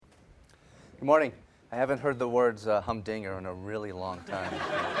Good morning. I haven't heard the words humdinger in a really long time,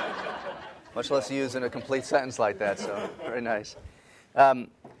 much less used in a complete sentence like that, so very nice.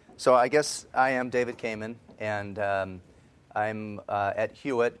 So I guess I am David Kamen, and I'm at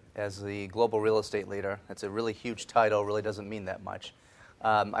Hewitt as the Global Real Estate Leader. It's a really huge title, really doesn't mean that much.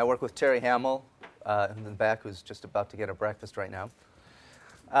 I work with Terry Hamill in the back, who's just about to get her breakfast right now.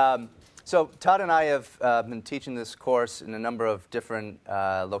 So Todd and I have been teaching this course in a number of different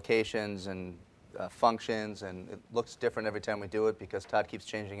locations and functions, and it looks different every time we do it because Todd keeps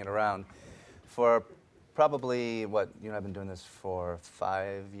changing it around. For probably, I've been doing this for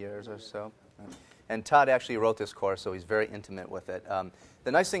 5 years or so. And Todd actually wrote this course, so he's very intimate with it.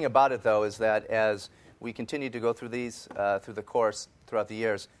 The nice thing about it, though, is that as we continue to go through these, through the course throughout the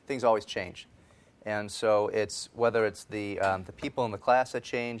years, things always change. And so it's whether it's the people in the class that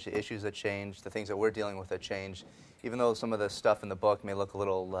change, the issues that change, the things that we're dealing with that change, even though some of the stuff in the book may look a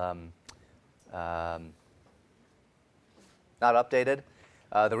little not updated,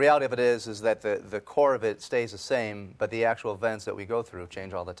 the reality of it is that the core of it stays the same, but the actual events that we go through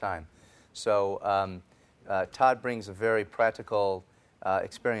change all the time. So Todd brings a very practical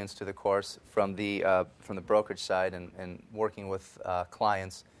experience to the course from the brokerage side and working with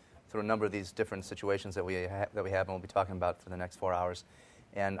clients through a number of these different situations that we have and we'll be talking about for the next 4 hours.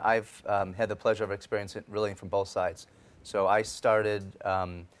 And I've had the pleasure of experiencing it really from both sides. So I started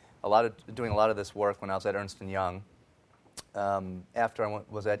doing a lot of this work when I was at Ernst & Young. After I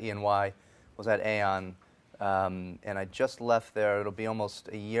was at E&Y, was at Aon, and I just left there. It'll be almost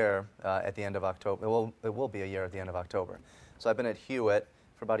a year at the end of October. It will be a year at the end of October. So I've been at Hewitt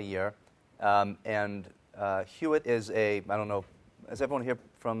for about a year. And Hewitt is I don't know, is everyone here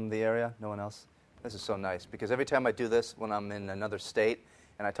from the area? No one else? This is so nice, because every time I do this when I'm in another state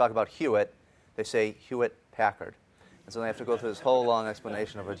and I talk about Hewitt, they say Hewitt-Packard. And so they have to go through this whole long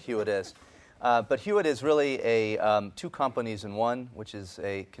explanation of what Hewitt is. But Hewitt is really two companies in one, which is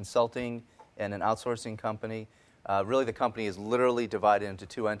a consulting and an outsourcing company. Really, the company is literally divided into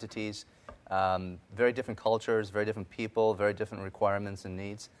two entities, very different cultures, very different people, very different requirements and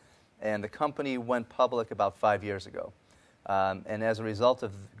needs. And the company went public about 5 years ago. And as a result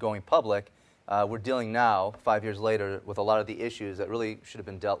of going public, we're dealing now, 5 years later, with a lot of the issues that really should have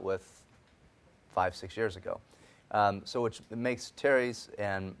been dealt with 5-6 years ago. So which makes Terry's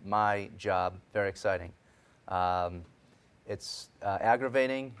and my job very exciting. It's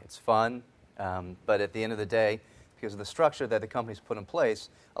aggravating, it's fun, but at the end of the day, because of the structure that the company's put in place,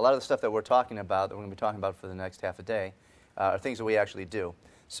 a lot of the stuff that we're talking about, that we're going to be talking about for the next half a day, are things that we actually do.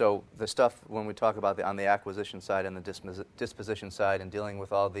 So the stuff when we talk about on the acquisition side and the disposition side and dealing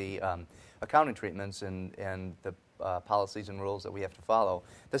with all the accounting treatments and the policies and rules that we have to follow,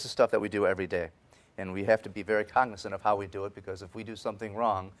 this is stuff that we do every day. And we have to be very cognizant of how we do it, because if we do something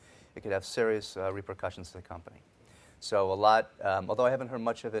wrong, it could have serious repercussions to the company. So a lot, although I haven't heard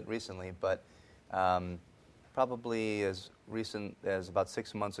much of it recently, but probably as recent as about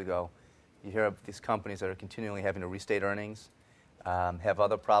 6 months ago, you hear of these companies that are continually having to restate earnings, have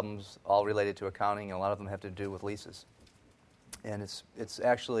other problems all related to accounting, and a lot of them have to do with leases. And it's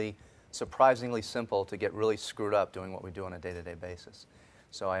actually surprisingly simple to get really screwed up doing what we do on a day-to-day basis.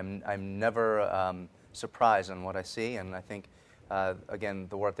 So I'm never surprised on what I see, and I think, again,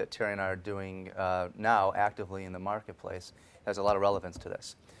 the work that Terry and I are doing now actively in the marketplace has a lot of relevance to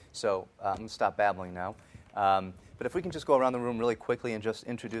this. So I'm going to stop babbling now. But if we can just go around the room really quickly and just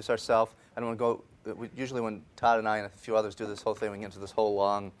introduce ourselves. I don't want to go, usually when Todd and I and a few others do this whole thing, we get into this whole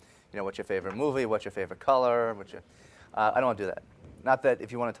long, what's your favorite movie, what's your favorite color, I don't want to do that. Not that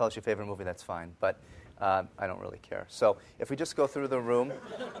if you want to tell us your favorite movie, that's fine, but I don't really care. So if we just go through the room,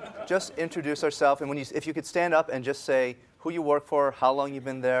 just introduce ourselves, and if you could stand up and just say who you work for, how long you've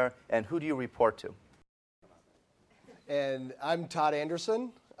been there, and who do you report to? And I'm Todd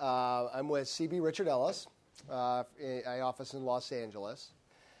Anderson. I'm with CB Richard Ellis. I office in Los Angeles.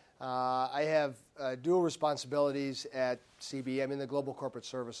 I have dual responsibilities at CB. I'm in the Global Corporate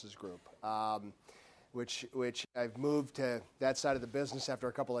Services Group, which I've moved to that side of the business after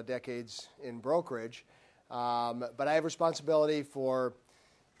a couple of decades in brokerage. But I have responsibility for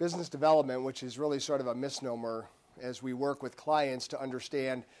business development, which is really sort of a misnomer as we work with clients to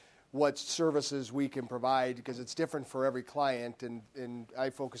understand what services we can provide, because it's different for every client, and I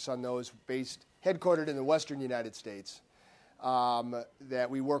focus on those headquartered in the Western United States that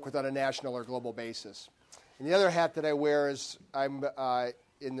we work with on a national or global basis. And the other hat that I wear is I'm,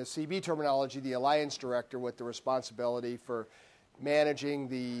 in the CB terminology, the Alliance Director, with the responsibility for managing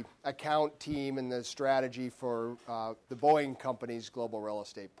the account team and the strategy for the Boeing Company's global real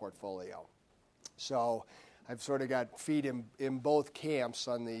estate portfolio. So I've sort of got feet in both camps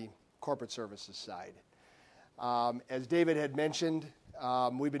on the corporate services side. As David had mentioned,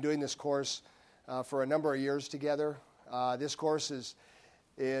 we've been doing this course for a number of years together. This course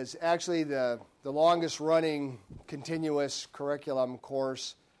is actually the longest running continuous curriculum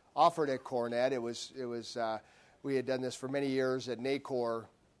course offered at Cornet. We had done this for many years at NACOR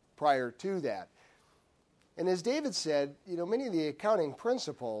prior to that. And as David said, many of the accounting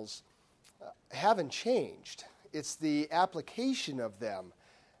principles haven't changed. It's the application of them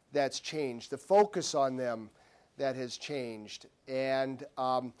that's changed, the focus on them that has changed. And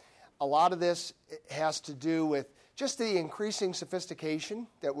a lot of this has to do with just the increasing sophistication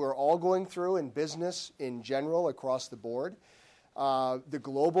that we're all going through in business in general across the board, the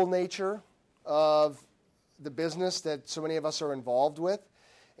global nature of the business that so many of us are involved with,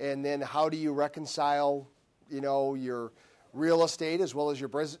 and then how do you reconcile, your real estate as well as your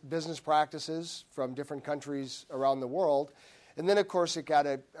business practices from different countries around the world. And then, of course, it got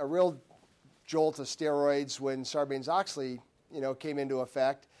a real jolt of steroids when Sarbanes-Oxley, came into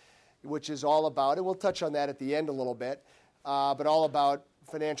effect, which is all about, and we'll touch on that at the end a little bit, but all about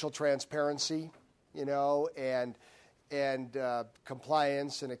financial transparency, and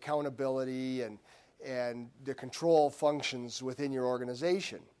compliance and accountability and the control functions within your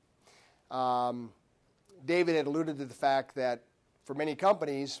organization. David had alluded to the fact that for many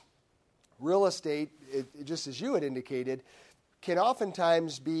companies, real estate, just as you had indicated, can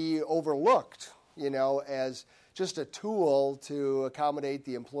oftentimes be overlooked, as just a tool to accommodate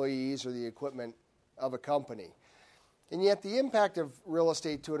the employees or the equipment of a company. And yet the impact of real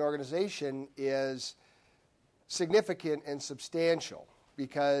estate to an organization is significant and substantial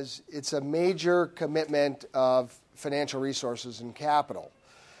because it's a major commitment of financial resources and capital.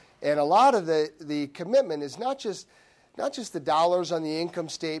 And a lot of the commitment is not just the dollars on the income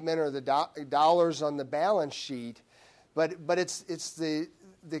statement or the dollars on the balance sheet, but it's the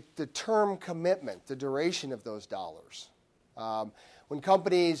term commitment, the duration of those dollars. When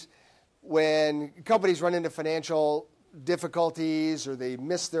companies run into financial difficulties or they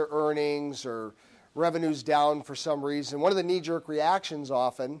miss their earnings or revenue's down for some reason, one of the knee-jerk reactions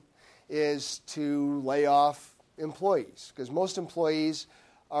often is to lay off employees, because most employees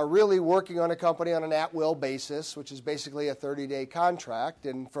are really working on a company on an at-will basis, which is basically a 30-day contract.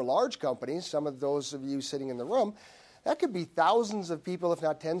 And for large companies, some of those of you sitting in the room, that could be thousands of people, if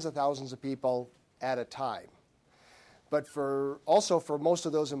not tens of thousands of people at a time. But also for most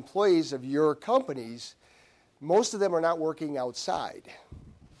of those employees of your companies, most of them are not working outside.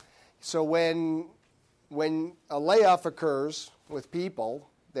 So when a layoff occurs with people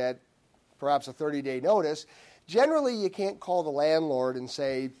that perhaps a 30-day notice, generally you can't call the landlord and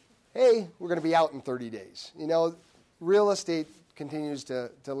say, hey, we're going to be out in 30 days. Real estate continues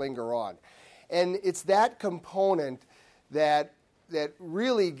to linger on. And it's that component that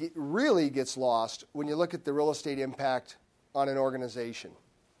really gets lost when you look at the real estate impact on an organization.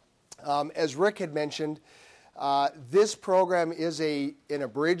 As Rick had mentioned, this program is an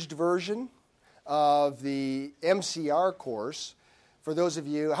abridged version of the MCR course. For those of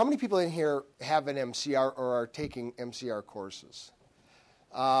you, how many people in here have an MCR or are taking MCR courses?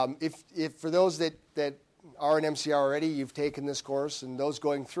 If for those that are an MCR already, you've taken this course, and those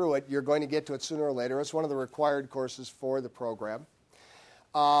going through it, you're going to get to it sooner or later. It's one of the required courses for the program.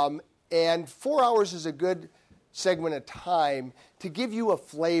 And 4 hours is a good segment of time to give you a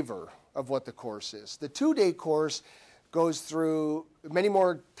flavor of what the course is. The 2-day course goes through many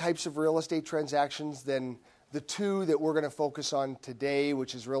more types of real estate transactions than the 2 that we're going to focus on today,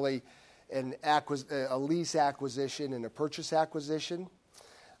 which is really a lease acquisition and a purchase acquisition.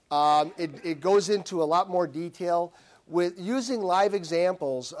 It goes into a lot more detail with using live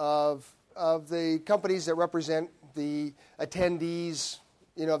examples of the companies that represent the attendees,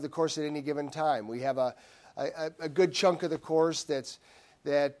 of the course at any given time. We have a good chunk of the course that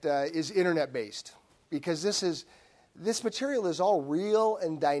is internet-based, because this material is all real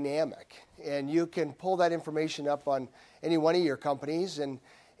and dynamic, and you can pull that information up on any one of your companies, and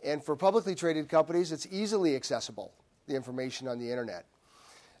for publicly traded companies, it's easily accessible, the information on the internet.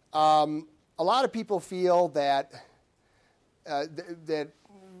 A lot of people feel that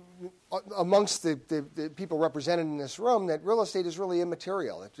amongst the people represented in this room, that real estate is really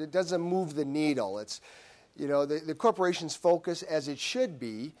immaterial. It doesn't move the needle. It's, the corporation's focus, as it should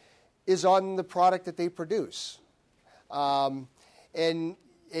be, is on the product that they produce. And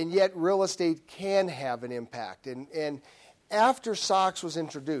yet real estate can have an impact. And after SOX was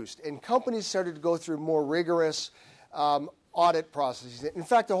introduced and companies started to go through more rigorous audit processes, in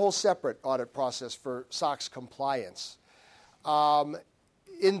fact, a whole separate audit process for SOX compliance,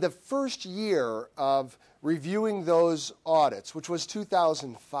 in the first year of reviewing those audits, which was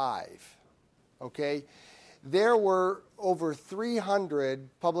 2005, okay, there were over 300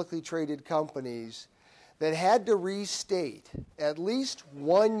 publicly traded companies that had to restate at least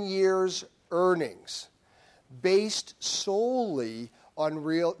 1 year's earnings based solely on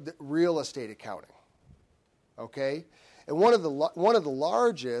real estate accounting. Okay, and one of the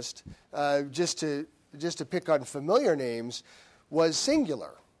largest, just to pick on familiar names, was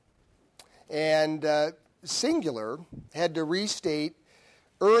Singular, and Singular had to restate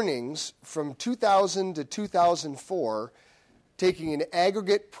earnings from 2000 to 2004, taking an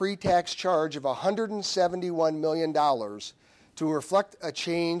aggregate pre-tax charge of $171 million to reflect a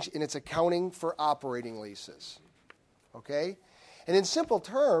change in its accounting for operating leases. Okay? And in simple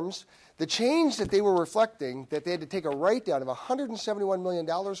terms, the change that they were reflecting, that they had to take a write-down of $171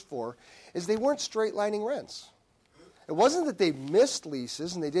 million for, is they weren't straight-lining rents. It wasn't that they missed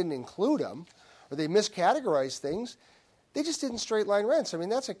leases and they didn't include them, or they miscategorized things. They just didn't straight-line rents. I mean,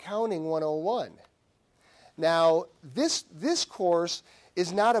 that's accounting 101. Now, this course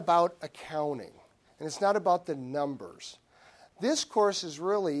is not about accounting, and it's not about the numbers. This course is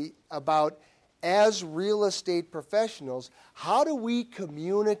really about, as real estate professionals, how do we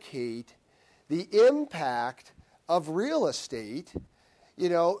communicate the impact of real estate,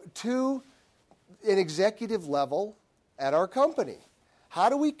 to an executive level at our company? How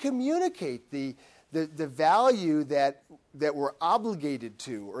do we communicate the value that we're obligated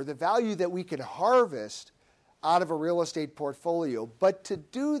to, or the value that we can harvest out of a real estate portfolio? But to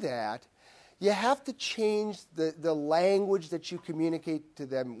do that, you have to change the language that you communicate to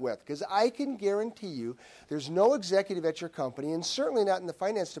them with. Because I can guarantee you there's no executive at your company, and certainly not in the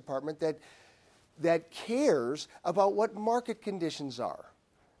finance department, that cares about what market conditions are.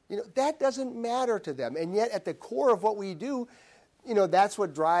 That doesn't matter to them. And yet at the core of what we do, that's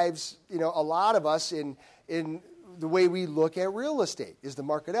what drives, a lot of us in the way we look at real estate. Is the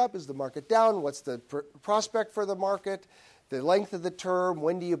market up? Is the market down? What's the prospect for the market? The length of the term?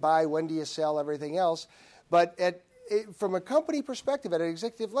 When do you buy? When do you sell? Everything else. But from a company perspective, at an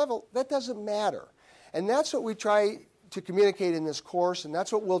executive level, that doesn't matter. And that's what we try to communicate in this course, and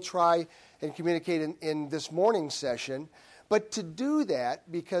that's what we'll try and communicate in this morning's session. But to do that,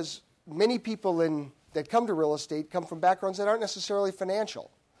 because many people that come to real estate come from backgrounds that aren't necessarily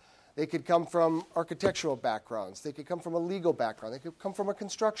financial. They could come from architectural backgrounds. They could come from a legal background. They could come from a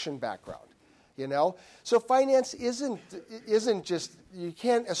construction background. So finance isn't just, you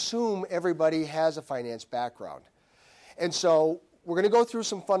can't assume everybody has a finance background. And so we're going to go through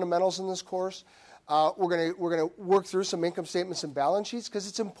some fundamentals in this course. We're going to work through some income statements and balance sheets, because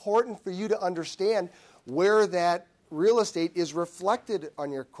it's important for you to understand where that real estate is reflected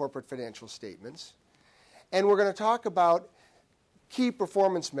on your corporate financial statements. And we're going to talk about key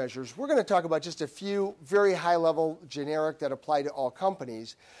performance measures. We're going to talk about just a few very high-level generic that apply to all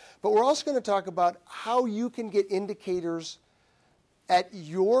companies. But we're also going to talk about how you can get indicators at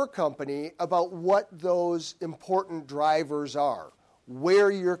your company about what those important drivers are,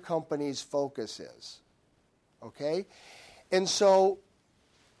 where your company's focus is. Okay? And so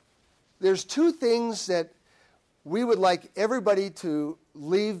there's two things that we would like everybody to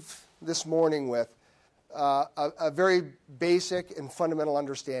leave this morning with a very basic and fundamental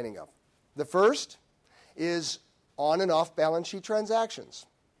understanding of. The first is on and off balance sheet transactions.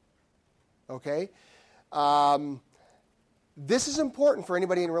 Okay? This is important for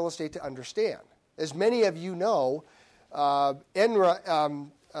anybody in real estate to understand. As many of you know,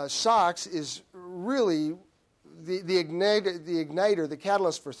 SOX is really the igniter, the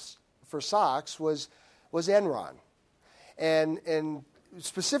catalyst for SOX was Enron. And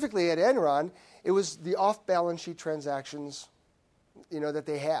specifically at Enron, it was the off-balance sheet transactions, that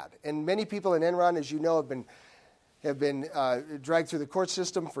they had. And many people in Enron, as you know, have been dragged through the court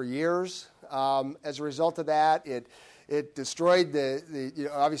system for years. As a result of that, it destroyed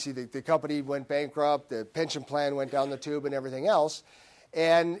obviously the company went bankrupt, the pension plan went down the tube, and everything else.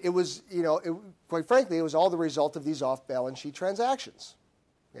 And it was, quite frankly, it was all the result of these off-balance sheet transactions,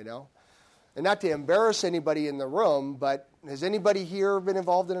 And not to embarrass anybody in the room, but has anybody here been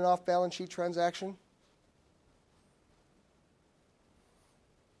involved in an off-balance sheet transaction?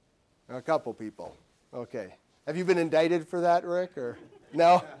 A couple people. Okay. Have you been indicted for that, Rick? Or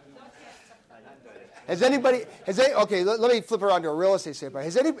no? Okay, let me flip around to a real estate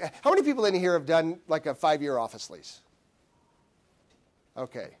standpoint. How many people in here have done like a 5-year office lease?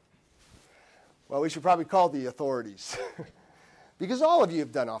 Okay. Well, we should probably call the authorities. Because all of you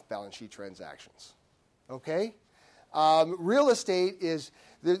have done off-balance sheet transactions, okay? Real estate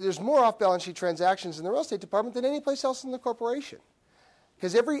there's more off-balance sheet transactions in the real estate department than any place else in the corporation.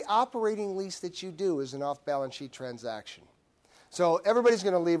 because every operating lease that you do is an off-balance sheet transaction. So everybody's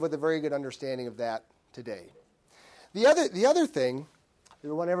going to leave with a very good understanding of that today. The other thing that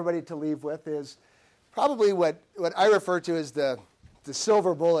we want everybody to leave with is probably what I refer to as the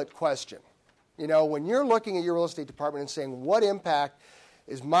silver bullet question. You know, when you're looking at your real estate department and saying, what impact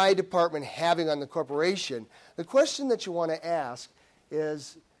is my department having on the corporation, the question that you want to ask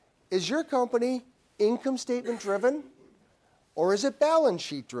is your company income statement driven or is it balance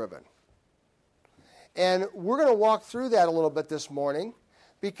sheet driven? And we're going to walk through that a little bit this morning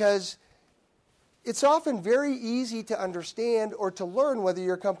because it's often very easy to understand or to learn whether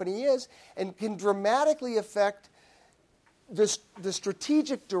your company is and can dramatically affect the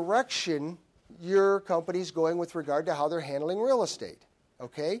strategic direction your company's going with regard to how they're handling real estate,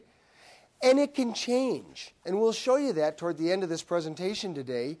 okay? And it can change. And we'll show you that toward the end of this presentation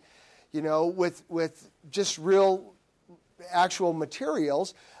today, you know, with just real actual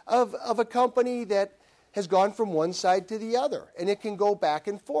materials of a company that has gone from one side to the other. And it can go back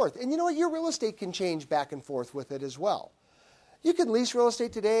and forth. And you know what? Your real estate can change back and forth with it as well. You can lease real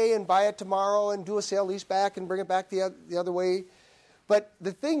estate today and buy it tomorrow and do a sale lease back and bring it back the other way. But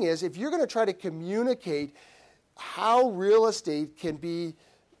the thing is, if you're going to try to communicate how real estate can be,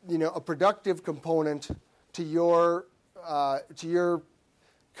 you know, a productive component to your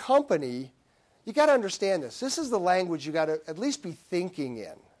company, you got to understand this. This is the language you got to at least be thinking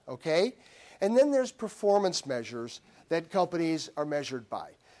in, okay? And then there's performance measures that companies are measured by,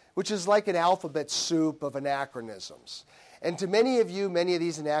 which is like an alphabet soup of anachronisms. And to many of you, many of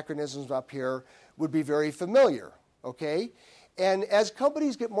these anachronisms up here would be very familiar, okay? And as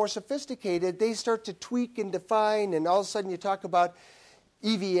companies get more sophisticated, they start to tweak and define, and all of a sudden you talk about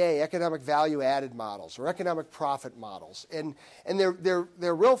EVA, economic value added models, or economic profit models. And they're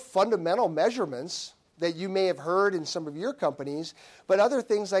real fundamental measurements that you may have heard in some of your companies, but other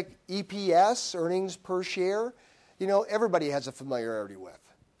things like EPS, earnings per share, you know, everybody has a familiarity with.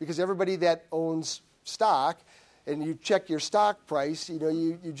 Because everybody that owns stock, and you check your stock price, you know,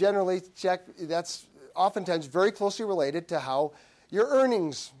 you generally check, that's oftentimes very closely related to how your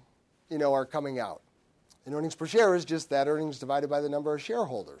earnings, you know, are coming out. And earnings per share is just that earnings divided by the number of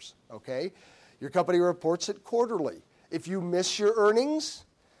shareholders, okay? Your company reports it quarterly. If you miss your earnings,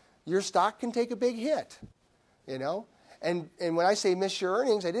 your stock can take a big hit, you know? And when I say miss your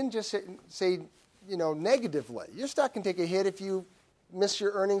earnings, I didn't just say, you know, negatively. Your stock can take a hit if you miss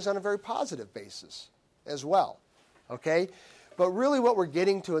your earnings on a very positive basis as well, okay? But really what we're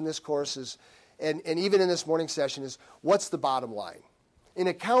getting to in this course is, and even in this morning session, is what's the bottom line? In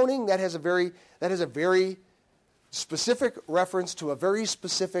accounting, that has a very specific reference to a very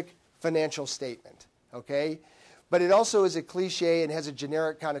specific financial statement, okay? But it also is a cliche and has a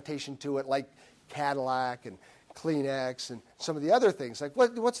generic connotation to it, like Cadillac and Kleenex and some of the other things. Like,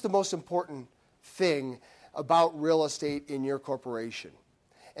 what's the most important thing about real estate in your corporation?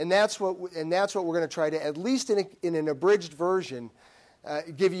 And that's what we're going to try to, at least in an abridged version,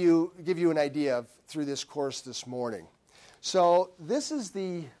 give you an idea of through this course this morning. So this is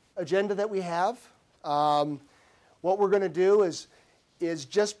the agenda that we have. What we're going to do is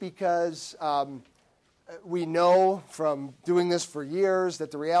just because we know from doing this for years that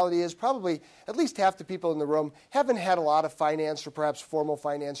the reality is probably at least half the people in the room haven't had a lot of finance or perhaps formal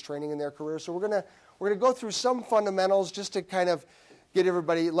finance training in their career. So we're going to go through some fundamentals just to kind of get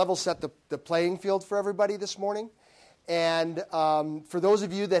everybody, level set the playing field for everybody this morning. And for those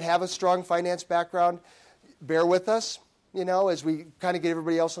of you that have a strong finance background, bear with us, you know, as we kind of get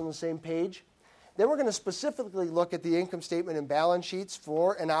everybody else on the same page. Then we're going to specifically look at the income statement and balance sheets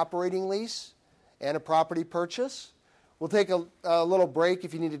for an operating lease and a property purchase. We'll take a little break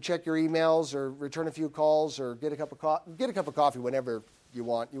if you need to check your emails or return a few calls or get a cup of coffee whenever you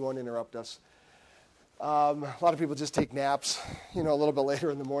want. You won't interrupt us. A lot of people just take naps, you know, a little bit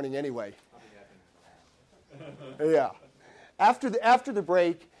later in the morning anyway. Yeah. After the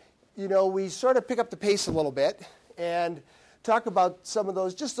break, you know, we sort of pick up the pace a little bit and talk about some of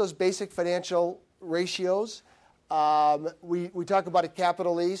those basic financial ratios. We talk about a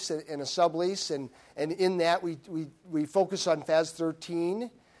capital lease and a sublease, and in that we focus on FAS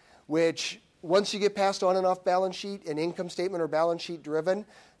 13, which once you get past on and off balance sheet and income statement or balance sheet driven,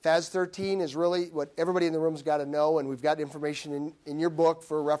 FAS 13 is really what everybody in the room's got to know, and we've got information in your book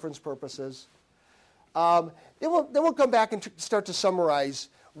for reference purposes. Then we'll come back and start to summarize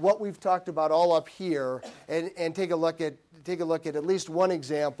what we've talked about all up here, and take a look at least one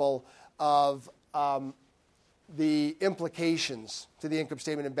example of the implications to the income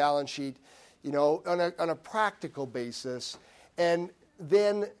statement and balance sheet, you know, on a practical basis, and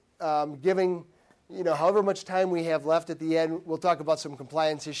then giving however much time we have left at the end, we'll talk about some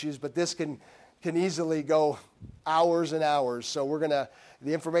compliance issues, but this can easily go hours and hours. So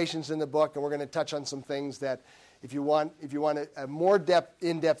the information's in the book, and we're going to touch on some things that if you want a more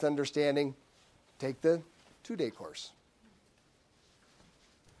in-depth understanding, take the 2-day course.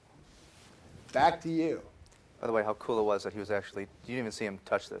 Back to you. By the way, how cool it was that he was actually, you didn't even see him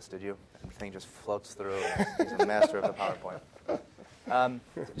touch this, did you? Everything just floats through. He's a master of the PowerPoint.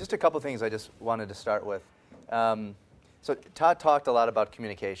 Just a couple things I just wanted to start with. So Todd talked a lot about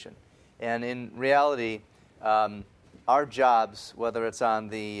communication. And in reality, our jobs, whether it's on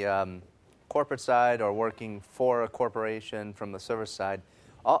the corporate side or working for a corporation from the service side,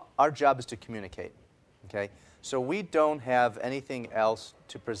 our job is to communicate. Okay? So we don't have anything else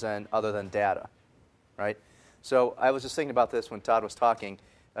to present other than data, right? So I was just thinking about this when Todd was talking,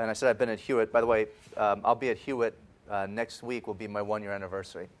 and I said I've been at Hewitt. By the way, I'll be at Hewitt next week. Will be my 1-year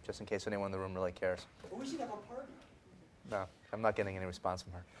anniversary, just in case anyone in the room really cares. Well, we should have a party. No, I'm not getting any response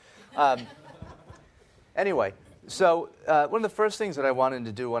from her. Anyway, so one of the first things that I wanted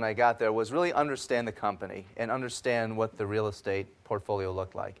to do when I got there was really understand the company and understand what the real estate portfolio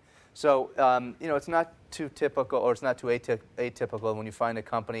looked like. So, it's not too typical, or it's not too atypical when you find a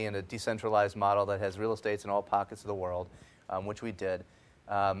company in a decentralized model that has real estates in all pockets of the world, which we did,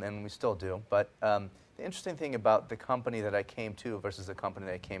 and we still do. But the interesting thing about the company that I came to versus the company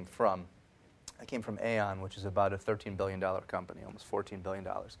that I came from Aon, which is about a $13 billion company, almost $14 billion.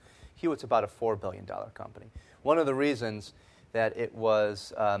 Hewitt's about a $4 billion company. One of the reasons that it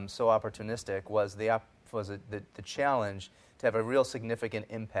was so opportunistic was the challenge to have a real significant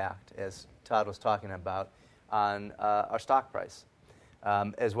impact, as Todd was talking about, on our stock price,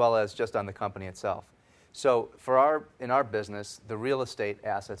 as well as just on the company itself. So in our business, the real estate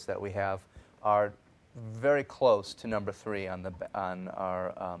assets that we have are very close to number 3 on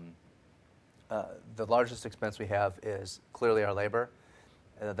our the largest expense we have is clearly our labor,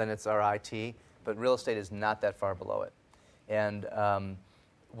 then it's our IT, but real estate is not that far below it. And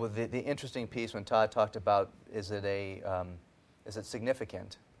with the interesting piece when Todd talked about is it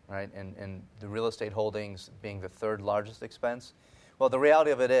significant, right? And the real estate holdings being the 3rd largest expense. Well, the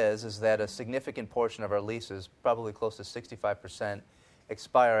reality of it is that a significant portion of our leases, probably close to 65%,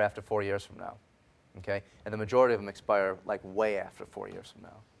 expire after 4 years from now. Okay, and the majority of them expire like way after 4 years from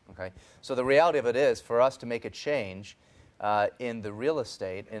now. Okay, so the reality of it is, for us to make a change in the real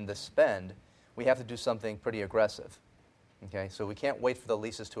estate, in the spend, we have to do something pretty aggressive. Okay, so we can't wait for the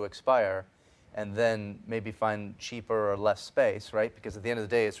leases to expire and then maybe find cheaper or less space, right? Because at the end of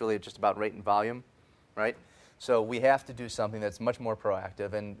the day, it's really just about rate and volume, right? So we have to do something that's much more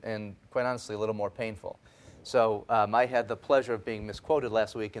proactive and quite honestly, a little more painful. So I had the pleasure of being misquoted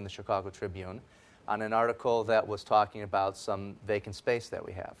last week in the Chicago Tribune on an article that was talking about some vacant space that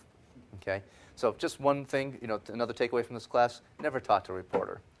we have, okay? So just one thing, another takeaway from this class, never talk to a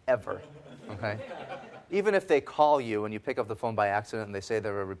reporter, ever, okay? Even if they call you and you pick up the phone by accident and they say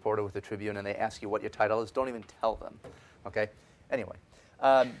they're a reporter with the Tribune and they ask you what your title is, don't even tell them, okay? Anyway,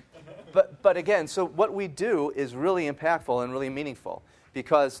 but again, so what we do is really impactful and really meaningful,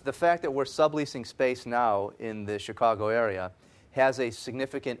 because the fact that we're subleasing space now in the Chicago area has a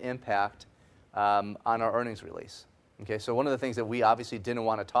significant impact on our earnings release. Okay, so one of the things that we obviously didn't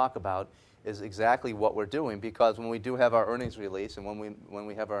want to talk about is exactly what we're doing, because when we do have our earnings release and when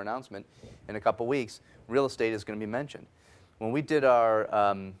we have our announcement in a couple weeks, real estate is going to be mentioned. When we did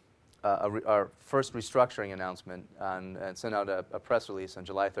our first restructuring announcement and sent out a press release on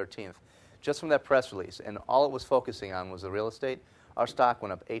July 13th, just from that press release, and all it was focusing on was the real estate, our stock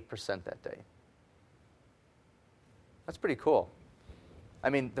went up 8% that day. That's pretty cool. I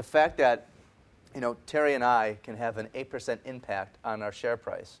mean, the fact that Terry and I can have an 8% impact on our share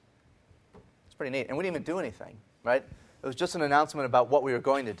price, it's pretty neat. And we didn't even do anything, right? It was just an announcement about what we were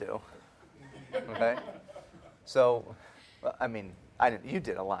going to do, okay? So, well, I mean, you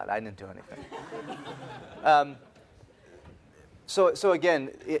did a lot. I didn't do anything. So again,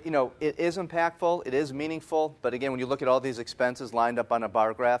 it is impactful, it is meaningful, but again, when you look at all these expenses lined up on a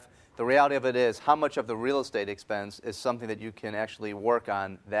bar graph, the reality of it is how much of the real estate expense is something that you can actually work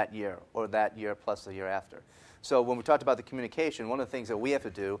on that year or that year plus the year after. So when we talked about the communication, one of the things that we have to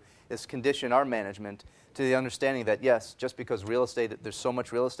do is condition our management to the understanding that, yes, just because real estate, there's so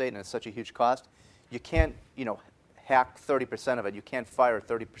much real estate and it's such a huge cost, you can't, hack 30% of it. You can't fire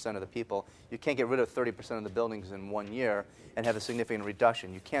 30% of the people. You can't get rid of 30% of the buildings in 1 year and have a significant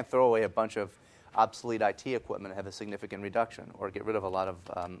reduction. You can't throw away a bunch of obsolete IT equipment and have a significant reduction, or get rid of a lot of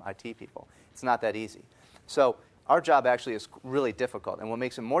IT people. It's not that easy. So our job actually is really difficult, and what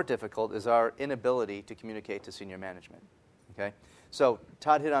makes it more difficult is our inability to communicate to senior management. Okay? So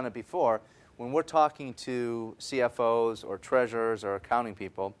Todd hit on it before. when we're talking to CFOs or treasurers or accounting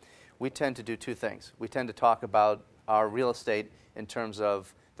people, we tend to do two things. We tend to talk about our real estate in terms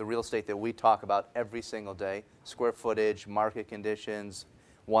of the real estate that we talk about every single day, square footage, market conditions,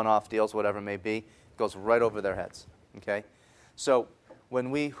 one-off deals, whatever it may be. It goes right over their heads, okay? So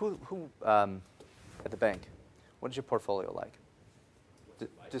when we, at the bank, what is your portfolio like?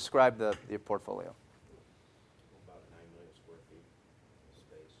 Describe your portfolio. About 9 million square feet of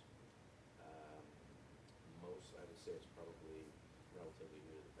space. Most, I would say it's probably relatively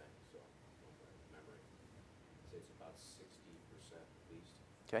new to the bank, so from my memory. I'd say it's about 60% leased.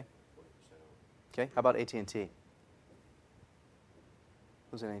 Okay. 40% owned. Okay. How about AT&T?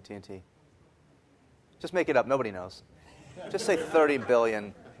 Who's in AT&T? Just make it up. Nobody knows. Just say 30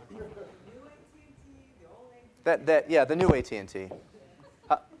 billion. Yeah, the new AT&T.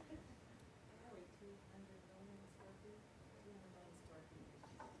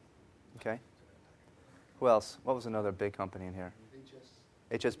 Okay. Who else? What was another big company in here?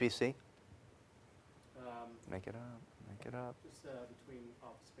 HSBC? Make it up. Make it up. Just between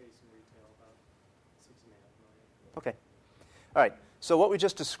office space and retail, about 6.5 million. Okay. All right. So what we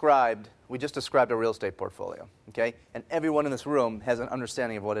just described a real estate portfolio, okay? And everyone in this room has an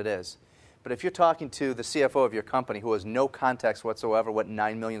understanding of what it is. But if you're talking to the CFO of your company who has no context whatsoever what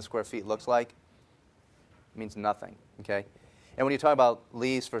 9 million square feet looks like, it means nothing, okay? And when you talk about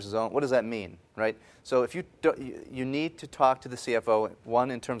lease versus own, what does that mean, right? So if you need to talk to the CFO,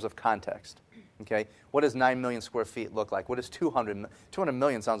 one, in terms of context, okay? What does 9 million square feet look like? What is 200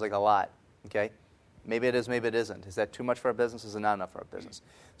 million sounds like a lot, okay? Maybe it is, maybe it isn't. Is that too much for our business? Is it not enough for our business?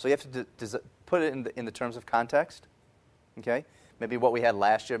 So you have to put it in the terms of context, okay? Maybe what we had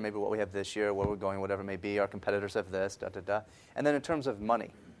last year, maybe what we have this year, where we're going, whatever it may be. Our competitors have this, da-da-da. And then in terms of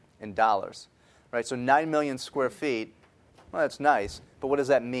money, in dollars, right? So 9 million square feet, well, that's nice, but what does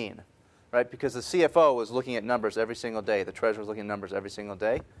that mean, right? Because the CFO is looking at numbers every single day. The treasurer is looking at numbers every single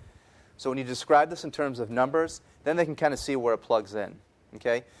day. So when you describe this in terms of numbers, then they can kind of see where it plugs in,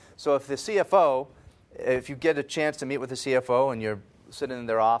 okay? So if the CFO, if you get a chance to meet with the CFO and you're sitting in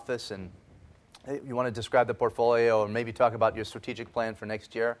their office and you want to describe the portfolio or maybe talk about your strategic plan for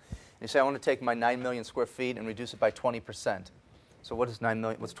next year, and you say, I want to take my 9 million square feet and reduce it by 20%. So what is 9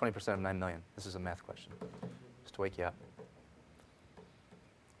 million? What's 20% of 9 million? This is a math question, just to wake you up.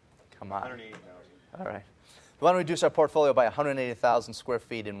 Come on. 180,000. All right. We want to reduce our portfolio by 180,000 square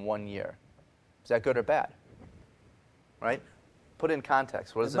feet in 1 year. Is that good or bad? Right? Put it in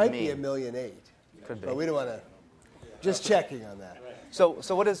context. What does it mean? It might be $1.8 million. Could be. But we don't want to. Just checking on that. So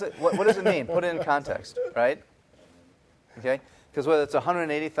what is it? What does it mean? Put it in context, right? Okay. Because whether it's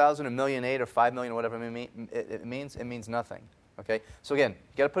 180,000, $1.8 million, or 5 million, whatever it means nothing. Okay. So again,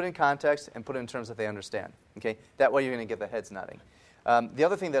 you got to put it in context and put it in terms that they understand. Okay. That way you're going to get the heads nodding. The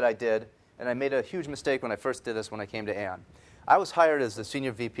other thing that I did, and I made a huge mistake when I first did this when I came to Aon. I was hired as the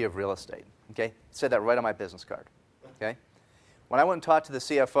senior VP of real estate. Okay. It said that right on my business card. Okay. When I went and talked to the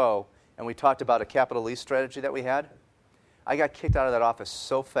CFO and we talked about a capital lease strategy that we had, I got kicked out of that office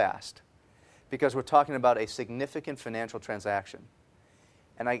so fast because we're talking about a significant financial transaction.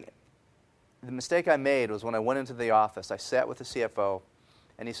 And the mistake I made was when I went into the office, I sat with the CFO,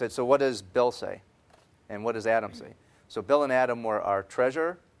 and he said, so what does Bill say? And what does Adam say? So Bill and Adam were our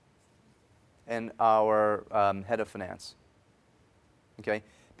treasurer and our head of finance. Okay?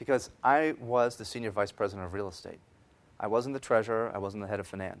 Because I was the senior vice president of real estate. I wasn't the treasurer. I wasn't the head of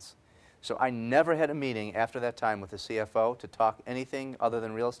finance. So I never had a meeting after that time with the CFO to talk anything other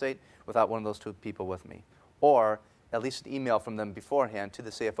than real estate without one of those two people with me. Or at least an email from them beforehand to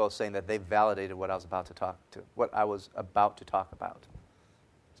the CFO saying that they validated what I was about to talk about.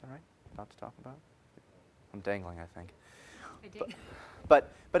 Is that right? About to talk about? I'm dangling, I think.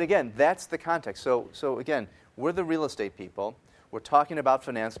 But again, that's the context. So again, we're the real estate people. We're talking about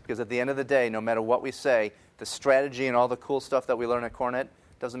finance because at the end of the day, no matter what we say, the strategy and all the cool stuff that we learn at Cornet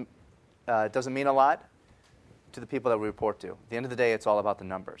doesn't mean a lot to the people that we report to. At the end of the day, it's all about the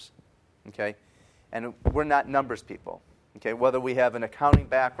numbers, okay? And we're not numbers people, okay? Whether we have an accounting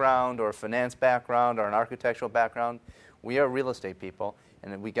background or a finance background or an architectural background, we are real estate people,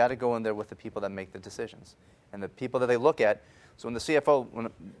 and we got to go in there with the people that make the decisions and the people that they look at. So when the CFO,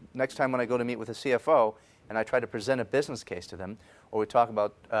 next time when I go to meet with the CFO and I try to present a business case to them, or we talk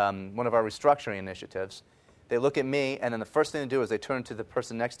about one of our restructuring initiatives, they look at me, and then the first thing they do is they turn to the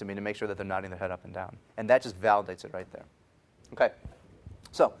person next to me to make sure that they're nodding their head up and down. And that just validates it right there. Okay.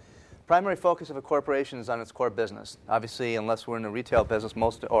 So, primary focus of a corporation is on its core business. Obviously, unless we're in a retail business,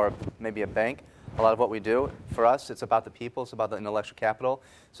 or maybe a bank, a lot of what we do, for us, it's about the people, it's about the intellectual capital.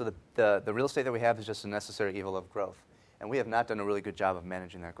 So the real estate that we have is just a necessary evil of growth. And we have not done a really good job of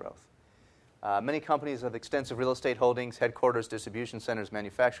managing that growth. Many companies have extensive real estate holdings, headquarters, distribution centers,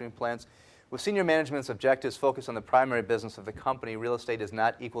 manufacturing plants. With senior management's objectives focused on the primary business of the company, real estate is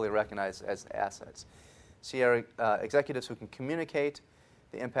not equally recognized as assets. CRE executives who can communicate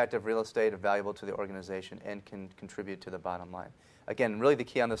the impact of real estate are valuable to the organization and can contribute to the bottom line. Again, really the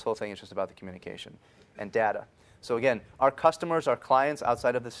key on this whole thing is just about the communication and data. So again, our customers, our clients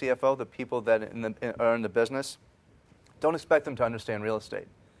outside of the CFO, the people that are in the business, don't expect them to understand real estate.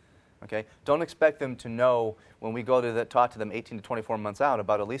 Okay? Don't expect them to know when we go to talk to them 18 to 24 months out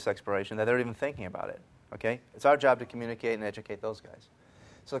about a lease expiration that they're even thinking about it. Okay? It's our job to communicate and educate those guys.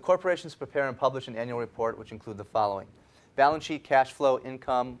 So the corporations prepare and publish an annual report which include the following: balance sheet, cash flow,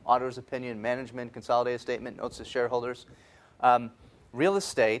 income, auditor's opinion, management, consolidated statement, notes to shareholders. Real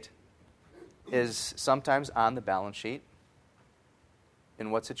estate is sometimes on the balance sheet.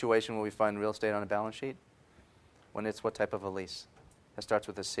 In what situation will we find real estate on a balance sheet? When it's what type of a lease? That starts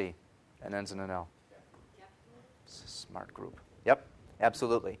with a C and ends in an L. It's a smart group. Yep,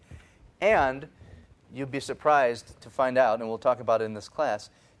 absolutely. And you'd be surprised to find out, and we'll talk about it in this class,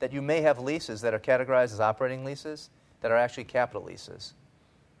 that you may have leases that are categorized as operating leases that are actually capital leases.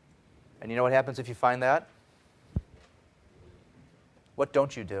 And you know what happens if you find that? What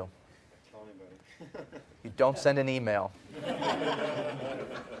don't you do? Tell anybody. You don't send an email.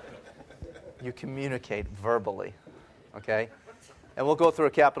 You communicate verbally, okay? And we'll go through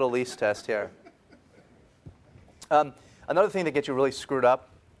a capital lease test here. Another thing that gets you really screwed up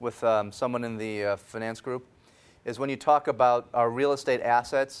with someone in the finance group is when you talk about our real estate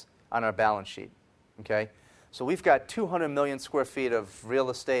assets on our balance sheet, okay? So we've got 200 million square feet of real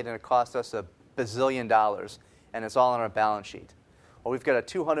estate, and it cost us $1 bazillion, and it's all on our balance sheet. Or we've got a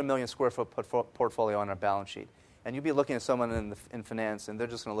 200 million square foot portfolio on our balance sheet. And you'd be looking at someone in finance, and they're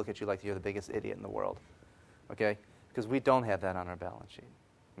just going to look at you like you're the biggest idiot in the world, okay? Because we don't have that on our balance sheet,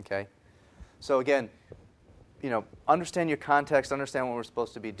 okay? So again, understand your context, understand what we're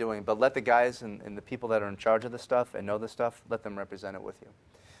supposed to be doing, but let the guys and the people that are in charge of this stuff and know this stuff, let them represent it with you.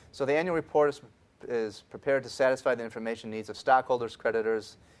 So the annual report is prepared to satisfy the information needs of stockholders,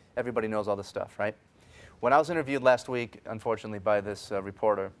 creditors. Everybody knows all this stuff, right? When I was interviewed last week, unfortunately, by this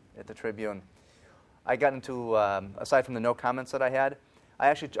reporter at the Tribune, I got into, aside from the no comments that I had,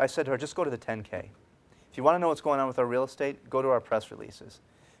 I said to her, just go to the 10K. If you want to know what's going on with our real estate, go to our press releases.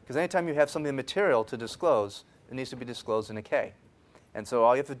 Because anytime you have something material to disclose, it needs to be disclosed in a K. And so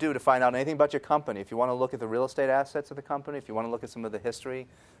all you have to do to find out anything about your company, if you want to look at the real estate assets of the company, if you want to look at some of the history,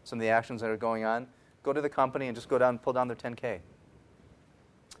 some of the actions that are going on, go to the company and just go down and pull down their 10K.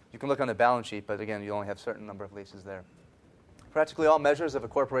 You can look on the balance sheet, but again, you only have a certain number of leases there. Practically all measures of a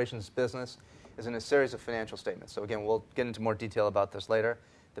corporation's business is in a series of financial statements. So again, we'll get into more detail about this later.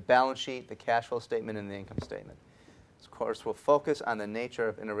 The balance sheet, the cash flow statement, and the income statement. Of course, we'll focus on the nature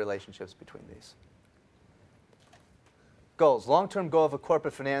of interrelationships between these. Goals. Long-term goal of a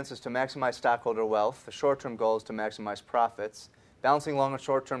corporate finance is to maximize stockholder wealth. The short-term goal is to maximize profits. Balancing long and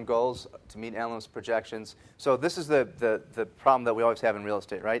short-term goals to meet analyst projections. So this is the problem that we always have in real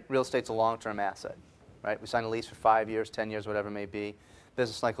estate, right? Real estate's a long-term asset, right? We sign a lease for 5 years, 10 years, whatever it may be.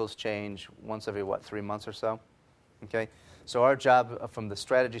 Business cycles change once every, 3 months or so? Okay? So our job from the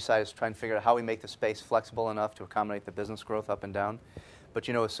strategy side is to try and figure out how we make the space flexible enough to accommodate the business growth up and down. But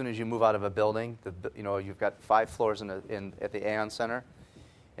as soon as you move out of a building, you've got 5 floors at the Aon Center,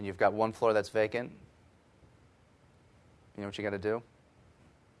 and you've got 1 floor that's vacant. You know what you got to do?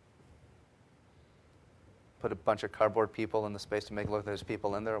 Put a bunch of cardboard people in the space to make it look like there's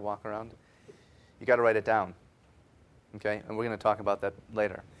people in there or walk around. You got to write it down. Okay? And we're going to talk about that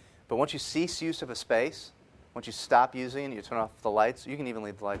later. But once you cease use of a space, once you stop using it, you turn off the lights. You can even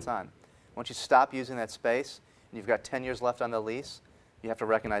leave the lights on. Once you stop using that space, and you've got 10 years left on the lease, you have to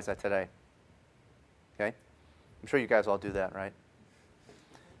recognize that today. Okay? I'm sure you guys all do that, right?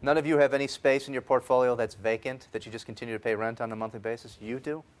 None of you have any space in your portfolio that's vacant that you just continue to pay rent on a monthly basis? You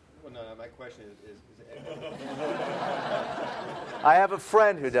do? Well, no, my question is I have a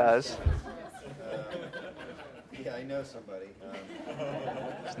friend who does. Yeah, I know somebody.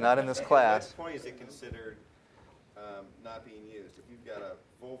 It's not in this class. At what point is it considered not being used? If you've got a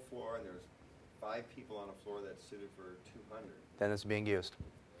full floor and there's 5 people on a floor that's suited for 200. Then it's being used.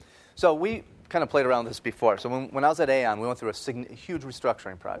 So we kind of played around with this before. So when I was at Aon, we went through a huge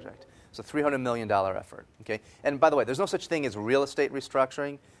restructuring project. It's a $300 million effort. Okay? And by the way, there's no such thing as real estate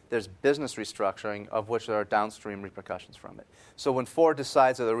restructuring. There's business restructuring, of which there are downstream repercussions from it. So when Ford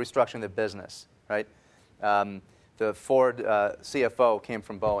decides that they're restructuring their business, right? The Ford CFO came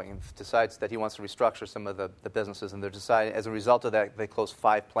from Boeing and decides that he wants to restructure some of the businesses, and they're deciding, as a result of that, they close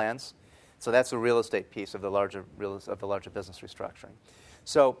 5 plants. So that's the real estate piece of the larger business restructuring.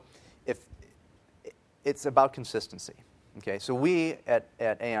 So if it's about consistency. Okay, so we at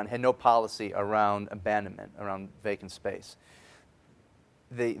Aon had no policy around abandonment, around vacant space.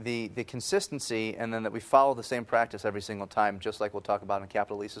 The consistency, and then that we follow the same practice every single time, just like we'll talk about in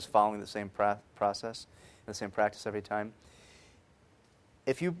capital leases, following the same process, the same practice every time.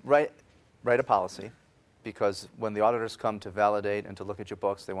 If you write a policy, because when the auditors come to validate and to look at your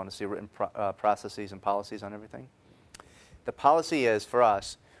books, they want to see written processes and policies on everything. The policy is, for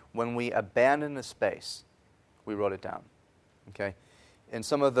us, when we abandon a space, we wrote it down. Okay? In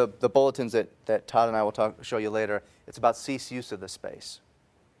some of the bulletins that Todd and I will show you later, it's about cease use of the space.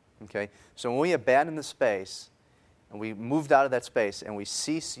 Okay? So when we abandon the space, and we moved out of that space, and we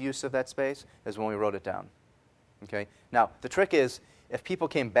cease use of that space, is when we wrote it down. Okay? Now, the trick is, if people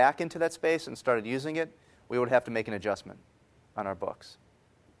came back into that space and started using it, we would have to make an adjustment on our books.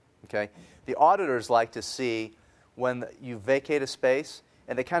 Okay? The auditors like to see when you vacate a space,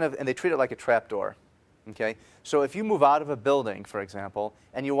 and they treat it like a trapdoor. Okay? So if you move out of a building, for example,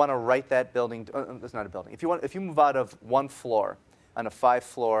 and you want to write that building, it's not a building. If you move out of one floor on a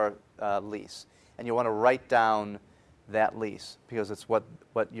 5-floor lease, and you want to write down that lease because it's what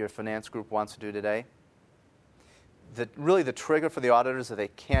your finance group wants to do today, really the trigger for the auditors that they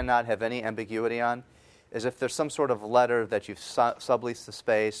cannot have any ambiguity on is if there's some sort of letter that you've subleased the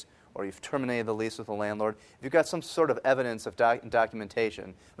space or you've terminated the lease with the landlord. If you've got some sort of evidence of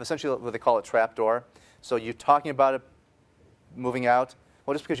documentation, essentially what they call a trapdoor. So you're talking about it moving out.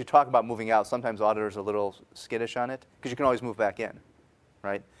 Well, just because you talk about moving out, sometimes auditors are a little skittish on it because you can always move back in,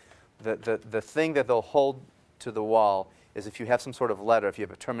 right? The thing that they'll hold to the wall is if you have some sort of letter, if you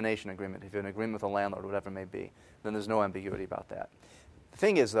have a termination agreement, if you have an agreement with a landlord, whatever it may be, then there's no ambiguity about that. The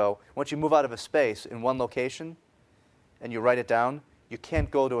thing is, though, once you move out of a space in one location and you write it down, you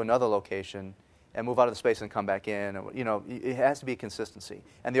can't go to another location and move out of the space and come back in. It has to be consistency.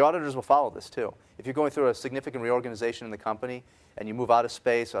 And the auditors will follow this, too. If you're going through a significant reorganization in the company and you move out of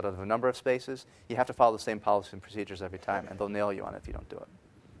space, out of a number of spaces, you have to follow the same policies and procedures every time, and they'll nail you on it if you don't do it.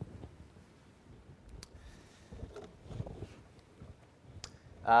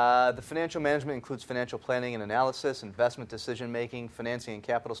 The financial management includes financial planning and analysis, investment decision-making, financing and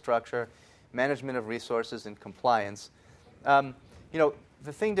capital structure, management of resources, and compliance.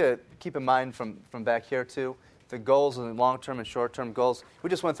 The thing to keep in mind from back here, too, the goals and long-term and short-term goals, we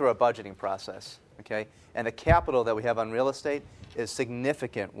just went through a budgeting process, okay? And the capital that we have on real estate is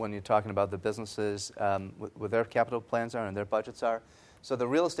significant when you're talking about the businesses, what their capital plans are and their budgets are. So the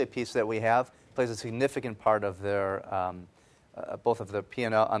real estate piece that we have plays a significant part of their both of their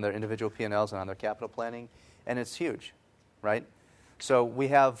P&L, on their individual P&Ls and on their capital planning, and it's huge, right? So we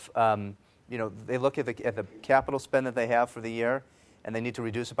have, they look at the capital spend that they have for the year, and they need to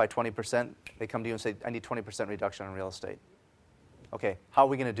reduce it by 20%. They come to you and say, I need 20% reduction on real estate. Okay, how are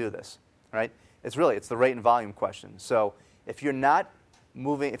we going to do this, right? It's the rate and volume question. So if you're not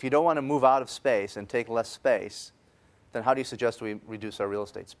moving, if you don't want to move out of space and take less space, then how do you suggest we reduce our real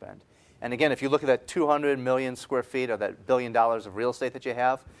estate spend? And again, if you look at that 200 million square feet or that $1 billion of real estate that you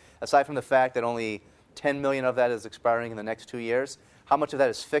have, aside from the fact that only 10 million of that is expiring in the next 2 years, how much of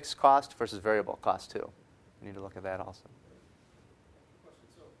that is fixed cost versus variable cost too? You need to look at that also. Question.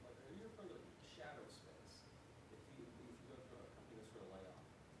 So, are you referring to shadow space? If you go to a company that's for a layoff,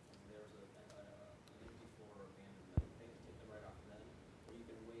 and there's an empty floor or abandonment, they can take them right off then, or you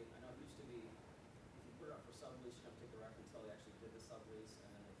can wait. I know it used to be, if you put it up for sublease, you have to take the record until they actually did the sublease,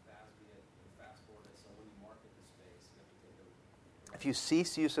 and then they fast forward it. So when you market the space, you have to take the If you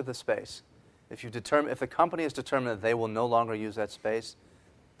cease use of the space, if the company has determined that they will no longer use that space,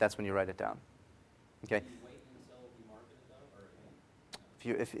 that's when you write it down. Okay. Do you wait until you market it though,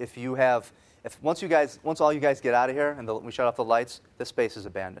 or Once all you guys get out of here and we shut off the lights, this space is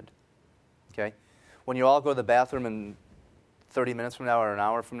abandoned. Okay. When you all go to the bathroom in 30 minutes from now or an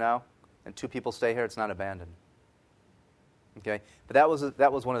hour from now, and 2 people stay here, it's not abandoned. Okay. But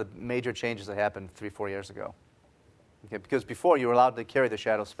that was one of the major changes that happened 3-4 years ago. Okay. Because before you were allowed to carry the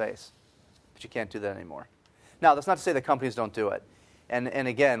shadow space, but you can't do that anymore. Now that's not to say that companies don't do it. And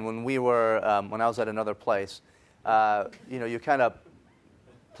again, when I was at another place, you kind of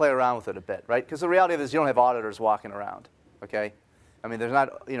play around with it a bit, right? Because the reality of it is you don't have auditors walking around, okay? I mean, there's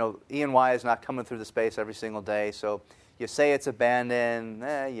not, E&Y is not coming through the space every single day, so you say it's abandoned,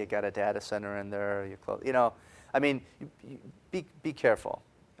 you got a data center in there, you close, I mean, be careful.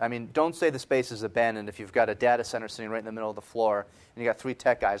 I mean, don't say the space is abandoned if you've got a data center sitting right in the middle of the floor and you got 3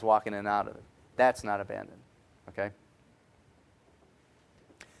 tech guys walking in and out of it. That's not abandoned, okay?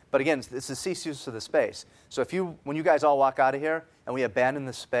 But again, it's the cease use of the space. So when you guys all walk out of here and we abandon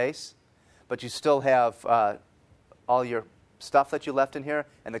the space, but you still have all your stuff that you left in here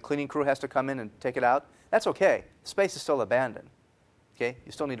and the cleaning crew has to come in and take it out, that's okay. The space is still abandoned. Okay?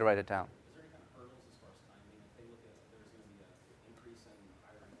 You still need to write it down. Is there any kind of hurdles as far as timing? If they look at there's going to be an increase in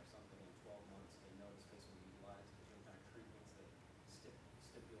hiring or something in 12 months, they know the space will be utilized. Is there any kind of treatments that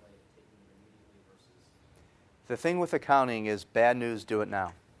stipulate taking it immediately versus? The thing with accounting is bad news, do it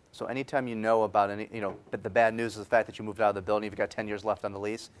now. So anytime you know about any, but the bad news is the fact that you moved out of the building, you've got 10 years left on the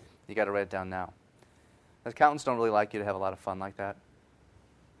lease, you got to write it down now. Accountants don't really like you to have a lot of fun like that.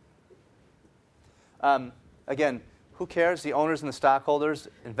 Again, who cares? The owners and the stockholders,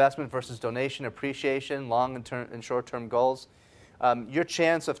 investment versus donation, appreciation, long and short-term goals. Your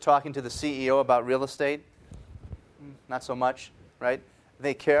chance of talking to the CEO about real estate, not so much, right?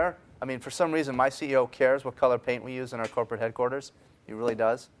 They care. I mean, for some reason, my CEO cares what color paint we use in our corporate headquarters. He really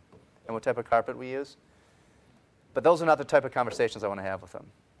does. And what type of carpet we use. But those are not the type of conversations I want to have with them,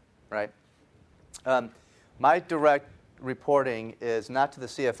 right? My direct reporting is not to the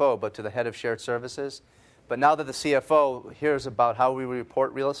CFO, but to the head of shared services. But now that the CFO hears about how we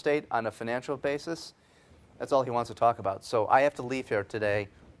report real estate on a financial basis, that's all he wants to talk about. So I have to leave here today,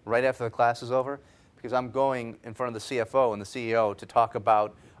 right after the class is over, because I'm going in front of the CFO and the CEO to talk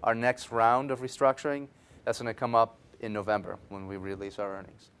about our next round of restructuring. That's going to come up in November when we release our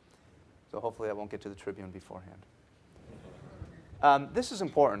earnings. So hopefully I won't get to the Tribune beforehand. This is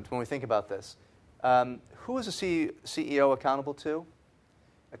important when we think about this. Who is the CEO accountable to?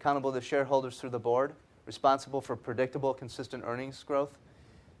 Accountable to shareholders through the board, responsible for predictable, consistent earnings growth.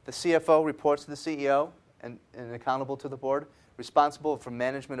 The CFO reports to the CEO and accountable to the board, responsible for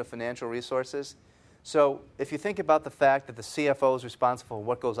management of financial resources. So if you think about the fact that the CFO is responsible for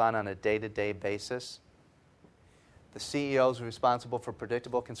what goes on a day-to-day basis, the CEO is responsible for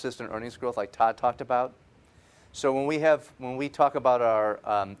predictable, consistent earnings growth like Todd talked about. So when we talk about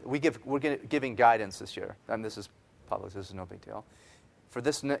our, we're giving guidance this year. And this is public, this is no big deal. For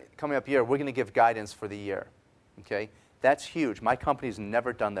this coming up year, we're going to give guidance for the year. Okay? That's huge. My company's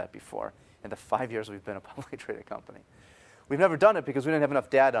never done that before in the 5 years we've been a publicly traded company. We've never done it because we didn't have enough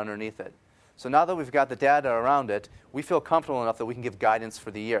data underneath it. So now that we've got the data around it, we feel comfortable enough that we can give guidance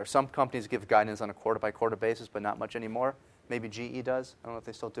for the year. Some companies give guidance on a quarter-by-quarter basis, but not much anymore. Maybe GE does. I don't know if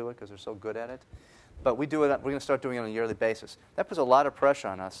they still do it because they're so good at it. But we do it. We're going to start doing it on a yearly basis. That puts a lot of pressure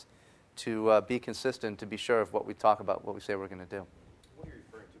on us to be consistent, to be sure of what we talk about, what we say we're going to do. What are you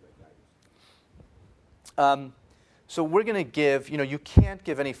referring to by guidance? So we're going to give, you can't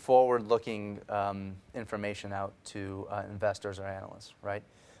give any forward-looking information out to investors or analysts, right?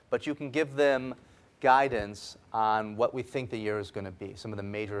 But you can give them guidance on what we think the year is going to be, some of the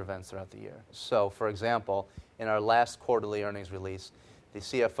major events throughout the year. So, for example, in our last quarterly earnings release, the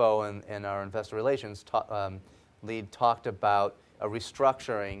CFO and our investor relations lead talked about a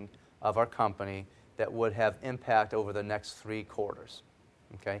restructuring of our company that would have impact over the next 3 quarters.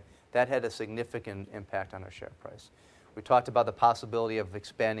 Okay? That had a significant impact on our share price. We talked about the possibility of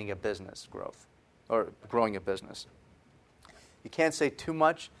expanding a business growth, or growing a business. You can't say too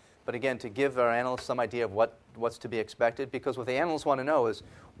much, but again, to give our analysts some idea of what's to be expected, because what the analysts want to know is,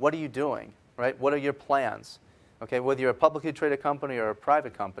 what are you doing, right? What are your plans? Okay, whether you're a publicly traded company or a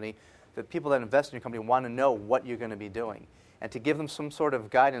private company, the people that invest in your company want to know what you're going to be doing. And to give them some sort of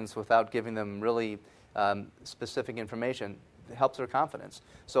guidance without giving them really specific information helps their confidence.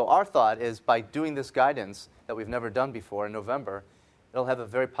 So our thought is by doing this guidance that we've never done before in November, it'll have a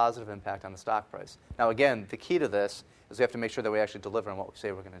very positive impact on the stock price. Now again, the key to this is we have to make sure that we actually deliver on what we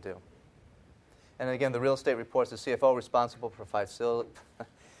say we're going to do. And again, the real estate reports the CFO responsible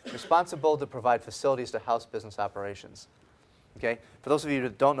to provide facilities to house business operations. Okay? For those of you who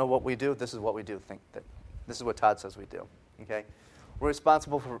don't know what we do, this is what we do. This is what Todd says we do. Okay? We're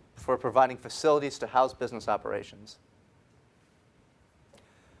responsible for providing facilities to house business operations.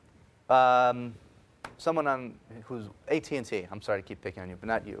 Someone who's AT&T, I'm sorry to keep picking on you, but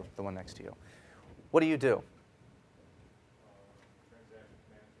not you, the one next to you. What do you do?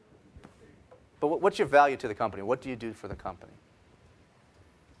 But what's your value to the company? What do you do for the company?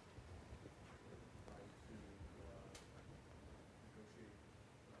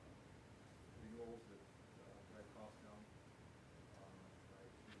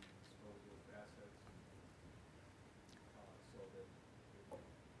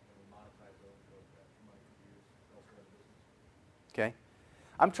 Okay,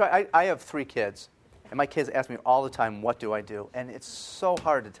 I have 3 kids, and my kids ask me all the time, what do I do? And it's so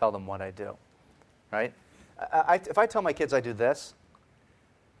hard to tell them what I do, right? If I tell my kids I do this,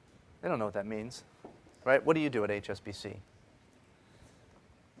 they don't know what that means, right? What do you do at HSBC?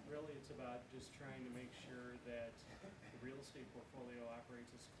 Really, it's about just trying to make sure that the real estate portfolio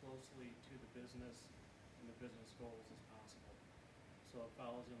operates as closely to the business and the business goals as possible. So it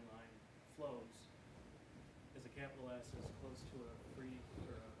follows in line, flows, as a capital asset as close to a free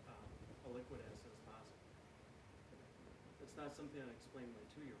or a liquid asset as possible. It's not something I explain to my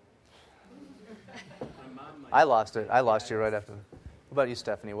 2-year-old. My mom might. I lost it. I lost you right after. What about you,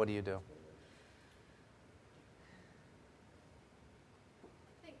 Stephanie? What do you do? I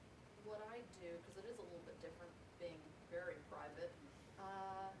think what I do, because it is a little bit different being very private,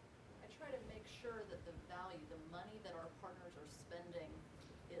 I try to make sure that the value, the money that our partners are spending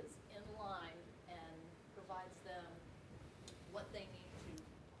is in line and provides them what they need to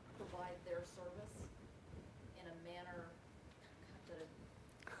provide their service in a manner that it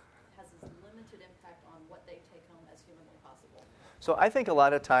has as limited impact on what they take home as humanly possible. So I think a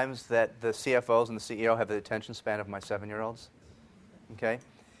lot of times that the CFOs and the CEO have the attention span of my 7-year-olds. Okay?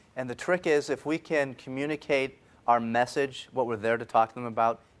 And the trick is if we can communicate our message, what we're there to talk to them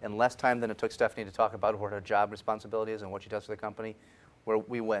about, in less time than it took Stephanie to talk about what her job responsibility is and what she does for the company,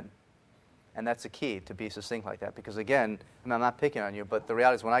 we win. And that's the key, to be succinct like that. Because again, and I'm not picking on you, but the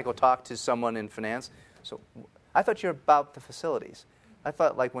reality is when I go talk to someone in finance, so I thought you're about the facilities. I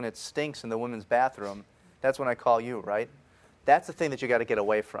thought like when it stinks in the women's bathroom, that's when I call you, right? That's the thing that you got to get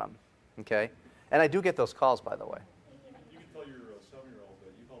away from, okay? And I do get those calls, by the way. You can tell your 7-year-old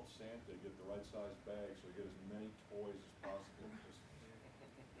that you helped Santa get the right size bag so he get as many toys as possible.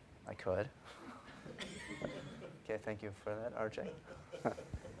 I could. Okay, thank you for that, RJ. General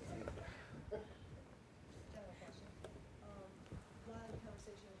question. A lot of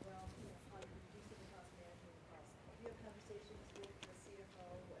conversation around, how you reduce the cost management costs. Do you have conversations with the CFO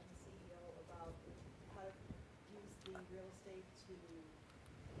and the CEO about how to use the real estate to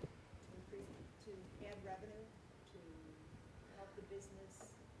increase, to add revenue, to help the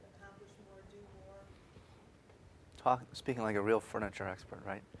business accomplish more, do more? Speaking like a real furniture expert,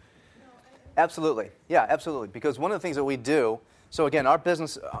 right? No, Absolutely. Yeah, absolutely. Because one of the things that we do, so again,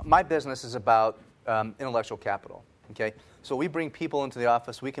 my business is about intellectual capital, okay? So we bring people into the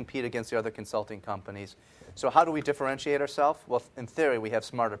office. We compete against the other consulting companies. So how do we differentiate ourselves? Well, in theory, we have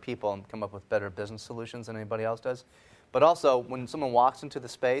smarter people and come up with better business solutions than anybody else does. But also, when someone walks into the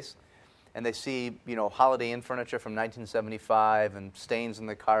space and they see, Holiday Inn furniture from 1975 and stains in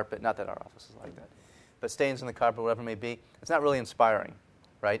the carpet, not that our office is like that, but stains in the carpet, whatever it may be, it's not really inspiring,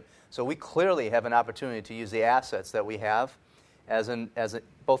 right? So we clearly have an opportunity to use the assets that we have as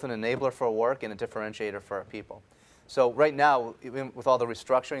both an enabler for our work and a differentiator for our people. So right now, even with all the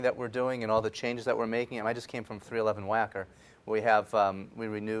restructuring that we're doing and all the changes that we're making, and I just came from 311 Wacker, where we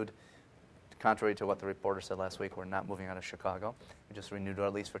renewed, contrary to what the reporter said last week, we're not moving out of Chicago. We just renewed our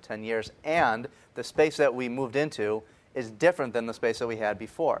lease for 10 years. And the space that we moved into is different than the space that we had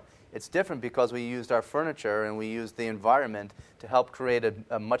before. It's different because we used our furniture and we used the environment to help create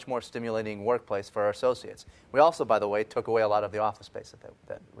a much more stimulating workplace for our associates. We also, by the way, took away a lot of the office space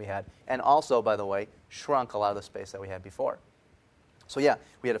that we had, and also, by the way, shrunk a lot of the space that we had before. So yeah,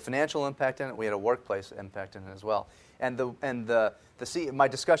 we had a financial impact in it. We had a workplace impact in it as well. And my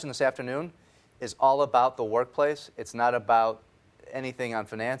discussion this afternoon is all about the workplace. It's not about anything on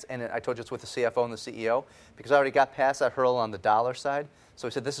finance. And I told you it's with the CFO and the CEO because I already got past that hurdle on the dollar side. So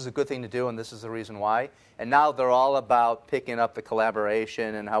we said this is a good thing to do, and this is the reason why. And now they're all about picking up the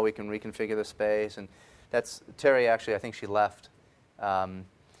collaboration and how we can reconfigure the space. And that's Terry. Actually, I think she left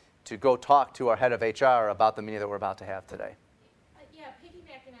to go talk to our head of HR about the meeting that we're about to have today. Yeah,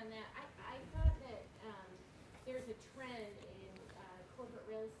 piggybacking on that, I thought that there's a trend in corporate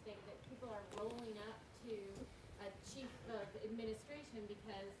real estate that people are rolling up to a chief of administration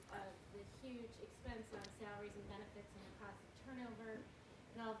because of the huge expense on salaries and benefits and the cost of turnover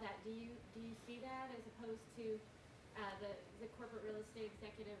and all of that. Do you see that as opposed to the corporate real estate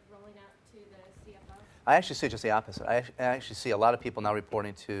executive rolling up to the CFO? I actually see just the opposite. I actually see a lot of people now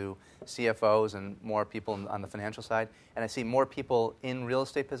reporting to CFOs and more people on the financial side, and I see more people in real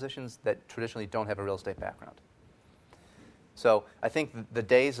estate positions that traditionally don't have a real estate background. So I think the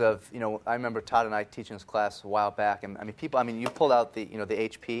days of, I remember Todd and I teaching this class a while back, and you pulled out the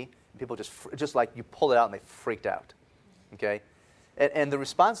HP, and people just like you pulled it out and they freaked out, okay? And the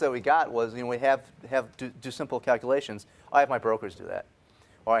response that we got was, we do simple calculations. I have my brokers do that,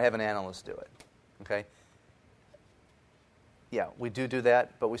 or I have an analyst do it, okay? Yeah, we do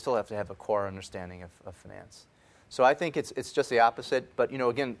that, but we still have to have a core understanding of finance. So I think it's just the opposite. But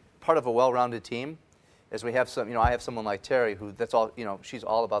again, part of a well-rounded team is we have I have someone like Terry who she's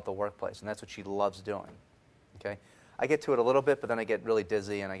all about the workplace, and that's what she loves doing. Okay, I get to it a little bit, but then I get really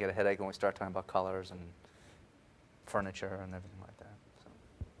dizzy and I get a headache when we start talking about colors and furniture and everything like that. So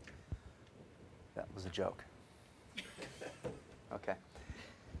that was a joke. Okay.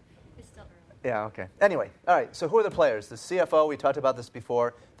 It's still early. Yeah, okay. Anyway, all right, so who are the players? The CFO, we talked about this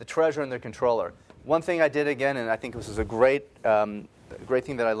before, the treasurer and the controller. One thing I did again, and I think this is a great thing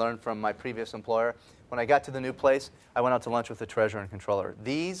that I learned from my previous employer, when I got to the new place, I went out to lunch with the treasurer and controller.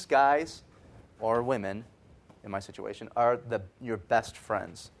 These guys, or women, in my situation, are your best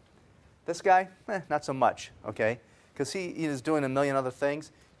friends. This guy, not so much, okay? Because he is doing a million other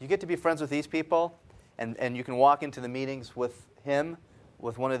things. You get to be friends with these people, and you can walk into the meetings with him,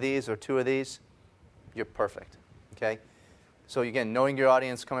 with one of these or two of these, you're perfect, okay? So again, knowing your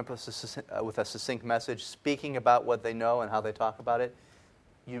audience, coming up with a succinct message, speaking about what they know and how they talk about it,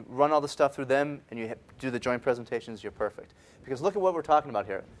 you run all the stuff through them, and you do the joint presentations, you're perfect. Because look at what we're talking about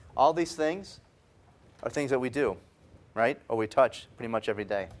here. All these things are things that we do, right? Or we touch pretty much every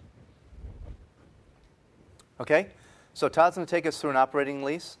day. Okay? So Todd's going to take us through an operating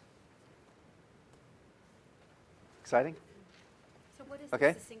lease. Exciting? So what is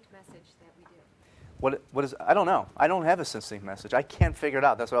Okay. the succinct message that we do? What is? I don't know. I don't have a succinct message. I can't figure it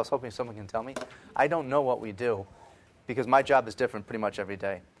out. That's what I was hoping someone can tell me. I don't know what we do because my job is different pretty much every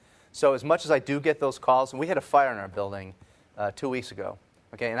day. So as much as I do get those calls, and we had a fire in our building 2 weeks ago,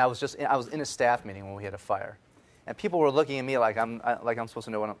 okay, and I was in a staff meeting when we had a fire, and people were looking at me like I'm supposed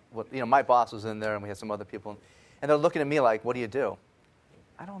to know what my boss was in there, and we had some other people, and they're looking at me like, what do you do?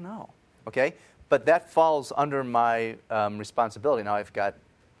 I don't know, okay, but that falls under my responsibility. Now I've got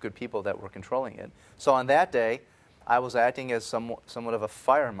good people that were controlling it. So on that day, I was acting as somewhat of a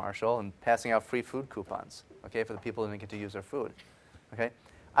fire marshal and passing out free food coupons, okay, for the people who didn't get to use their food, okay.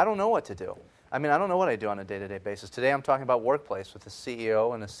 I don't know what to do. I mean, I don't know what I do on a day-to-day basis. Today I'm talking about workplace with a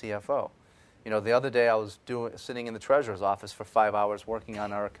CEO and a CFO. The other day I was sitting in the treasurer's office for 5 hours working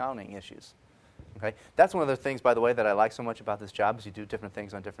on our accounting issues. Okay, that's one of the things, by the way, that I like so much about this job is you do different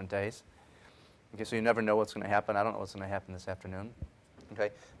things on different days. Okay, so you never know what's going to happen. I don't know what's going to happen this afternoon.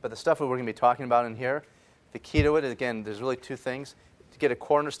 Okay, but the stuff that we're going to be talking about in here, the key to it, again, there's really two things. To get a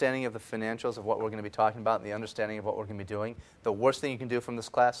core understanding of the financials of what we're going to be talking about and the understanding of what we're going to be doing. The worst thing you can do from this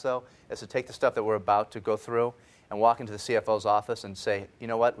class, though, is to take the stuff that we're about to go through and walk into the CFO's office and say, you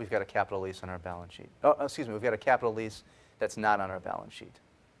know what, we've got a capital lease on our balance sheet. Oh, excuse me, we've got a capital lease that's not on our balance sheet.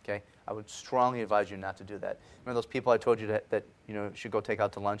 Okay, I would strongly advise you not to do that. Remember those people I told you that should go take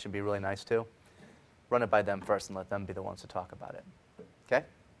out to lunch and be really nice to? Run it by them first and let them be the ones to talk about it. Okay?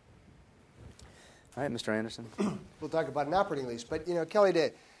 All right, Mr. Anderson. We'll talk about an operating lease. But, Kelly,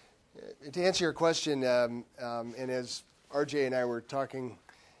 to answer your question, and as RJ and I were talking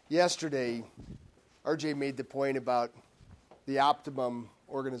yesterday, RJ made the point about the optimum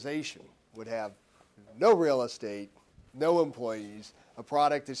organization would have no real estate, no employees, a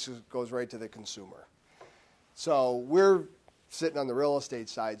product that just goes right to the consumer. So we're sitting on the real estate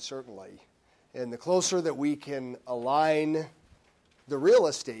side, certainly. And the closer that we can align the real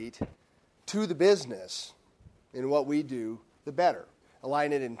estate to the business in what we do, the better.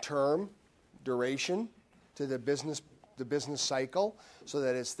 Align it in term, duration to the business cycle so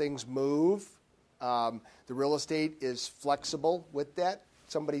that as things move, the real estate is flexible with that.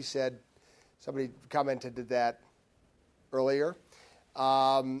 Somebody commented to that earlier.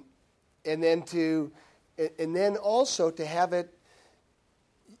 And then also to have it,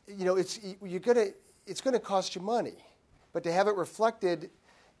 it's going to cost you money, but to have it reflected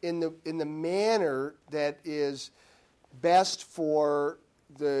in the manner that is best for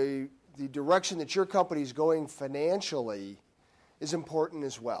the direction that your company is going financially is important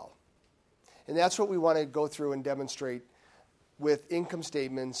as well. And that's what we want to go through and demonstrate with income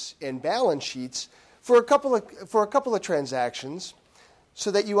statements and balance sheets for a couple of transactions so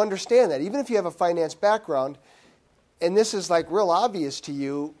that you understand that. Even if you have a finance background, and this is like real obvious to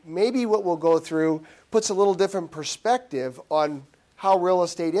you, maybe what we'll go through puts a little different perspective on how real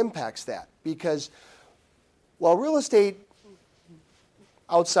estate impacts that. Because while real estate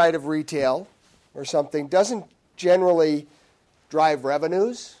outside of retail or something doesn't generally drive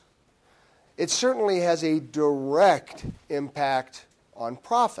revenues, it certainly has a direct impact on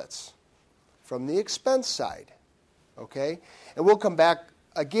profits from the expense side. Okay? And we'll come back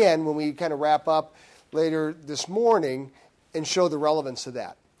again when we kind of wrap up later this morning and show the relevance of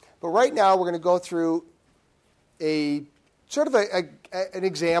that. But right now we're going to go through a sort of an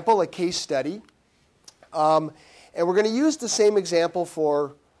example, a case study. And we're going to use the same example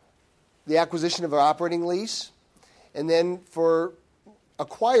for the acquisition of an operating lease and then for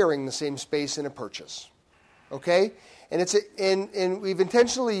acquiring the same space in a purchase. Okay? And we've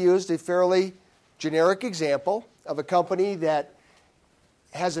intentionally used a fairly generic example of a company that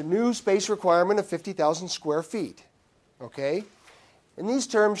has a new space requirement of 50,000 square feet. Okay? And these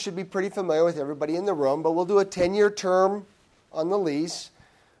terms should be pretty familiar with everybody in the room, but we'll do a 10-year term on the lease.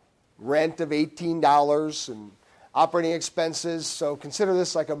 rent of $18 and operating expenses. So consider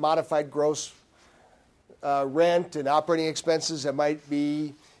this like a modified gross rent and operating expenses that might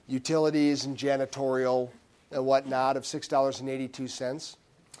be utilities and janitorial and whatnot of $6.82.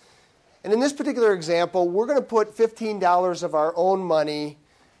 And in this particular example, we're going to put $15 of our own money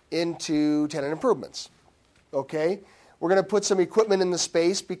into tenant improvements. Okay? We're going to put some equipment in the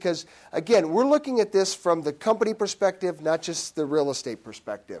space because, again, we're looking at this from the company perspective, not just the real estate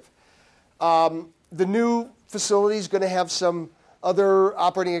perspective. The new facility is going to have some other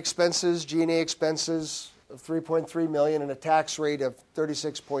operating expenses, G&A expenses of $3.3 million and a tax rate of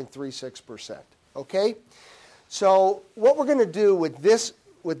 36.36%. Okay? So what we're going to do with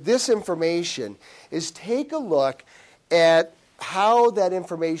this information is take a look at how that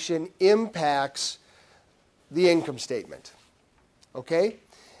information impacts the income statement. Okay?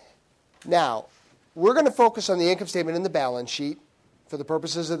 Now, we're going to focus on the income statement and the balance sheet for the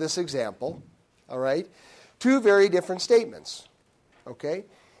purposes of this example. All right? Two very different statements. Okay?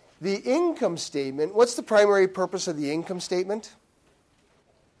 The income statement, what's the primary purpose of the income statement?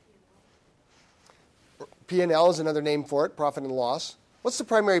 P&L is another name for it, profit and loss. What's the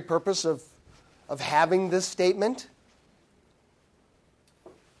primary purpose of having this statement?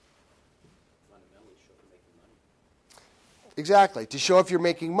 Fundamentally, show you're making money. Exactly, to show if you're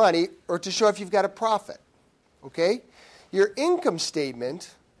making money or to show if you've got a profit. Okay? Your income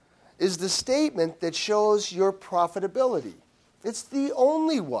statement is the statement that shows your profitability. It's the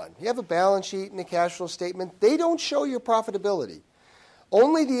only one. You have a balance sheet and a cash flow statement. They don't show your profitability.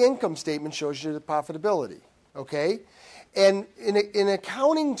 Only the income statement shows you the profitability. Okay? And in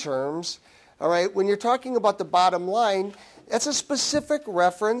accounting terms, all right, when you're talking about the bottom line, that's a specific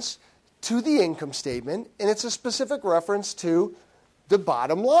reference to the income statement, and it's a specific reference to the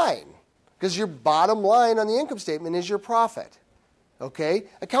bottom line. Because your bottom line on the income statement is your profit. Okay?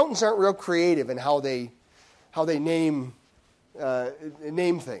 Accountants aren't real creative in how they name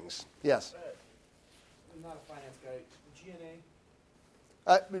things. Yes? I'm not a finance guy.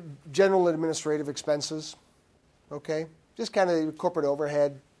 G&A? General administrative expenses. Okay? Just kind of corporate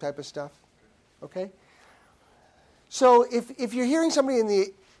overhead type of stuff. Okay? So if you're hearing somebody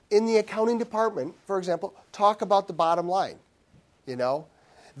in the accounting department, for example, talk about the bottom line,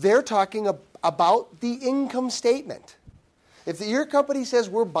 they're talking about the income statement. If your company says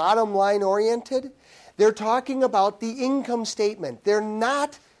we're bottom line oriented, they're talking about the income statement. They're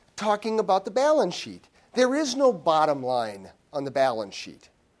not talking about the balance sheet. There is no bottom line on the balance sheet.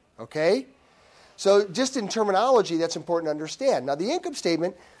 Okay? So just in terminology, that's important to understand. Now, the income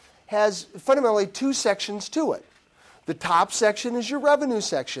statement has fundamentally two sections to it. The top section is your revenue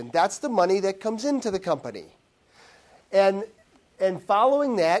section. That's the money that comes into the company. And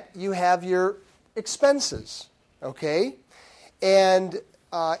following that, you have your expenses. Okay? And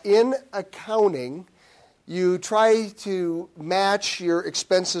in accounting, you try to match your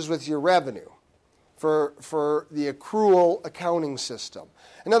expenses with your revenue for the accrual accounting system.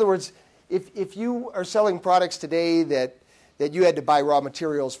 In other words, if you are selling products today that you had to buy raw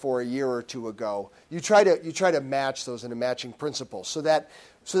materials for a year or two ago, you try to match those in a matching principle so that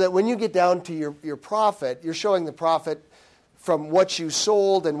when you get down to your profit, you're showing the profit from what you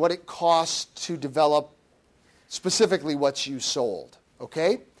sold and what it costs to develop specifically what you sold.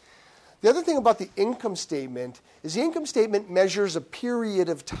 Okay? The other thing about the income statement is the income statement measures a period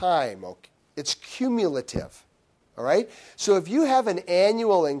of time. Okay? It's cumulative. All right? So if you have an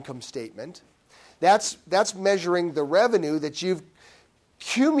annual income statement, that's measuring the revenue that you've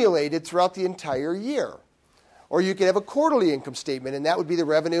accumulated throughout the entire year. Or you could have a quarterly income statement, and that would be the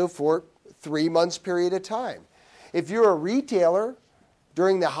revenue for 3 months period of time. If you're a retailer,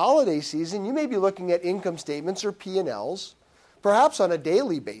 during the holiday season, you may be looking at income statements or P&Ls, perhaps on a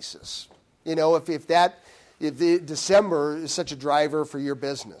daily basis. If December is such a driver for your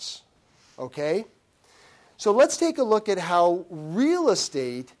business. Okay? So let's take a look at how real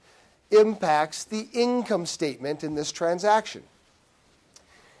estate impacts the income statement in this transaction.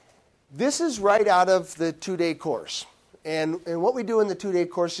 This is right out of the 2-day course. And what we do in the 2-day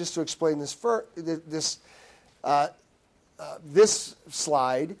course, just to explain this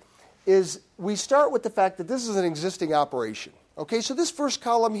slide, is we start with the fact that this is an existing operation. Okay, so this first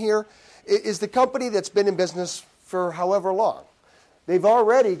column here is the company that's been in business for however long. They've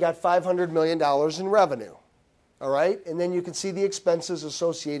already got $500 million in revenue. All right, and then you can see the expenses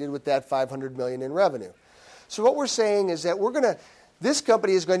associated with that $500 million in revenue. So what we're saying is that this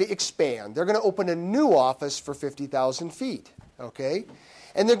company is going to expand. They're going to open a new office for 50,000 feet. Okay,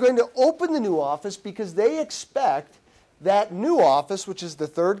 and they're going to open the new office because they expect that new office, which is the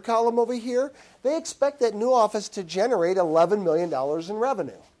third column over here, they expect that new office to generate $11 million in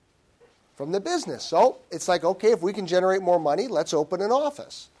revenue. from the business. So it's like, okay, if we can generate more money, let's open an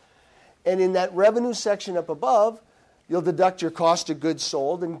office. And in that revenue section up above, you'll deduct your cost of goods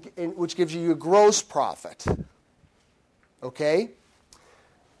sold, which gives you your gross profit. Okay?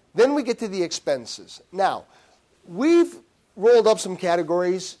 Then we get to the expenses. Now, we've rolled up some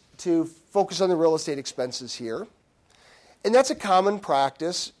categories to focus on the real estate expenses here. And that's a common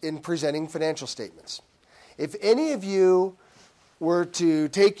practice in presenting financial statements. If any of you were to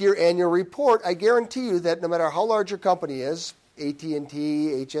take your annual report, I guarantee you that no matter how large your company is,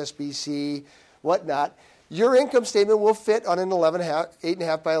 AT&T, HSBC, whatnot, your income statement will fit on an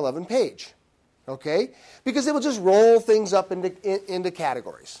 8.5 by 11 page, okay? Because it will just roll things up into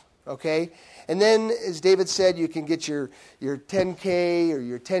categories, okay? And then, as David said, you can get your 10K or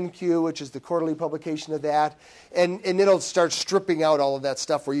your 10Q, which is the quarterly publication of that, and it'll start stripping out all of that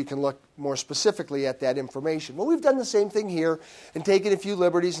stuff where you can look more specifically at that information. Well, we've done the same thing here and taken a few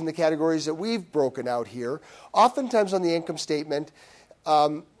liberties in the categories that we've broken out here. Oftentimes on the income statement,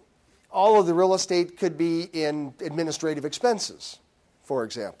 all of the real estate could be in administrative expenses, for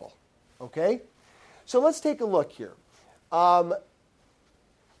example. Okay? So let's take a look here.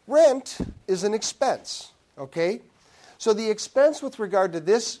 Rent is an expense, okay? So the expense with regard to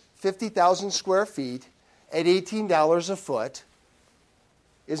this 50,000 square feet at $18 a foot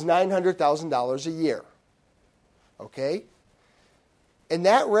is $900,000 a year, okay? And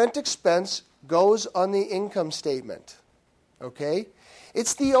that rent expense goes on the income statement, okay?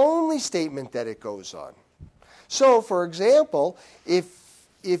 It's the only statement that it goes on. So, for example,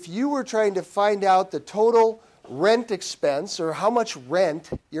 if you were trying to find out the total rent expense or how much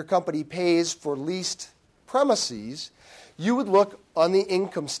rent your company pays for leased premises, you would look on the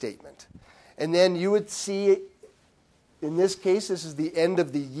income statement. And then you would see, in this case, this is the end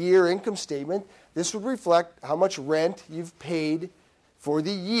of the year income statement. This would reflect how much rent you've paid for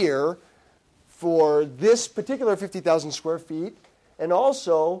the year for this particular 50,000 square feet, and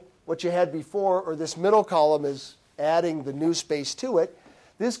also what you had before, or this middle column is adding the new space to it.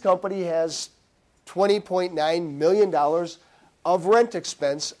 This company has $20.9 million of rent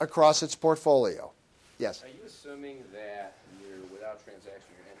expense across its portfolio. Yes? Are you assuming that without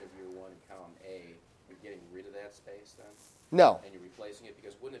transaction, your end of year one, column A, you're getting rid of that space then? No. And you're replacing it,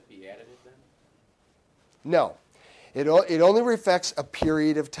 because wouldn't it be additive then? No. It only reflects a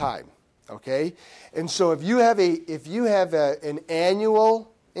period of time. Okay? And so if you have an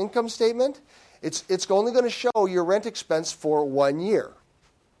annual income statement, it's only going to show your rent expense for 1 year.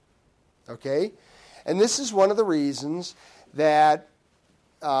 Okay? And this is one of the reasons that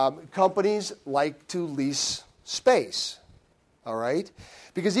companies like to lease space. All right?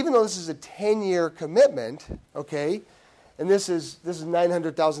 Because even though this is a 10-year commitment, okay, and this is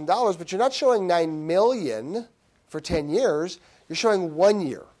 $900,000, but you're not showing $9 million for 10 years, you're showing 1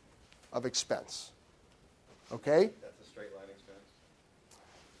 year of expense. Okay? That's a straight line expense?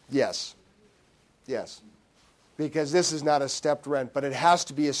 Yes. Yes. Because this is not a stepped rent, but it has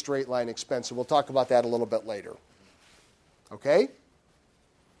to be a straight line expense, and we'll talk about that a little bit later. Okay?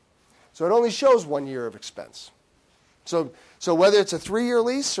 So it only shows 1 year of expense. So whether it's a 3-year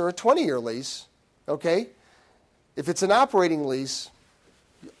lease or a 20-year lease, okay, if it's an operating lease,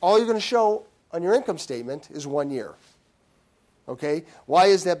 all you're going to show on your income statement is 1 year. Okay? Why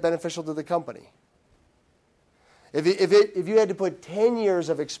is that beneficial to the company? If you had to put 10 years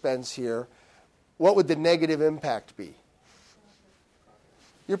of expense here, what would the negative impact be?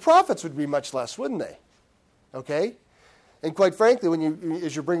 Your profits would be much less, wouldn't they? Okay? And quite frankly,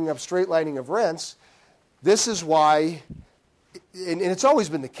 as you're bringing up straight lining of rents, this is why, and it's always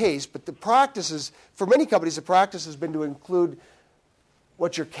been the case, but the practice is, for many companies, the practice has been to include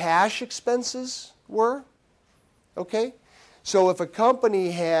what your cash expenses were. Okay? So if a company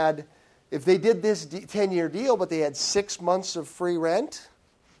if they did this 10-year deal, but they had 6 months of free rent,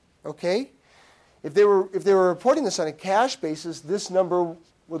 okay? If they were reporting this on a cash basis, this number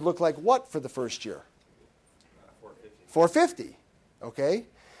would look like what for the first year? 450. Okay?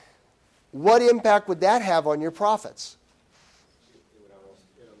 What impact would that have on your profits? It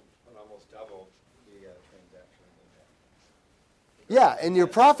would almost double the transaction impact. Yeah, and your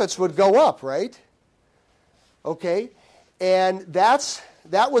profits would go up, right? Okay? And that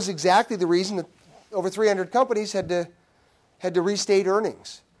was exactly the reason that over 300 companies had to restate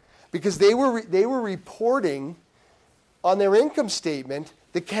earnings. Because they were reporting on their income statement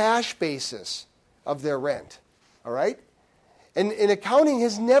the cash basis of their rent. All right? And accounting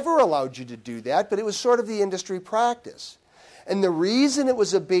has never allowed you to do that, but it was sort of the industry practice. And the reason it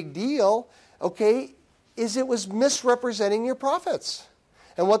was a big deal, okay, is it was misrepresenting your profits.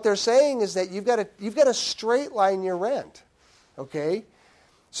 And what they're saying is that you've got to straight line your rent. Okay?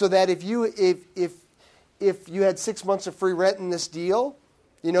 So that if you had 6 months of free rent in this deal,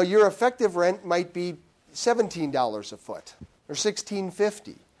 your effective rent might be $17 a foot or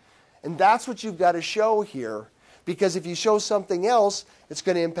 $16.50. And that's what you've got to show here, because if you show something else, it's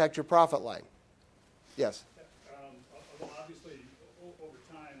going to impact your profit line. Yes? Although obviously, over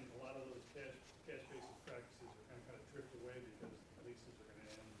time, a lot of those cash-basis practices are kind of drift away because leases are going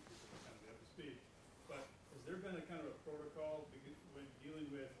to end and people are kind of up to speed. But has there been a kind of a protocol when dealing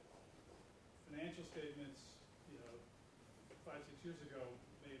with financial statements, 5, 6 years ago,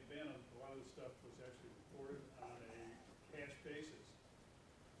 may have been a lot of the stuff was actually reported on a cash basis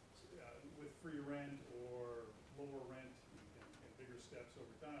with free rent or lower rent and bigger steps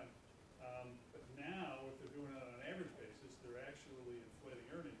over time. But now, if they're doing it on an average basis, they're actually inflating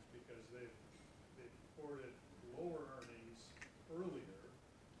earnings because they've reported lower earnings earlier,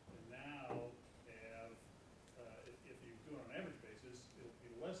 and now have, if you do it on an average basis, it'll be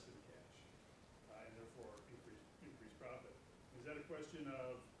less than cash, and therefore increase profit. Is that a question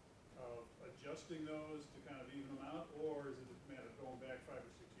of adjusting those to kind of even them out, or is it a matter of going back 5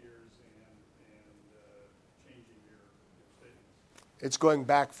 or 6 years and changing your statements? It's going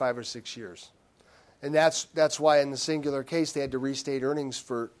back 5 or 6 years. And that's why in the singular case they had to restate earnings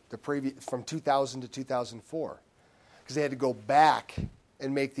for from 2000 to 2004, because they had to go back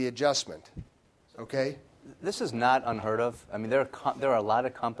and make the adjustment. Okay? This is not unheard of. I mean, there are a lot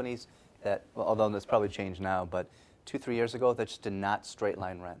of companies that, although that's probably changed now, but 2-3 years ago that just did not straight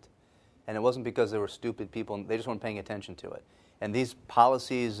line rent. And it wasn't because they were stupid people, they just weren't paying attention to it. And these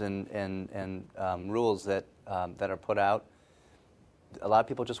policies and rules that are put out, a lot of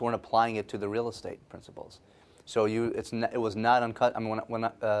people just weren't applying it to the real estate principles. So it was not uncut. I mean, when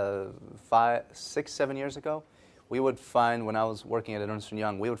 5, 6, 7 years ago, we would find, when I was working at Ernst &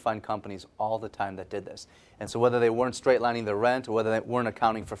 Young, we would find companies all the time that did this. And so whether they weren't straight lining their rent or whether they weren't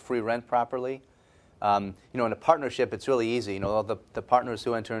accounting for free rent properly, in a partnership, it's really easy. The partners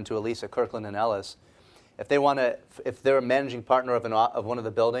who enter into a lease at Kirkland and Ellis, if they're a managing partner of one of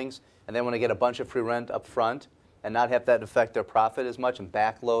the buildings and they want to get a bunch of free rent up front and not have that affect their profit as much and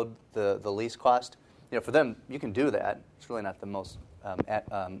backload the lease cost, for them, you can do that. It's really not the most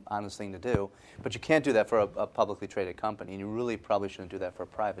honest thing to do, but you can't do that for a publicly traded company, and you really probably shouldn't do that for a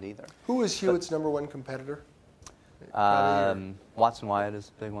private either. Who is Hewitt's number one competitor? Watson Wyatt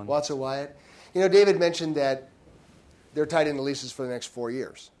is a big one. Watson Wyatt. David mentioned that they're tied into leases for the next 4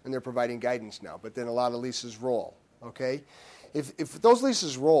 years, and they're providing guidance now, but then a lot of leases roll, okay? If those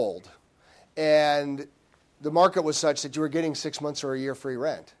leases rolled and the market was such that you were getting 6 months or a year free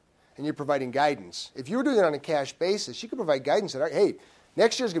rent, and you're providing guidance, if you were doing it on a cash basis, you could provide guidance that, hey,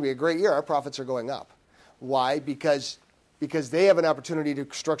 next year's going to be a great year, our profits are going up. Why? Because they have an opportunity to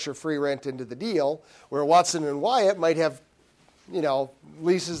structure free rent into the deal, where Watson and Wyatt might have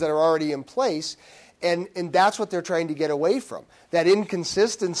leases that are already in place, and that's what they're trying to get away from. That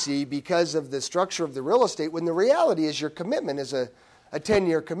inconsistency because of the structure of the real estate, when the reality is your commitment is a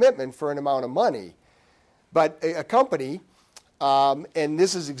 10-year commitment for an amount of money. But a company, and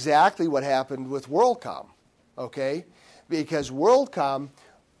this is exactly what happened with WorldCom, okay? Because WorldCom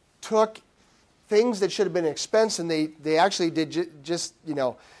took things that should have been expense, and they actually did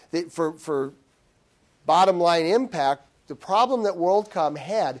for bottom line impact. The problem that WorldCom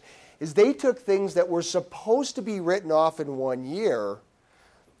had is they took things that were supposed to be written off in 1 year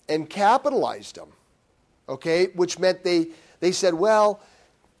and capitalized them, okay? Which meant they said, well,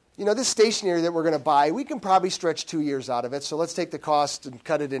 this stationery that we're going to buy, we can probably stretch 2 years out of it, so let's take the cost and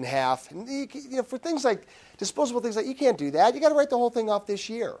cut it in half. And for things like disposable things, you can't do that. You got to write the whole thing off this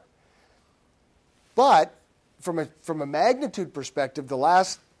year. But from a magnitude perspective, the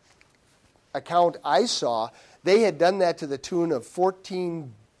last account I saw, they had done that to the tune of $14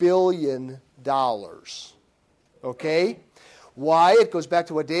 billion. Okay? Why? It goes back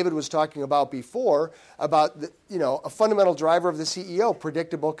to what David was talking about before, about a fundamental driver of the CEO,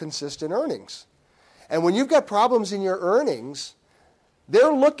 predictable, consistent earnings. And when you've got problems in your earnings,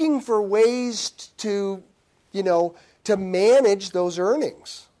 they're looking for ways to manage those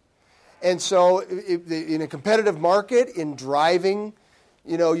earnings. And so in a competitive market, in driving,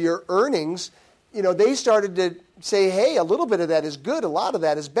 your earnings, they started to say, hey, a little bit of that is good, a lot of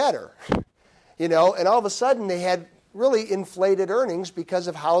that is better. And all of a sudden they had really inflated earnings because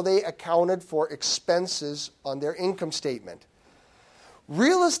of how they accounted for expenses on their income statement.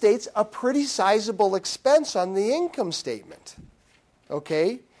 Real estate's a pretty sizable expense on the income statement.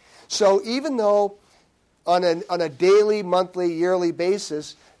 Okay? So even though on a daily, monthly, yearly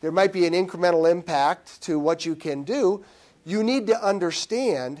basis, there might be an incremental impact to what you can do, you need to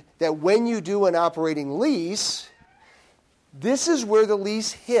understand that when you do an operating lease, This is where the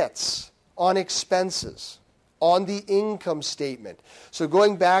lease hits on expenses, on the income statement. So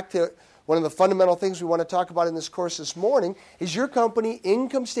going back to one of the fundamental things we want to talk about in this course this morning, is your company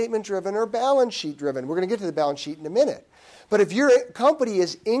income statement driven or balance sheet driven? We're going to get to the balance sheet in a minute. But if your company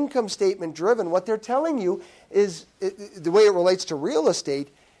is income statement driven, what they're telling you is, the way it relates to real estate,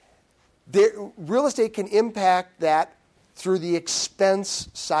 real estate can impact that through the expense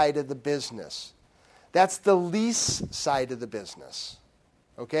side of the business. That's the lease side of the business.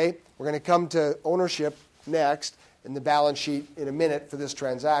 Okay? We're going to come to ownership next and the balance sheet in a minute for this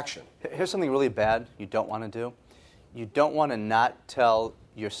transaction. Here's something really bad you don't want to do. You don't want to not tell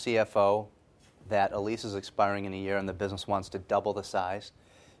your CFO that a lease is expiring in a year and the business wants to double the size.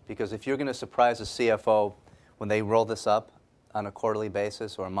 Because if you're going to surprise the CFO when they roll this up on a quarterly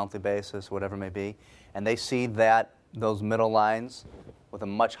basis or a monthly basis, whatever it may be, and they see those middle lines with a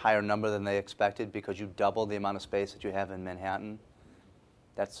much higher number than they expected because you doubled the amount of space that you have in Manhattan,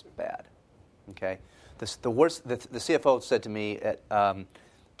 that's bad. Okay? The CFO said to me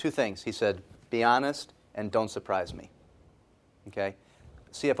two things. He said, be honest and don't surprise me. Okay?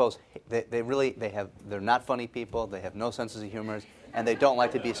 CFOs, they're not funny people, they have no senses of humor, and they don't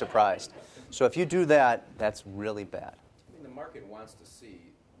like to be surprised. So if you do that, that's really bad. I mean, the market wants to see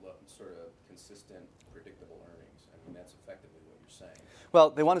sort of consistent, predictable earnings. I mean, that's effectively what you're saying. Well,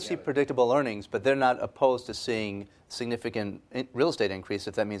 they want to see predictable earnings, but they're not opposed to seeing significant real estate increase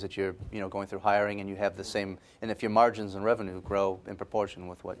if that means that you're going through hiring and you have the same, and if your margins and revenue grow in proportion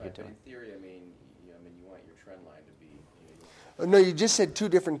with what you're doing. In theory, I mean, you want your trend line to be. No, you just said two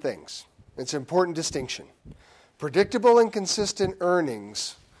different things. It's an important distinction. Predictable and consistent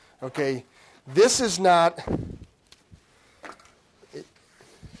earnings. Okay, this is not.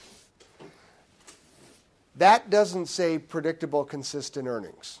 That doesn't say predictable, consistent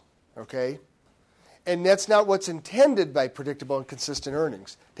earnings. Okay? And that's not what's intended by predictable and consistent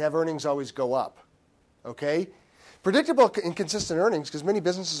earnings, to have earnings always go up. Okay? Predictable and consistent earnings, because many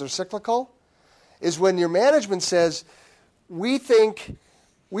businesses are cyclical, is when your management says, we think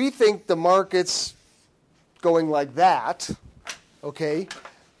the market's going like that. Okay?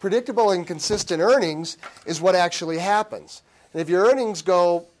 Predictable and consistent earnings is what actually happens. And if your earnings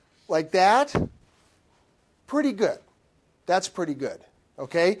go like that, pretty good. That's pretty good.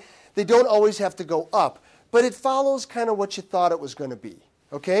 Okay? They don't always have to go up, but it follows kind of what you thought it was going to be.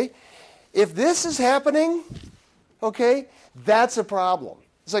 Okay? If this is happening, okay, that's a problem.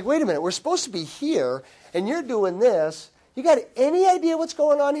 It's like, wait a minute, we're supposed to be here, and you're doing this. You got any idea what's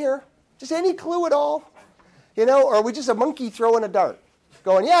going on here? Just any clue at all? Or are we just a monkey throwing a dart?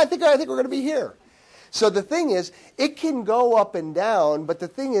 Going, yeah, I think we're going to be here. So the thing is, it can go up and down, but the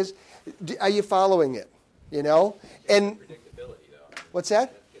thing is, are you following it? And Predictability, though. What's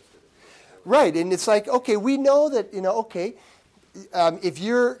that? Right, and it's like, okay, we know that, okay, if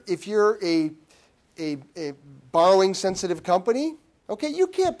you're a borrowing sensitive company, okay, you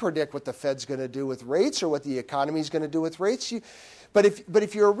can't predict what the Fed's going to do with rates or what the economy's going to do with rates. But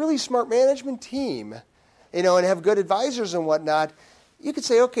if you're a really smart management team, and have good advisors and whatnot, you could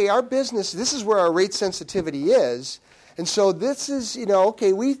say, okay, our business, this is where our rate sensitivity is. And so this is,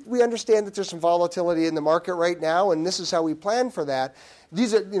 okay, we understand that there's some volatility in the market right now, and this is how we plan for that.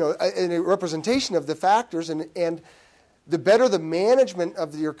 These are, a representation of the factors, and the better the management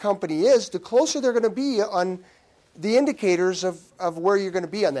of your company is, the closer they're going to be on the indicators of where you're going to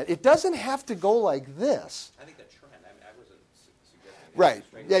be on that. It doesn't have to go like this. I think the trend, I wasn't suggesting right.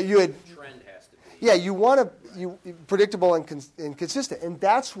 Yeah, you had. The trend has to be. Yeah, you want to predictable and consistent, and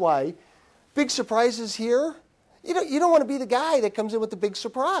that's why big surprises here. You don't want to be the guy that comes in with the big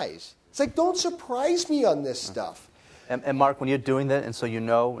surprise. It's like, don't surprise me on this stuff. And Mark, when you're doing that, and so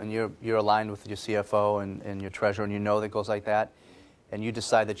and you're aligned with your CFO and your treasurer, and that it goes like that, and you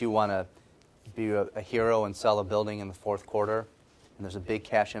decide that you want to be a hero and sell a building in the fourth quarter, and there's a big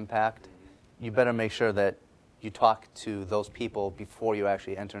cash impact, you better make sure that you talk to those people before you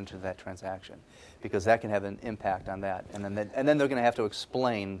actually enter into that transaction, because that can have an impact on that. And then they're going to have to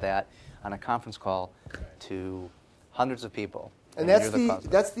explain that on a conference call to hundreds of people. And that's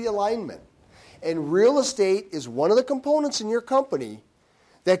the alignment. And real estate is one of the components in your company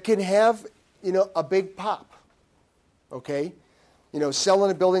that can have, a big pop. Okay? Selling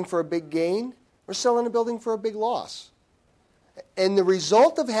a building for a big gain or selling a building for a big loss. And the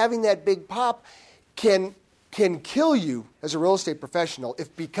result of having that big pop can kill you as a real estate professional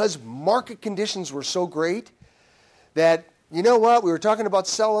if, because market conditions were so great that, we were talking about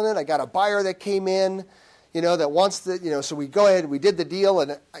selling it, I got a buyer that came in, that wants the, so we go ahead, we did the deal,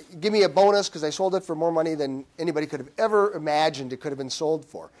 and give me a bonus because I sold it for more money than anybody could have ever imagined it could have been sold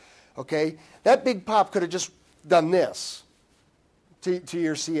for. Okay? That big pop could have just done this. to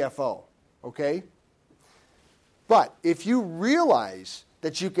your CFO, okay? But if you realize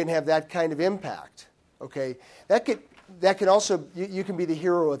that you can have that kind of impact, okay, that can also, you can be the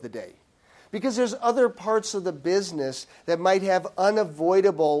hero of the day. Because there's other parts of the business that might have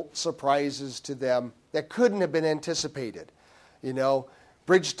unavoidable surprises to them that couldn't have been anticipated. You know,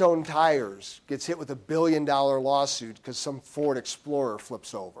 Bridgestone Tires gets hit with $1 billion lawsuit because some Ford Explorer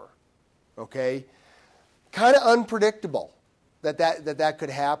flips over. Okay? Kind of unpredictable that could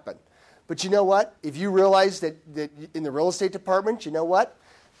happen. But you know what? If you realize that in the real estate department, you know what?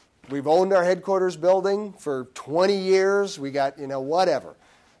 We've owned our headquarters building for 20 years. We got, whatever.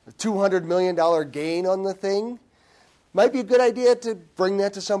 A $200 million gain on the thing. Might be a good idea to bring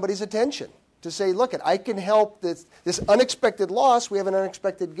that to somebody's attention. To say, look, I can help this unexpected loss, we have an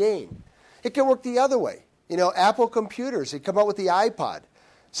unexpected gain. It can work the other way. Apple computers, they come out with the iPod.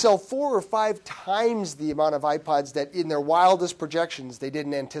 Sell 4 or 5 times the amount of iPods that in their wildest projections they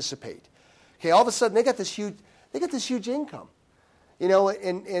didn't anticipate. Okay, all of a sudden they got this huge income.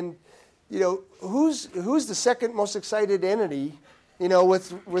 Who's the second most excited entity,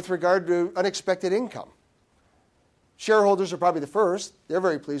 with regard to unexpected income? Shareholders are probably the first. They're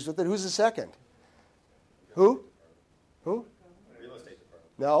very pleased with it. Who's the second? Who? Real estate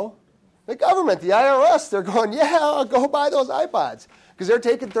department. No. The government, the IRS, they're going, yeah, I'll go buy those iPods because they're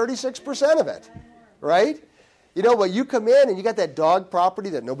taking 36% of it, right? You come in and you got that dog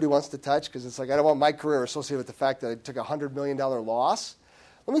property that nobody wants to touch because it's like, I don't want my career associated with the fact that I took a $100 million loss.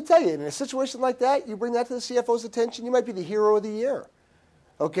 Let me tell you, in a situation like that, you bring that to the CFO's attention, you might be the hero of the year,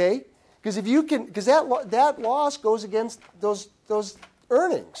 okay? Because that loss goes against those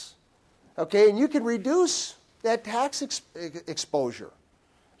earnings, okay? And you can reduce that tax exposure,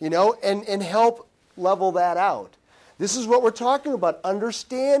 and help level that out. This is what we're talking about,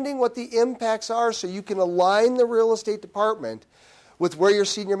 understanding what the impacts are so you can align the real estate department with where your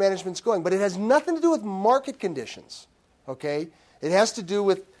senior management's going. But it has nothing to do with market conditions, okay? It has to do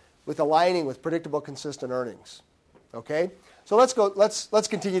with aligning with predictable, consistent earnings, okay? So let's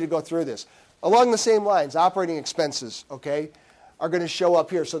continue to go through this. Along the same lines, operating expenses, okay, are going to show up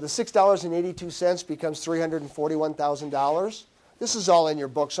here. So the $6.82 becomes $341,000. This is all in your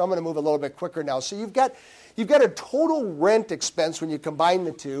book, so I'm going to move a little bit quicker now. So you've got a total rent expense when you combine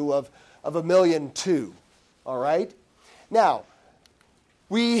the two of $1.2 million, all right? Now,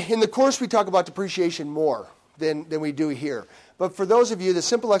 in the course we talk about depreciation more than we do here. But for those of you, the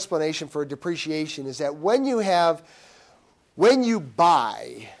simple explanation for depreciation is that when you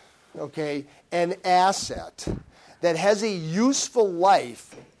buy, okay, an asset that has a useful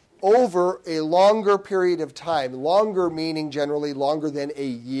life over a longer period of time, longer meaning generally longer than a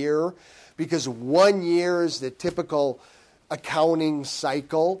year, because 1 year is the typical accounting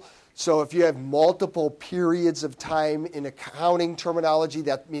cycle. So if you have multiple periods of time in accounting terminology,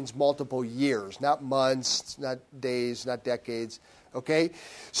 that means multiple years, not months, not days, not decades, okay?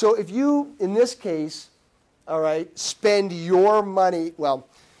 So if you, in this case, all right, spend your money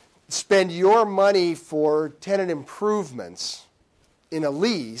for tenant improvements in a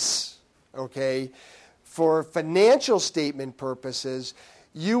lease, okay, for financial statement purposes,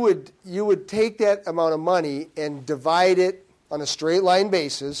 you would take that amount of money and divide it on a straight line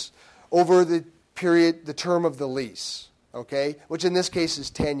basis over the term of the lease, okay, which in this case is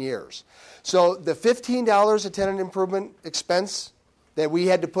 10 years. So the $15 a tenant improvement expense that we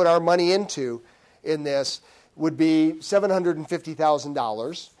had to put our money into in this would be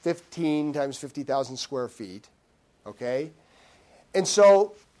 $750,000, 15 times 50,000 square feet, okay? And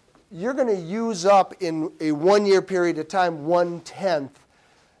so you're going to use up in a 1 year period of time 1/10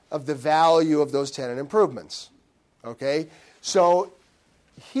 of the value of those tenant improvements, okay? So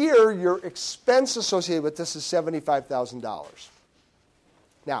here your expense associated with this is $75,000.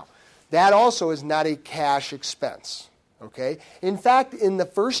 Now, that also is not a cash expense, okay? In fact, in the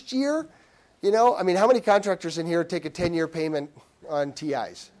first year, how many contractors in here take a 10-year payment on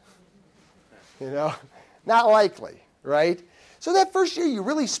TIs? Not likely, right? So that first year, you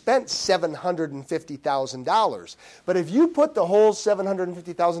really spent $750,000. But if you put the whole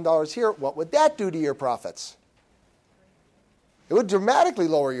 $750,000 here, what would that do to your profits? It would dramatically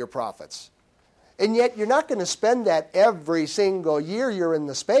lower your profits. And yet, you're not going to spend that every single year you're in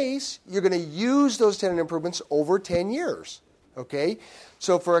the space. You're going to use those tenant improvements over 10 years, okay?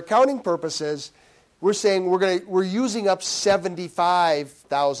 So for accounting purposes, we're saying we're using up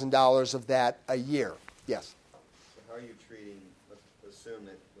 $75,000 of that a year. Yes? So how are you treating, let's assume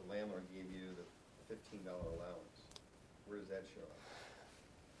that the landlord gave you the $15 allowance. Where does that show up?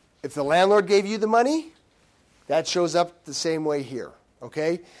 If the landlord gave you the money, that shows up the same way here,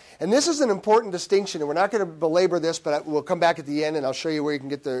 okay? And this is an important distinction, and we're not going to belabor this, but we'll come back at the end, and I'll show you where you can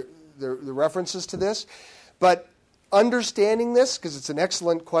get the references to this. But understanding this, because it's an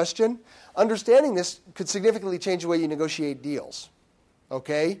excellent question, understanding this could significantly change the way you negotiate deals,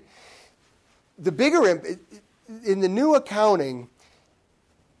 okay? The bigger in the new accounting,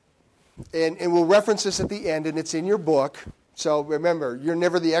 and we'll reference this at the end, and it's in your book. So remember, you're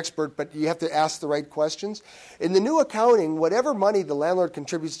never the expert, but you have to ask the right questions. In the new accounting, whatever money the landlord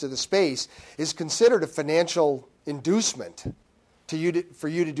contributes to the space is considered a financial inducement for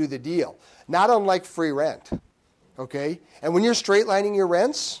you to do the deal, not unlike free rent, okay? And when you're straight lining your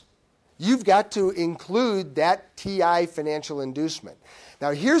rents, you've got to include that TI financial inducement.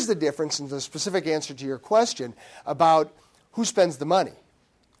 Now, here's the difference in the specific answer to your question about who spends the money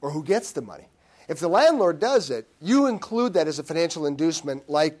or who gets the money. If the landlord does it, you include that as a financial inducement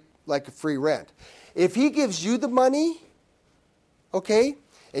like a free rent. If he gives you the money, okay,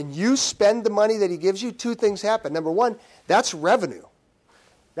 and you spend the money that he gives you, two things happen. Number one, that's revenue.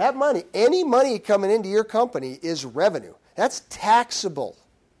 That money, any money coming into your company is revenue. That's taxable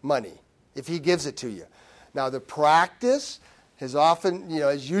money if he gives it to you. Now, the practice has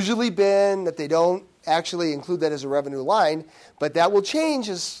has usually been that they don't actually include that as a revenue line, but that will change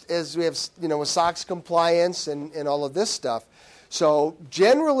as we have, with SOX compliance and all of this stuff. So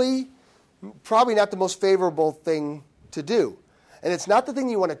generally, probably not the most favorable thing to do. And it's not the thing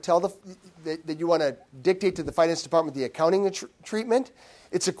you want to tell that you want to dictate to the finance department the accounting treatment.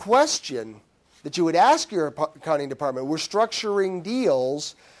 It's a question that you would ask your accounting department. We're structuring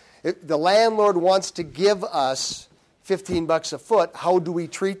deals. If the landlord wants to give us $15 a foot, how do we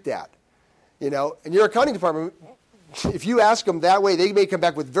treat that? And your accounting department, if you ask them that way, they may come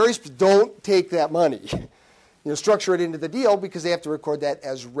back with don't take that money. Structure it into the deal because they have to record that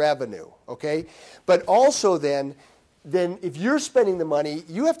as revenue, okay? But also then if you're spending the money,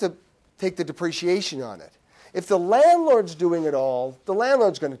 you have to take the depreciation on it. If the landlord's doing it all, the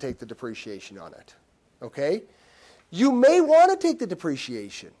landlord's going to take the depreciation on it, okay? You may want to take the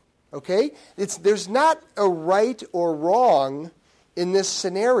depreciation, okay? There's not a right or wrong in this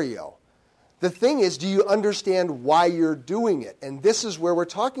scenario. The thing is, do you understand why you're doing it? And this is where we're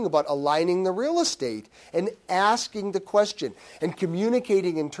talking about aligning the real estate and asking the question and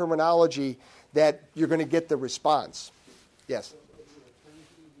communicating in terminology that you're going to get the response. Yes?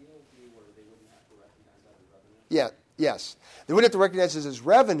 Yeah, yes. They wouldn't have to recognize this as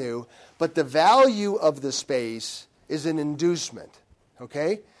revenue, but the value of the space is an inducement.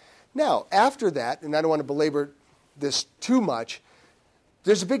 Okay? Now, after that, and I don't want to belabor this too much,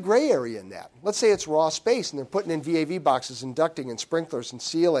 there's a big gray area in that. Let's say it's raw space, and they're putting in VAV boxes and ducting and sprinklers and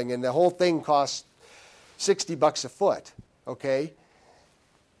sealing, and the whole thing costs $60 a foot. Okay?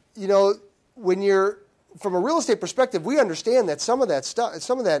 When you're from a real estate perspective, we understand that some of that stuff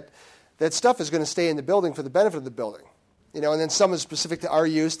is going to stay in the building for the benefit of the building. And then some is specific to our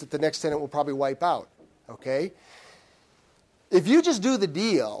use that the next tenant will probably wipe out. Okay? If you just do the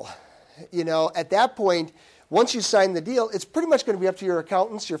deal, at that point, once you sign the deal, it's pretty much going to be up to your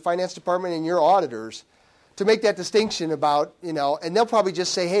accountants, your finance department, and your auditors to make that distinction about, and they'll probably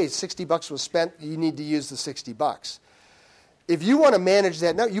just say, hey, $60 was spent, you need to use the $60. If you want to manage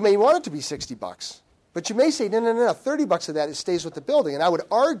that, now you may want it to be $60, but you may say, no, $30 of that stays with the building. And I would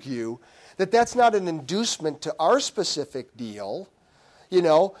argue that that's not an inducement to our specific deal.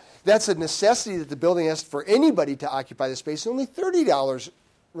 That's a necessity that the building has for anybody to occupy the space. Only $30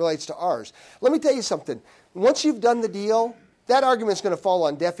 relates to ours. Let me tell you something. Once you've done the deal, that argument's going to fall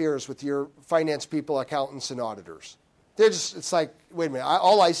on deaf ears with your finance people, accountants, and auditors. It's like, wait a minute,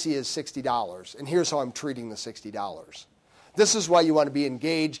 all I see is $60, and here's how I'm treating the $60. This is why you want to be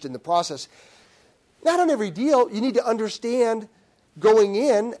engaged in the process. Not on every deal. You need to understand going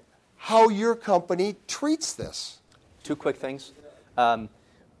in how your company treats this. Two quick things.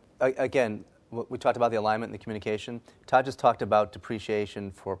 Again, we talked about the alignment and the communication. Todd just talked about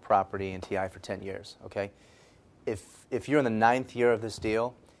depreciation for property and TI for 10 years, okay? If you're in the 9th year of this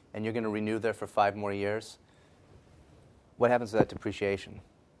deal and you're going to renew there for 5 more years, what happens to that depreciation?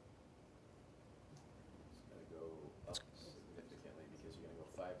 It's going to go up significantly because you're going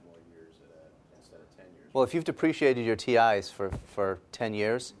to go 5 more years instead of 10 years. Well, if you've depreciated your TIs for 10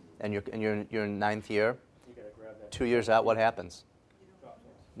 years and you're in 9th year, 2 years out, what happens?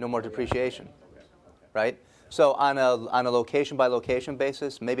 No more depreciation. Right? So on a location-by-location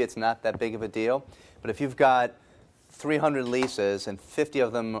basis, maybe it's not that big of a deal. But if you've got 300 leases and 50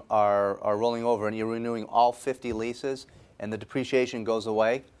 of them are rolling over and you're renewing all 50 leases and the depreciation goes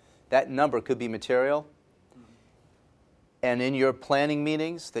away, that number could be material. And in your planning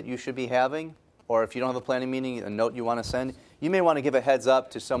meetings that you should be having, or if you don't have a planning meeting, a note you want to send, you may want to give a heads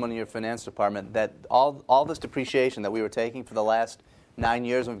up to someone in your finance department that all this depreciation that we were taking for the last 9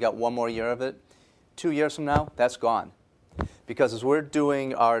 years, and we've got one more year of it, 2 years from now, that's gone. Because as we're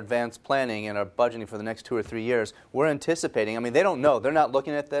doing our advanced planning and our budgeting for the next 2 or 3 years, we're anticipating, I mean, they don't know. They're not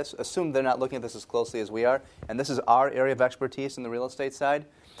looking at this. Assume they're not looking at this as closely as we are. And this is our area of expertise in the real estate side.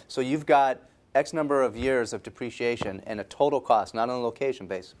 So you've got X number of years of depreciation and a total cost, not on a location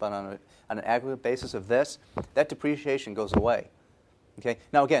basis, but on an aggregate basis of this, that depreciation goes away. Okay?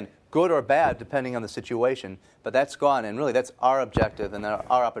 Now, again, good or bad, depending on the situation, but that's gone. And really, that's our objective and our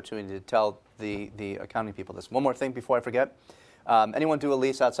opportunity to tell the accounting people this. One more thing before I forget. Anyone do a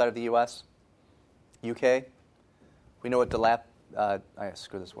lease outside of the U.S.? UK? We know what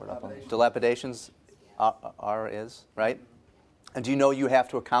dilapidations is, right? And do you know you have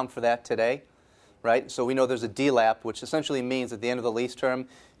to account for that today? Right? So we know there's a DLAP, which essentially means at the end of the lease term,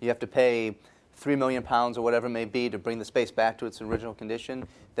 you have to pay £3 million or whatever it may be to bring the space back to its original condition.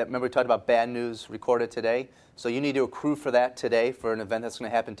 That, remember we talked about bad news recorded today? So you need to accrue for that today for an event that's going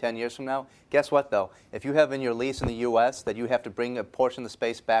to happen 10 years from now. Guess what, though? If you have in your lease in the U.S. that you have to bring a portion of the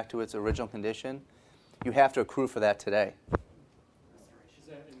space back to its original condition, you have to accrue for that today. Is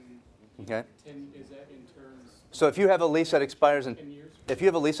that in, Okay. is that in terms? So if you have a lease that expires in 10 years? If you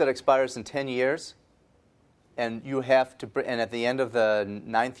have a lease that expires in 10 years, and you have to, and at the end of the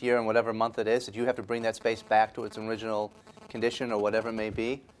 9th year and whatever month it is, that you have to bring that space back to its original condition or whatever it may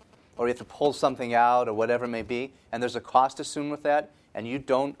be, or you have to pull something out or whatever it may be, and there's a cost assumed with that, and you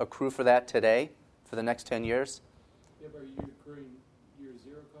don't accrue for that today for the next 10 years. Yeah, but are you accruing year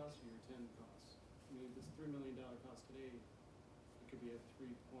 0 costs or year 10 costs? I mean, if it's $3 million cost today, it could be a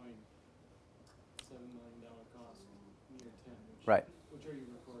 $3.7 million cost in year 10. Right. Which are you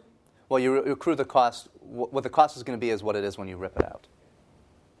recording? Well, you accrue the cost. What the cost is going to be is what it is when you rip it out.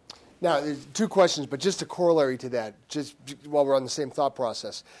 Now, there's 2 questions, but just a corollary to that, just while we're on the same thought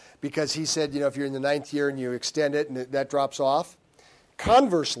process. Because he said, if you're in the 9th year and you extend it and that drops off.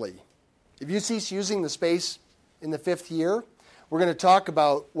 Conversely, if you cease using the space in the 5th year, we're going to talk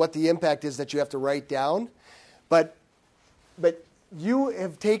about what the impact is that you have to write down. But you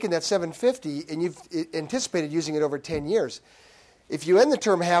have taken that $750 and you've anticipated using it over 10 years. If you end the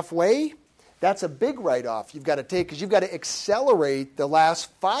term halfway, that's a big write-off you've got to take because you've got to accelerate the last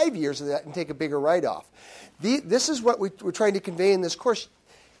 5 years of that and take a bigger write-off. This is what we're trying to convey in this course.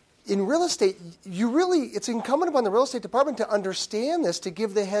 In real estate, it's incumbent upon the real estate department to understand this, to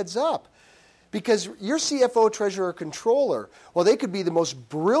give the heads up. Because your CFO, treasurer, controller, well, they could be the most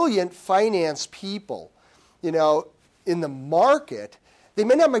brilliant finance people, in the market. They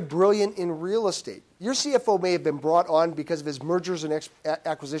may not be brilliant in real estate. Your CFO may have been brought on because of his mergers and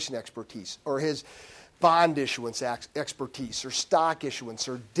acquisition expertise, or his bond issuance expertise, or stock issuance,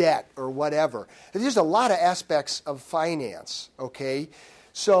 or debt, or whatever. There's just a lot of aspects of finance, okay?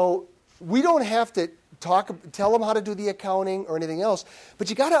 So we don't have to tell them how to do the accounting or anything else, but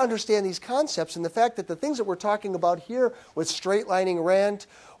you got to understand these concepts and the fact that the things that we're talking about here with straight lining rent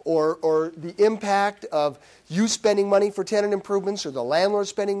or the impact of you spending money for tenant improvements or the landlord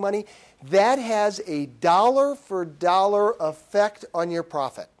spending money, that has a dollar for dollar effect on your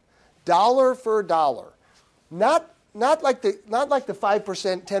profit. Dollar for dollar. Not like the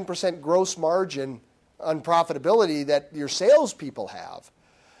 5%, 10% gross margin on profitability that your salespeople have,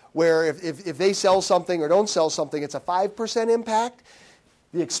 where if they sell something or don't sell something, it's a 5% impact.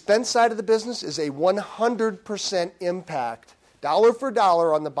 The expense side of the business is a 100% impact, dollar for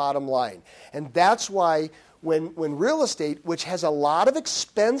dollar on the bottom line. And that's why when real estate, which has a lot of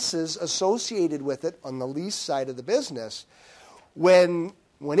expenses associated with it on the lease side of the business, when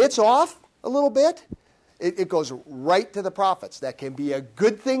it's off a little bit, it goes right to the profits. That can be a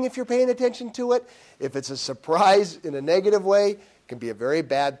good thing if you're paying attention to it. If it's a surprise in a negative way, it can be a very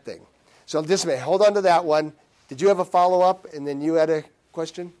bad thing. So just a minute, hold on to that one. Did you have a follow-up, and then you had a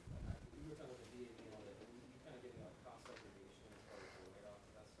question?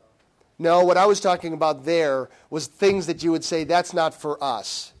 No, what I was talking about there was things that you would say, that's not for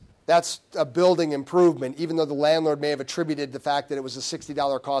us. That's a building improvement, even though the landlord may have attributed the fact that it was a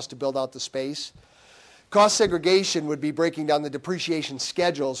 $60 cost to build out the space. Cost segregation would be breaking down the depreciation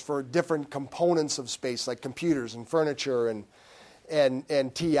schedules for different components of space, like computers and furniture and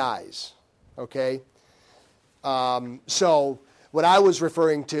TIs. Okay? So what I was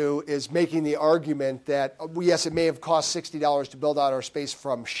referring to is making the argument that, yes, it may have cost $60 to build out our space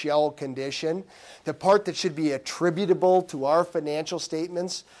from shell condition. The part that should be attributable to our financial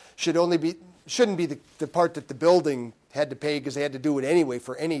statements shouldn't be the part that the building had to pay because they had to do it anyway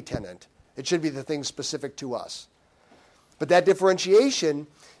for any tenant. It should be the thing specific to us. But that differentiation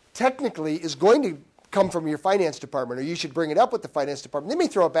technically is going to come from your finance department, or you should bring it up with the finance department. They may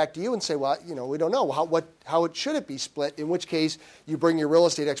throw it back to you and say, well, we don't know how it should it be split, in which case you bring your real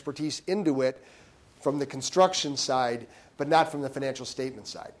estate expertise into it from the construction side, but not from the financial statement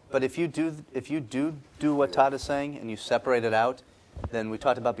side. But if you do what Todd is saying and you separate it out, then we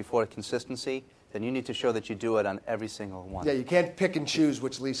talked about before consistency, then you need to show that you do it on every single one. Yeah, you can't pick and choose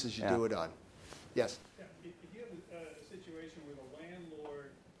which leases you do it on. Yes? Yeah, if you have a situation where the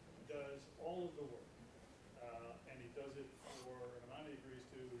landlord does all of the work, and he does it for an amount he agrees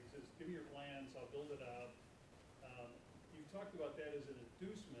to, he says, give me your plans, I'll build it out. You talked about that as an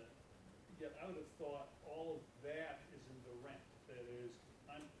inducement, yet I would have thought all of that is in the rent. That is,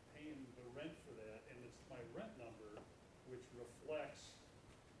 I'm paying the rent for that, and it's my rent number which reflects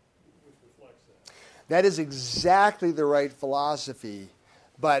that. That is exactly the right philosophy,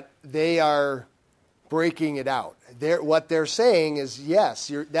 but they are breaking it out. What they're saying is,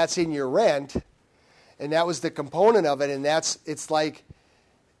 yes, that's in your rent, and that was the component of it, and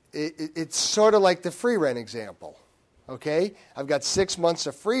it's sort of like the free rent example. Okay? I've got 6 months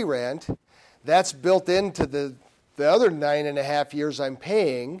of free rent. That's built into the other 9.5 years I'm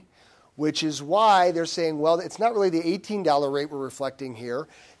paying, which is why they're saying, well, it's not really the $18 rate we're reflecting here.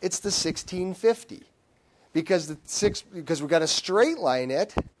 It's the $16.50 because we've got to straight line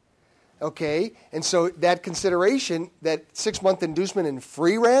it, okay? And so that consideration, that 6-month inducement in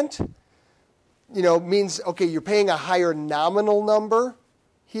free rent, means, okay, you're paying a higher nominal number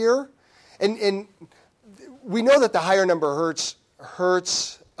here. And we know that the higher number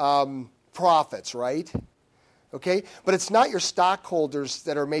hurts profits, right? Okay? But it's not your stockholders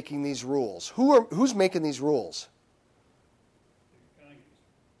that are making these rules. Who's making these rules?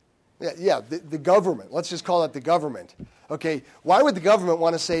 Yeah, the government. Let's just call it the government. Okay, why would the government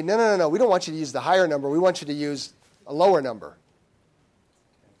want to say, no, we don't want you to use the higher number, we want you to use a lower number?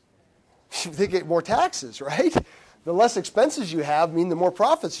 They get more taxes, right? The less expenses you have mean the more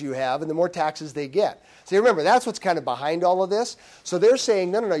profits you have and the more taxes they get. So remember, that's what's kind of behind all of this. So they're saying,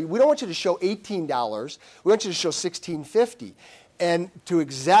 no, we don't want you to show $18. We want you to show $16.50. And to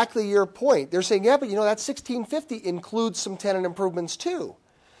exactly your point, they're saying, yeah, but that $16.50 includes some tenant improvements too.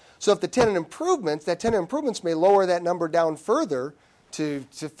 So if that tenant improvements may lower that number down further to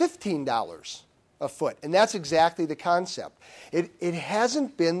 $15 a foot. And that's exactly the concept. It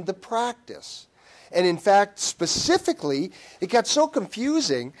hasn't been the practice. And in fact, specifically, it got so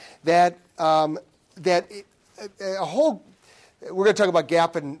confusing that we're going to talk about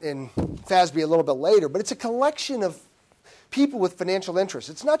GAAP and FASB a little bit later, but it's a collection of people with financial interests.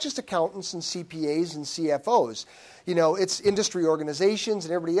 It's not just accountants and CPAs and CFOs. It's industry organizations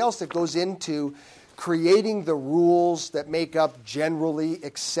and everybody else that goes into creating the rules that make up generally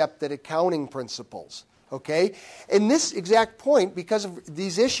accepted accounting principles. Okay? And this exact point, because of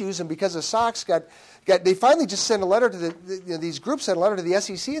these issues and because of SOX, they finally just sent a letter to these groups sent a letter to the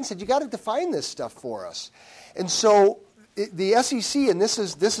SEC and said, you got to define this stuff for us. And so the SEC, and this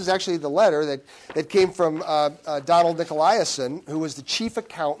is actually the letter that came from Donald Nicolaisen, who was the chief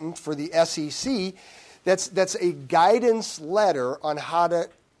accountant for the SEC. That's a guidance letter on how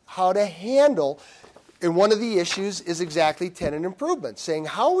to handle, and one of the issues is exactly tenant improvements, saying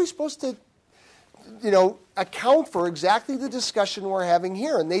how are we supposed to account for exactly the discussion we're having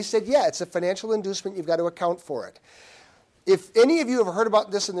here. And they said, yeah, it's a financial inducement. You've got to account for it. If any of you have heard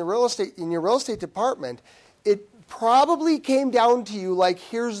about this in your real estate department, it probably came down to you like,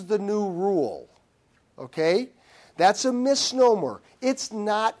 here's the new rule. Okay? That's a misnomer. It's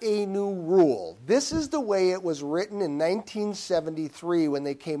not a new rule. This is the way it was written in 1973 when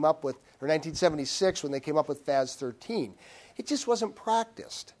they came up with, or 1976 when they came up with FAS 13. It just wasn't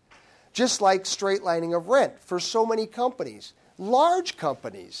practiced. Just like straight lining of rent for so many companies, large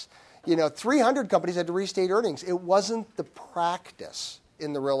companies. 300 companies had to restate earnings. It wasn't the practice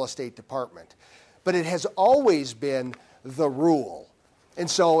in the real estate department. But it has always been the rule. And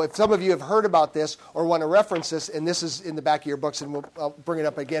so if some of you have heard about this or want to reference this, and this is in the back of your books, and I'll bring it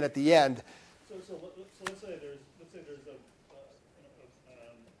up again at the end. So let's say there's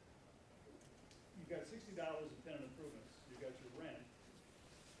you've got $60 in tenant improvements. You've got your rent.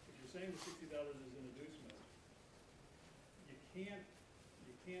 If you're saying the $60 is an inducement, you can't.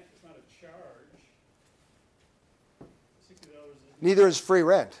 It's not a charge. $60 is. Neither is free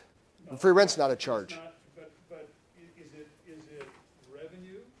rent. No, free rent's not a charge. But is it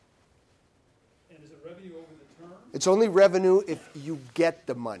revenue? And is it revenue over the term? It's only revenue if you get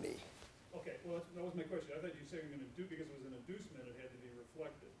the money. Okay, well that was my question. I thought you were saying because it was an inducement, it had to be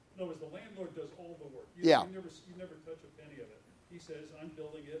reflected. In other words, the landlord does all the work. You never touch a penny of it. He says, I'm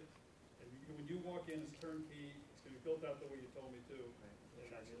building it, and when you walk in, it's turnkey. It's going to be built out the way you told me to. Right. They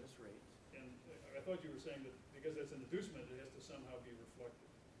charge you this rate. And I thought you were saying that because it's an inducement, it has to somehow be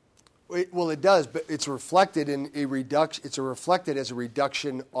reflected. Well, it does, but it's reflected in a reduction. It's reflected as a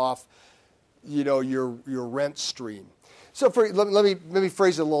reduction off, your rent stream. So let me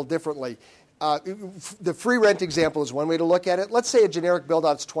phrase it a little differently. The free rent example is one way to look at it. Let's say a generic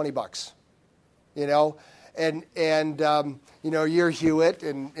build-out's $20, and you're Hewitt,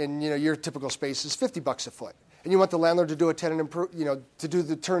 and your typical space is $50 a foot, and you want the landlord to do a to do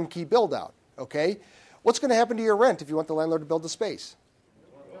the turnkey build-out. Okay, what's going to happen to your rent if you want the landlord to build the space?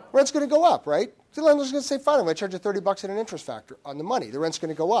 Rent's going to go up, right? The landlord's going to say, fine, I'm going to charge you $30 and an interest factor on the money. The rent's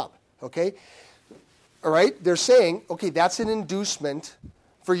going to go up, okay? All right? They're saying, okay, that's an inducement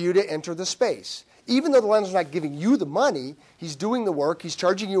for you to enter the space. Even though the landlord's not giving you the money, he's doing the work, he's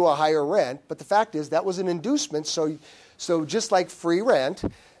charging you a higher rent, but the fact is that was an inducement, so just like free rent,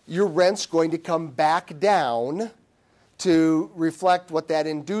 your rent's going to come back down to reflect what that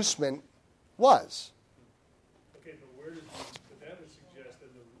inducement was. Okay, but where does that would suggest that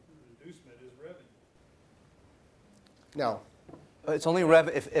the inducement is revenue? No. It's only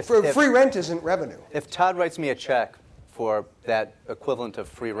revenue. If Free rent isn't revenue. If Todd writes me a check for that equivalent of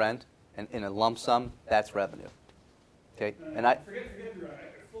free rent and in a lump sum, that's revenue. Okay, and I forget free rent.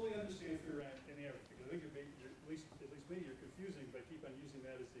 I fully understand free rent in the average because I think at least me, you're confusing by keep on using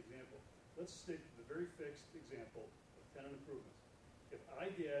that as the example. Let's stick to the very fixed example of tenant improvements. If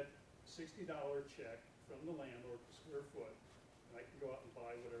I get $60 check from the landlord per square foot, and I can go out and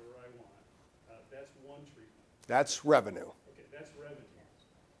buy whatever I want, that's one treatment. That's revenue. Okay, that's revenue.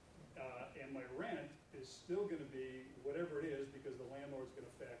 And my rent is still going to be whatever it is because the landlord's going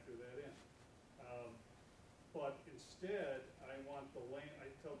to factor that in. But instead, I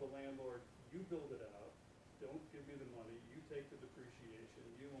tell the landlord, you build it out, don't give me the money, you take the depreciation,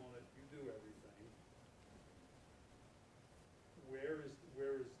 you own it, you do everything.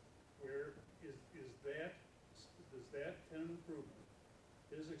 Does that tenant improvement,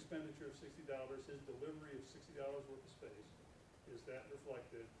 his expenditure of $60, his delivery of $60 worth of space, is that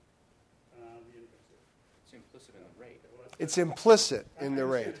reflected on the income statement? It's implicit in the rate. It's implicit in the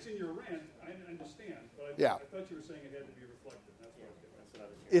rate. It's in your rent, I understand, but Yeah. I thought you were saying it had to be reflected. That's what I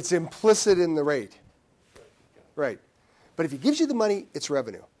was getting at. It's implicit in the rate. Right. But if he gives you the money, it's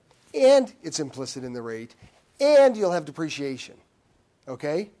revenue. And it's implicit in the rate. And you'll have depreciation.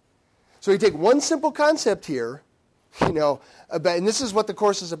 Okay? So you take one simple concept here, and this is what the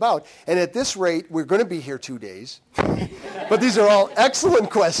course is about. And at this rate, we're going to be here 2 days. But these are all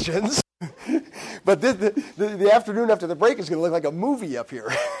excellent questions. But the afternoon after the break is going to look like a movie up here.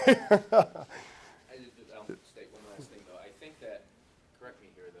 I'll state one last thing, though. I think that, correct me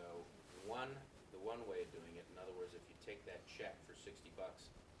here, though, the one way of doing it, in other words, if you take that check for $60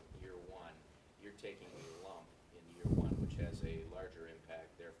 year one, you're taking a lump in year one, which has a larger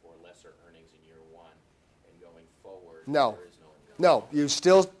impact, therefore lesser earnings in year one, and going forward, No. there is no income. No, you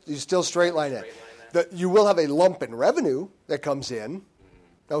still straight line it. You will have a lump in revenue that comes in.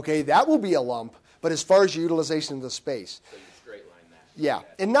 Okay, that will be a lump. But as far as your utilization of the space, So you straight line that. yeah,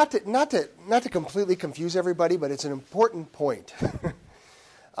 and not to completely confuse everybody, but it's an important point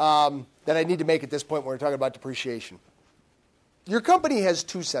that I need to make at this point when we're talking about depreciation. Your company has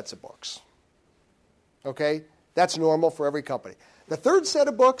 2 sets of books. Okay, that's normal for every company. The third set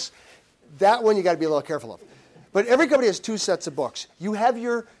of books, that one you got to be a little careful of. But every company has 2 sets of books. You have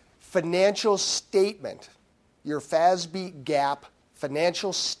your financial statement, your FASB GAAP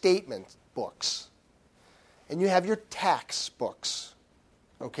financial statement books. And you have your tax books,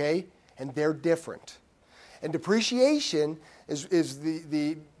 okay? And they're different. And depreciation is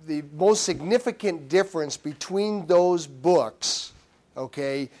the most significant difference between those books,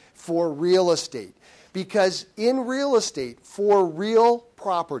 okay, for real estate. Because in real estate, for real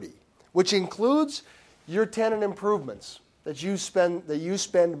property, which includes your tenant improvements that you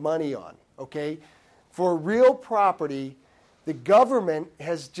spend money on, okay? For real property, the government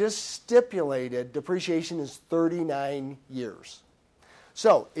has just stipulated depreciation is 39 years.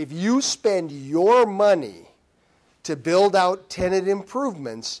 So if you spend your money to build out tenant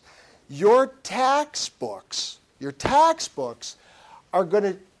improvements, your tax books are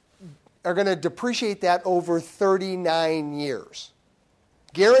going to depreciate that over 39 years.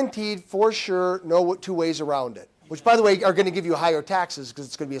 Guaranteed, for sure, no 2 ways around it. Which, by the way, are going to give you higher taxes because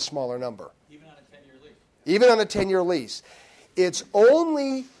it's going to be a smaller number. Even on a 10-year lease. Even on a 10-year lease. It's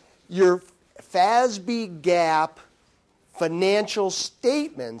only your FASB GAAP financial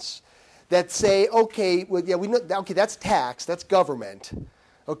statements that say, okay, well, yeah, we know, okay, that's tax, that's government,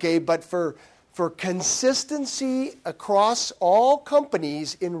 okay, but for consistency across all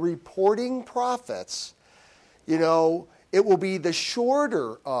companies in reporting profits, it will be the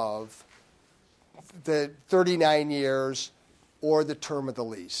shorter of the 39 years or the term of the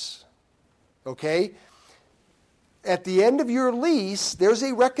lease. Okay? At the end of your lease, there's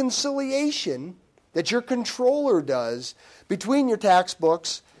a reconciliation that your controller does between your tax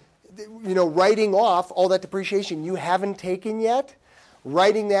books, writing off all that depreciation you haven't taken yet,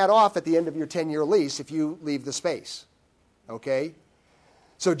 writing that off at the end of your 10-year lease if you leave the space. Okay?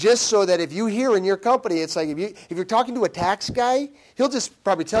 So just so that if you hear in your company, it's like if you're talking to a tax guy, he'll just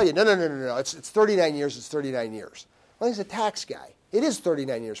probably tell you, no, it's 39 years, it's 39 years. Well, he's a tax guy. It is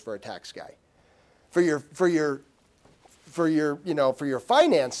 39 years for a tax guy. For your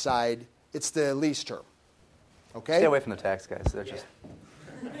finance side, it's the lease term. Okay? Stay away from the tax guys. They're just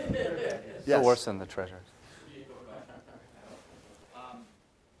Yes. worse than the treasurers. You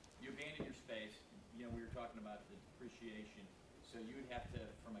abandon your space. We were talking about the depreciation. So you would have to,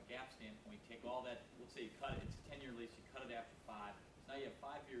 from a gap standpoint, take all that. Let's say you cut it. It's a 10-year lease. You cut it after 5. So now you have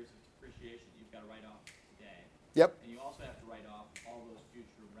 5 years of depreciation that you've got to write off today. Yep. And you also have to write off all those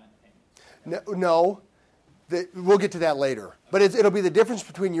future rent payments. No. We'll get to that later. But it'll be the difference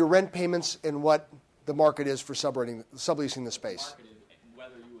between your rent payments and what the market is for subleasing the space. The market is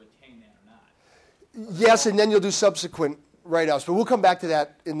whether you attain that or not. Yes, and then you'll do subsequent write-offs. But we'll come back to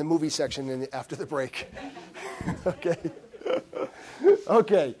that in the movie section after the break. Okay.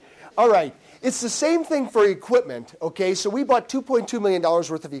 Okay. All right. It's the same thing for equipment. Okay. So we bought $2.2 million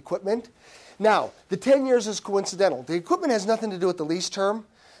worth of equipment. Now, the 10 years is coincidental. The equipment has nothing to do with the lease term.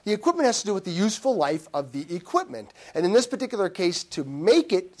 The equipment has to do with the useful life of the equipment. And in this particular case, to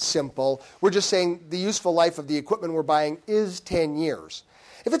make it simple, we're just saying the useful life of the equipment we're buying is 10 years.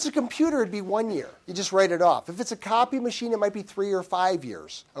 If it's a computer, it'd be 1 year. You just write it off. If it's a copy machine, it might be 3 or 5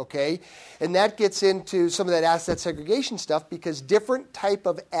 years, okay? And that gets into some of that asset segregation stuff because different type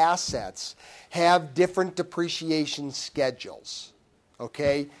of assets have different depreciation schedules,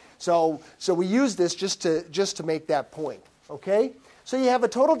 okay? So we use this just to make that point, okay? So you have a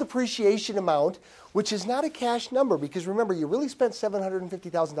total depreciation amount, which is not a cash number because remember, you really spent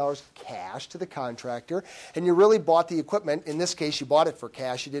 $750,000 cash to the contractor, and you really bought the equipment. In this case, you bought it for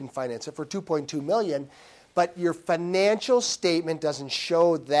cash. You didn't finance it for $2.2 million, but your financial statement doesn't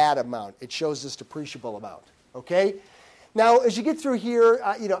show that amount. It shows this depreciable amount, okay? Now, as you get through here,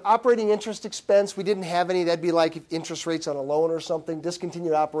 operating interest expense, we didn't have any. That'd be like interest rates on a loan or something.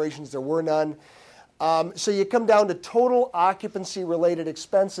 Discontinued operations, there were none. So you come down to total occupancy-related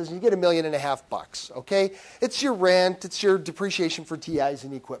expenses, and you get $1.5 million, okay? It's your rent. It's your depreciation for TIs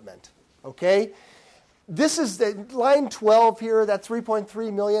and equipment, okay? This is the line 12 here, that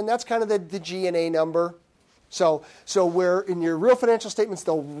 $3.3 million. That's kind of the G&A number. So where in your real financial statements,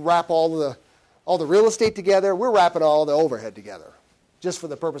 they'll wrap all the real estate together. We're wrapping all the overhead together just for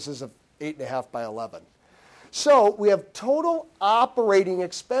the purposes of 8.5 by 11. So we have total operating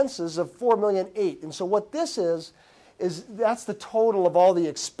expenses of $4.8 million. And so what this is that's the total of all the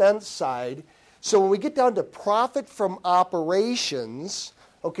expense side. So when we get down to profit from operations,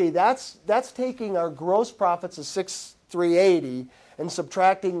 okay, that's taking our gross profits of $6,380 and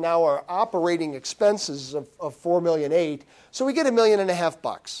subtracting now our operating expenses of $4.8 million. So we get $1.5 million,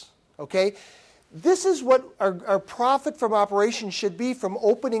 okay? This is what our profit from operations should be from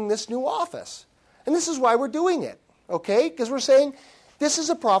opening this new office. And this is why we're doing it, okay? Because we're saying this is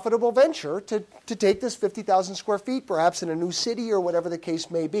a profitable venture to take this 50,000 square feet, perhaps in a new city or whatever the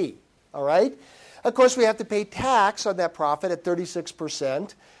case may be, all right? Of course, we have to pay tax on that profit at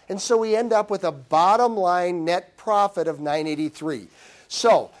 36%, and so we end up with a bottom line net profit of $983.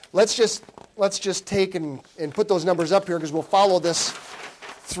 So let's just take and put those numbers up here because we'll follow this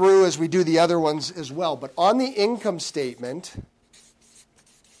through as we do the other ones as well. But on the income statement,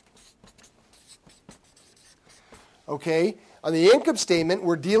 okay, on the income statement,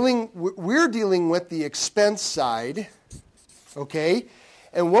 we're dealing with the expense side, okay?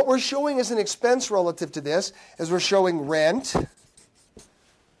 And what we're showing as an expense relative to this is we're showing rent,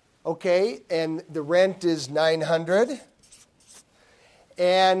 okay? And the rent is $900.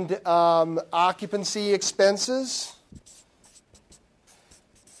 And occupancy expenses,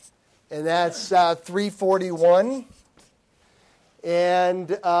 and that's $341.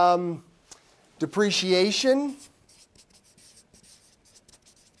 And depreciation,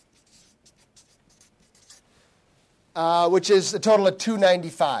 which is a total of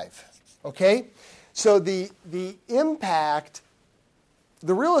 $295. Okay? So the impact,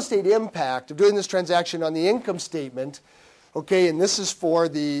 the real estate impact of doing this transaction on the income statement, okay, and this is for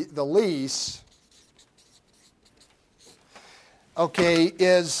the lease, okay,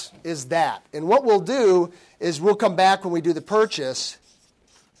 is that. And what we'll do is we'll come back when we do the purchase,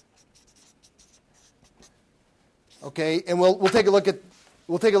 okay, and we'll take a look at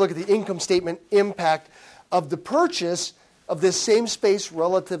we'll take a look at the income statement impact of the purchase of this same space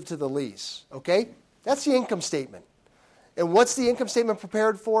relative to the lease. Okay? That's the income statement. And what's the income statement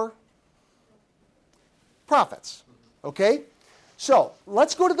prepared for? Profits. Okay? So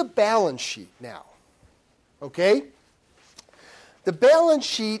let's go to the balance sheet now. Okay? The balance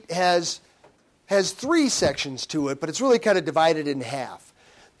sheet has three sections to it, but it's really kind of divided in half.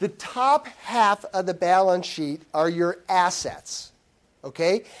 The top half of the balance sheet are your assets.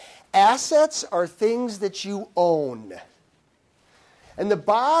 Okay? Assets are things that you own. And the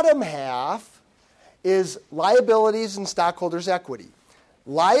bottom half is liabilities and stockholders' equity.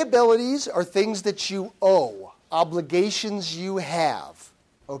 Liabilities are things that you owe, obligations you have.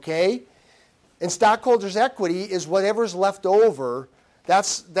 Okay? And stockholders' equity is whatever's left over.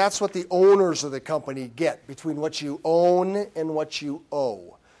 That's what the owners of the company get between what you own and what you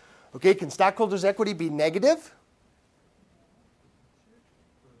owe. Okay, can stockholders' equity be negative?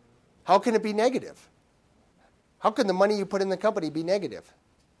 How can it be negative? How can the money you put in the company be negative?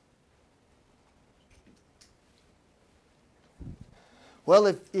 Well,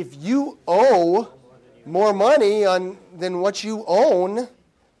 if you owe more money than what you own,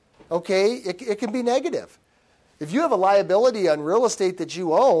 okay, it can be negative. If you have a liability on real estate that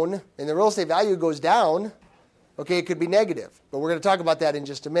you own and the real estate value goes down, okay, it could be negative. But we're going to talk about that in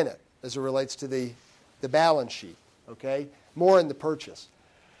just a minute as it relates to the balance sheet, okay? More in the purchase.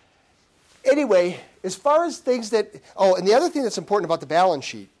 Anyway, as far as things that, and the other thing that's important about the balance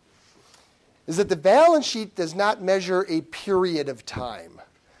sheet is that the balance sheet does not measure a period of time.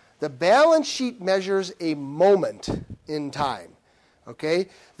 The balance sheet measures a moment in time, okay?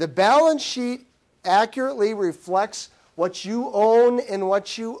 The balance sheet accurately reflects what you own and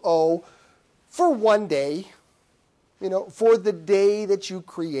what you owe for one day, for the day that you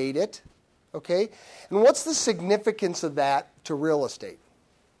create it, okay? And what's the significance of that to real estate?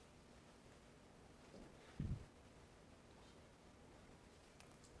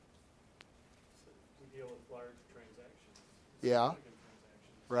 We deal with large transactions. Yeah. Significant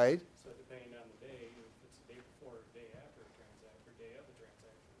transactions. Right? So depending on the day, if it's the day before or the day after a transaction, or day of a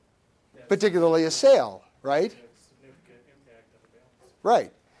transaction. That's Particularly a sale, right? a significant impact on the balance.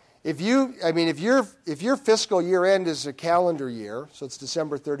 Right. If your fiscal year end is a calendar year, so it's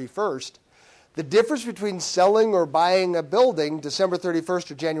December 31st, the difference between selling or buying a building December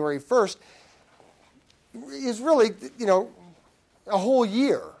 31st or January 1st is really, a whole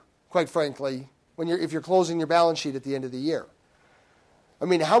year, quite frankly, if you're closing your balance sheet at the end of the year. I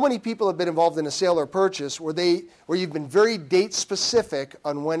mean, how many people have been involved in a sale or purchase where you've been very date specific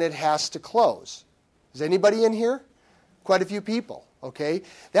on when it has to close? Is anybody in here? Quite a few people, okay?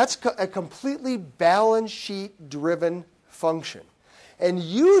 That's a completely balance sheet driven function. And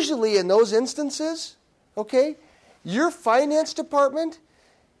usually in those instances, okay, your finance department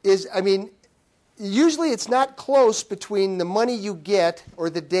usually it's not close between the money you get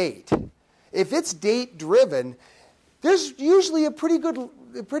or the date. If it's date driven, there's usually a pretty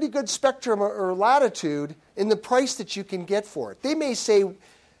good spectrum or latitude in the price that you can get for it. They may say,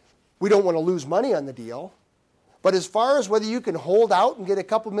 we don't want to lose money on the deal, but as far as whether you can hold out and get a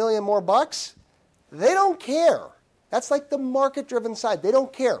couple million more bucks, they don't care. That's like the market-driven side. They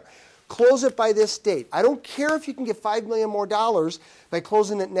don't care. Close it by this date. I don't care if you can get $5 million more by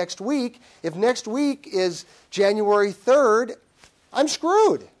closing it next week. If next week is January 3rd, I'm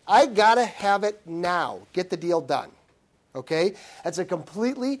screwed. I got to have it now. Get the deal done. Okay? That's a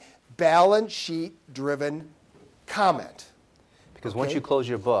completely balance sheet-driven comment. Because once you close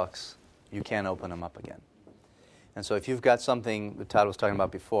your books, you can't open them up again. And so if you've got something that Todd was talking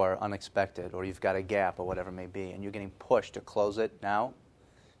about before, unexpected, or you've got a gap or whatever it may be, and you're getting pushed to close it now,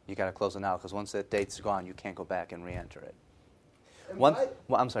 you got to close it now, because once that date's gone, you can't go back and re-enter it.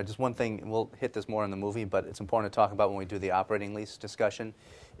 I'm sorry, just one thing. We'll hit this more in the movie, but it's important to talk about when we do the operating lease discussion.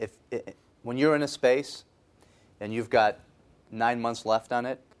 When you're in a space and you've got 9 months left on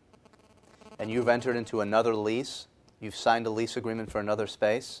it, and you've entered into another lease, you've signed a lease agreement for another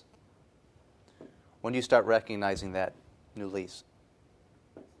space, when do you start recognizing that new lease?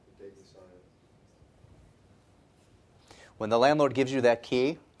 The date you sign it. When the landlord gives you that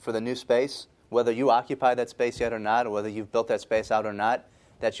key for the new space, whether you occupy that space yet or not, or whether you've built that space out or not,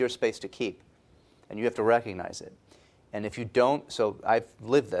 that's your space to keep. And you have to recognize it. And if you don't, so I've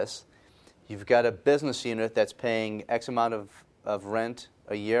lived this, you've got a business unit that's paying X amount of rent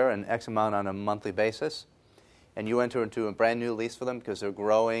a year and X amount on a monthly basis, and you enter into a brand new lease for them because they're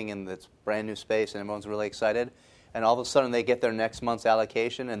growing and it's brand new space and everyone's really excited, and all of a sudden they get their next month's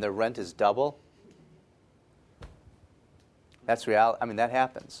allocation and their rent is double. That's reality. I mean, that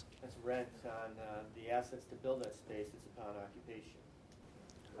happens. That's rent on the assets to build that space. It's upon occupation.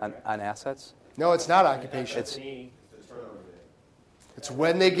 On assets? No, it's not occupation. It's, It's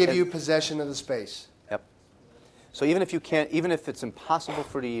when they give you possession of the space. yep. So even if you can't, even if it's impossible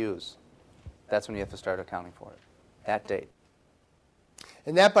for you to use, that's when you have to start accounting for it. That date.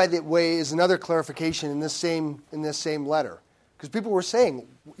 And that, by the way, is another clarification in this same letter. Because people were saying,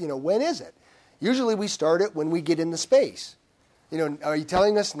 when is it? Usually we start it when we get in the space. Are you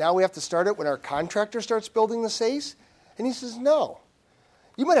telling us now we have to start it when our contractor starts building the space? And he says, no.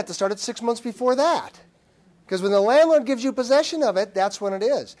 You might have to start it 6 months before that. Because when the landlord gives you possession of it, that's when it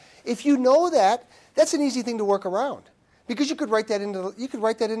is. If you know that, that's an easy thing to work around. Because you could write that into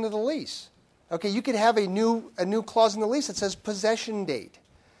the lease. Okay, you could have a new clause in the lease that says possession date.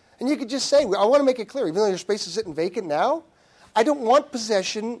 And you could just say, I want to make it clear, even though your space is sitting vacant now, I don't want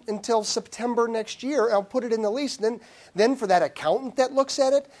possession until September next year. I'll put it in the lease. And then for that accountant that looks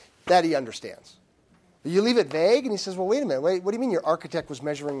at it, that he understands. You leave it vague, and he says, well, wait a minute. What do you mean your architect was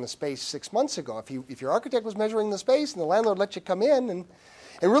measuring the space 6 months ago? If your architect was measuring the space and the landlord let you come in, and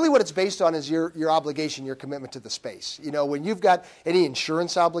really what it's based on is your obligation, your commitment to the space. When you've got any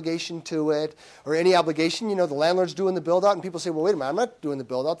insurance obligation to it or any obligation, the landlord's doing the build-out, and people say, well, wait a minute, I'm not doing the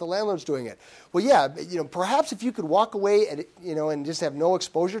build-out, the landlord's doing it. Well, yeah, perhaps if you could walk away and just have no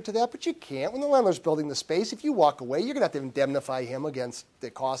exposure to that, but you can't. When the landlord's building the space, if you walk away, you're going to have to indemnify him against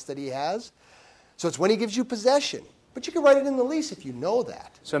the cost that he has. So it's when he gives you possession. But you can write it in the lease if you know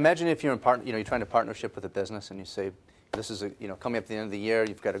that. So imagine if you're you're trying to partnership with a business and you say, this is coming up at the end of the year,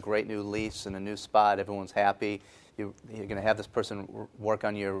 you've got a great new lease and a new spot, everyone's happy, you're going to have this person work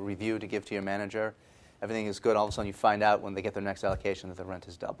on your review to give to your manager, everything is good, all of a sudden you find out when they get their next allocation that the rent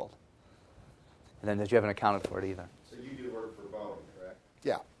has doubled. And then you haven't accounted for it either. So you do work for Boeing, correct?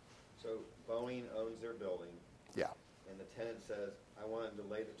 Yeah. So Boeing owns their building. Yeah. And the tenant says, I want to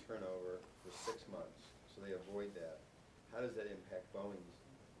delay the turnover for 6 months, so they avoid that. How does that impact Boeing's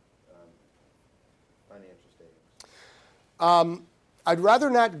financial statements? I'd rather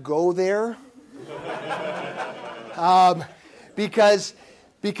not go there because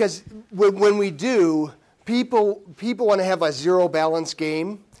when we do, people want to have a zero balance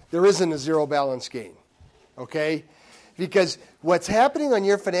game. There isn't a zero balance game, okay? Because what's happening on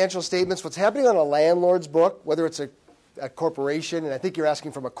your financial statements, what's happening on a landlord's book, whether it's a corporation, and I think you're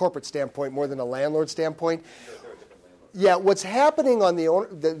asking from a corporate standpoint more than a landlord standpoint. Yeah, what's happening on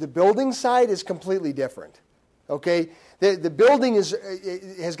the building side is completely different. Okay, the building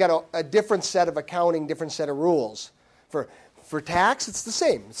has got a different set of accounting, different set of rules. For tax, it's the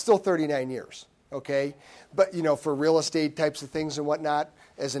same. It's still 39 years. Okay, but for real estate types of things and whatnot,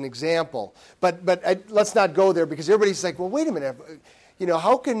 as an example. But let's not go there because everybody's like, well, wait a minute.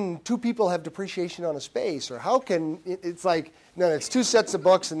 How can two people have depreciation on a space? Or how can, it's like, no, it's two sets of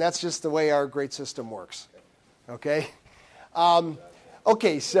books, and that's just the way our great system works. Okay?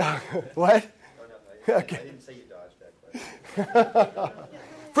 Okay, so, what? Oh, no, I didn't say you dodged that question.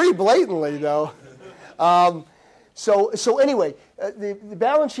 Pretty blatantly, though. So anyway, the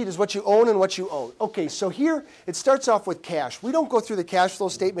balance sheet is what you own and what you owe. Okay, so here it starts off with cash. We don't go through the cash flow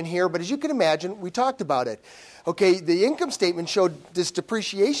statement here, but as you can imagine, we talked about it. Okay, the income statement showed this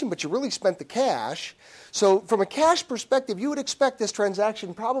depreciation, but you really spent the cash. So from a cash perspective, you would expect this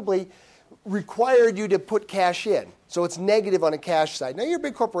transaction probably required you to put cash in. So it's negative on a cash side. Now, you're a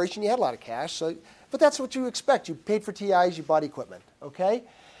big corporation. You had a lot of cash, but that's what you expect. You paid for TIs. You bought equipment. Okay?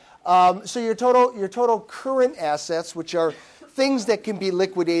 So your total current assets, which are things that can be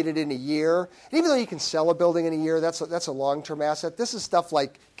liquidated in a year, and even though you can sell a building in a year, that's a long-term asset. This is stuff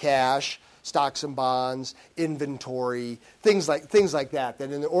like cash, stocks and bonds, inventory, things like that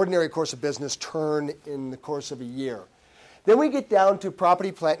in the ordinary course of business turn in the course of a year. Then we get down to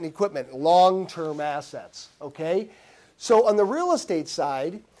property, plant, and equipment, long-term assets. Okay? So on the real estate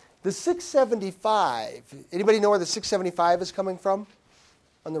side, the 675, anybody know where the 675 is coming from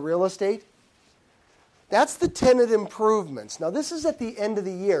on the real estate? That's the tenant improvements. Now, this is at the end of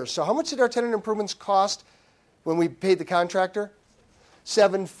the year. So how much did our tenant improvements cost when we paid the contractor?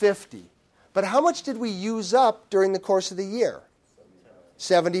 $750. But how much did we use up during the course of the year?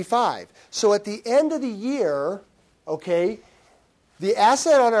 $75. So at the end of the year, okay, the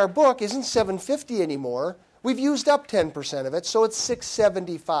asset on our book isn't $750 anymore. We've used up 10% of it, so it's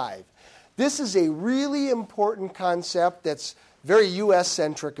 $675. This is a really important concept that's very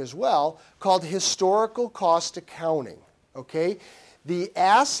U.S.-centric as well, called historical cost accounting. Okay? The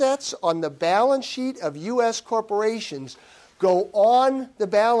assets on the balance sheet of U.S. corporations go on the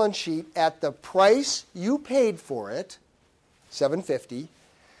balance sheet at the price you paid for it, $750,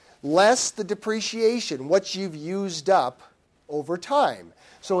 less the depreciation, what you've used up over time.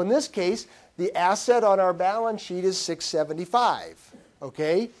 So in this case, the asset on our balance sheet is $675.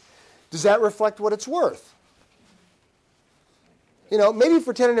 Okay? Does that reflect what it's worth? Maybe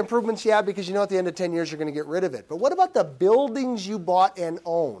for tenant improvements, yeah, because at the end of 10 years you're going to get rid of it. But what about the buildings you bought and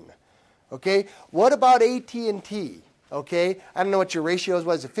own? Okay? What about AT&T? Okay? I don't know what your ratios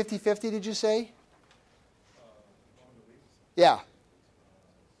was. Is it 50-50, did you say? Yeah.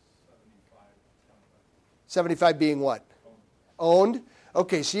 75 being what? Owned.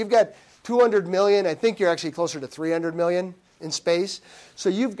 Okay, so you've got 200 million. I think you're actually closer to 300 million in space. So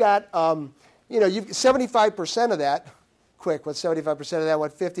you've got, you've 75% of that. Quick, what's 75% of that?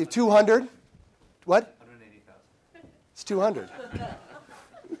 What, 50? 200? What? 180,000. It's 200.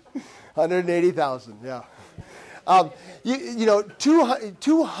 180,000, yeah.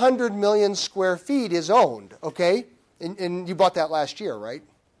 200 million square feet is owned, okay? And you bought that last year, right?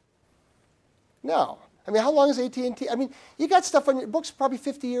 No. I mean, how long is AT&T? I mean, you got stuff on your books probably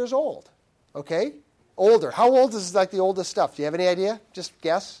 50 years old, okay? Older. How old is like the oldest stuff? Do you have any idea? Just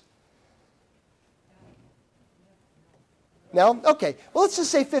guess. No? Okay. Well, let's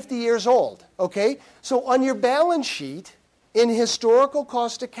just say 50 years old, okay? So on your balance sheet, in historical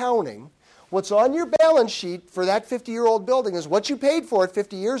cost accounting, what's on your balance sheet for that 50-year-old building is what you paid for it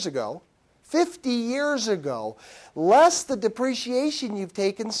 50 years ago, less the depreciation you've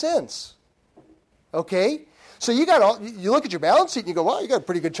taken since. Okay? So you look at your balance sheet and you go, wow, you got a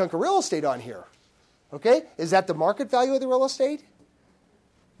pretty good chunk of real estate on here. Okay? Is that the market value of the real estate?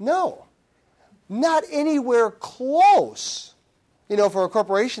 No. Not anywhere close, for a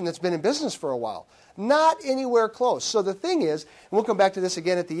corporation that's been in business for a while. Not anywhere close. So the thing is, and we'll come back to this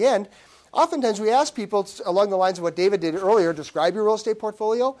again at the end, oftentimes we ask people, along the lines of what David did earlier, describe your real estate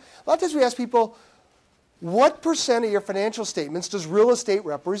portfolio. A lot of times we ask people, what percent of your financial statements does real estate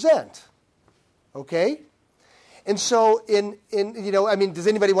represent? Okay? And so does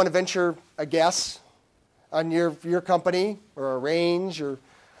anybody want to venture a on your company or a range or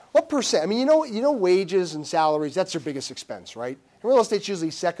what percent? I mean, wages and salaries, that's their biggest expense, right? And real estate's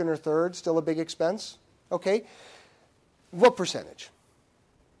usually second or third, still a big expense. Okay? What percentage?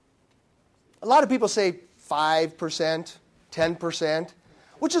 A lot of people say 5%, 10%,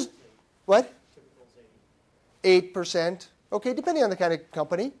 which is what? 8%. Okay, depending on the kind of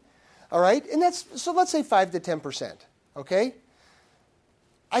company. All right? And so let's say 5 to 10%. Okay?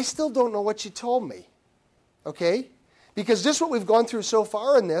 I still don't know what you told me. Okay? Because just what we've gone through so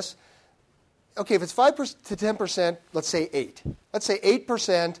far in this, okay, if it's 5 to 10%, let's say 8. Let's say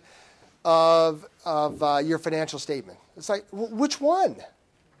 8% of your financial statement. It's like, which one?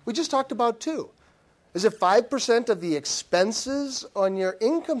 We just talked about 2. Is it 5% of the expenses on your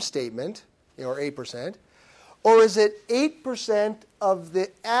income statement, or 8%, or is it 8% of the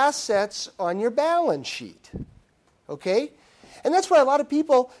assets on your balance sheet? Okay? And that's why a lot of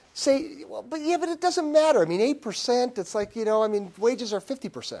people say, well, but it doesn't matter. I mean, 8%, it's like, wages are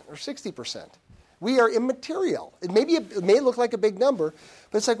 50% or 60%. We are immaterial. It may look like a big number,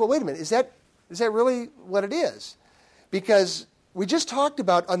 but it's like, well, wait a minute. Is that really what it is? Because we just talked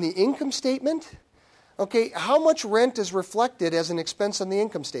about on the income statement, okay, how much rent is reflected as an expense on the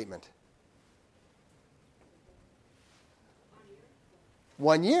income statement?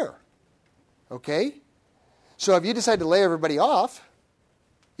 1 year. Okay? So if you decide to lay everybody off,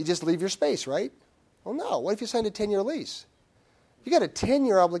 you just leave your space, right? Well, no. What if you signed a 10-year lease? You got a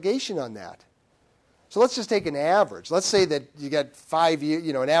 10-year obligation on that. So let's just take an average. Let's say that you got 5 years,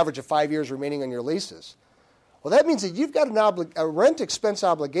 an average of 5 years remaining on your leases. Well, that means that you've got a rent expense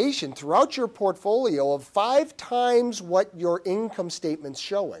obligation throughout your portfolio of 5 times what your income statement's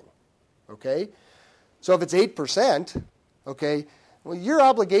showing. Okay? So if it's 8%, okay, well, your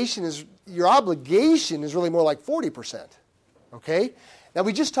obligation is really more like 40%. Okay? Now,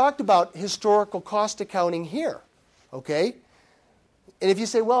 we just talked about historical cost accounting here. Okay? And if you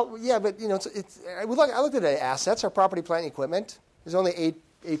say, well, yeah, but, I looked at the assets, our property, plant, and equipment is only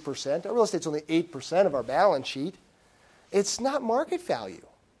 8%. Our real estate's only 8% of our balance sheet. It's not market value.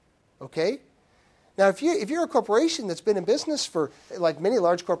 Okay? Now, if you're a corporation that's been in business for, like many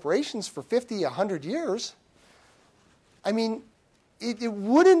large corporations, for 50, 100 years, I mean, it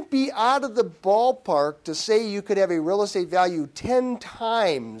wouldn't be out of the ballpark to say you could have a real estate value 10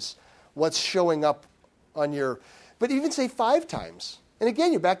 times what's showing up on your, but even say 5 times. And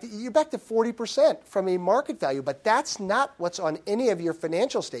again, you're back to 40% from a market value, but that's not what's on any of your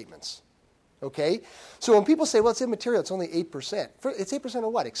financial statements. Okay? So when people say, well, it's immaterial, it's only 8%. It's 8%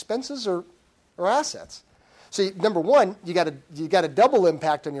 of what? Expenses or assets? So number one, you got a double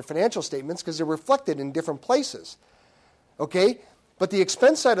impact on your financial statements because they're reflected in different places. Okay? But the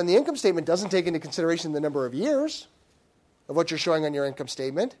expense side on the income statement doesn't take into consideration the number of years of what you're showing on your income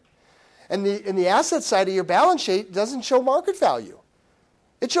statement. And the asset side of your balance sheet doesn't show market value.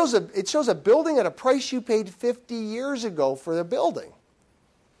 It shows a building at a price you paid 50 years ago for the building.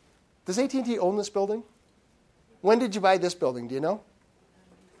 Does AT&T own this building? When did you buy this building? Do you know?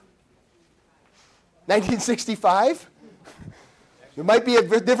 1965? There might be a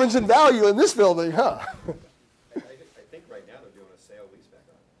difference in value in this building, huh? I think right now they're doing a sale leaseback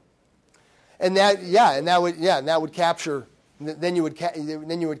on it. And that would capture. Then you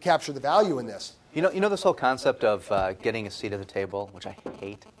would capture the value in this. You know this whole concept of getting a seat at the table, which I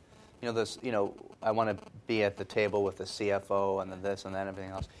hate. I want to be at the table with the CFO and then this and that and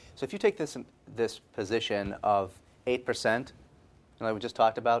everything else. So if you take this position of 8%, like we just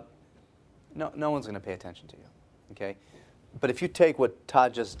talked about, no one's going to pay attention to you, okay? But if you take what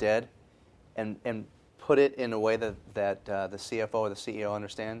Todd just did and put it in a way that the CFO or the CEO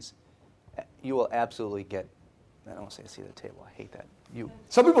understands, you will absolutely get, I don't want to say a seat at the table. I hate that.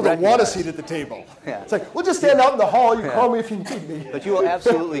 Some people don't want a seat at the table. Yeah. It's like, we'll just stand out in the hall. You call me if you need me. But you will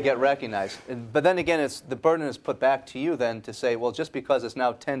absolutely get recognized. But then again, the burden is put back to you then to say, well, just because it's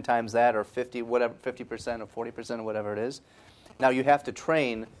now 10 times that or 50%, or 40% or whatever it is, now you have to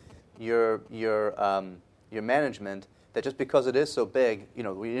train your management that just because it is so big,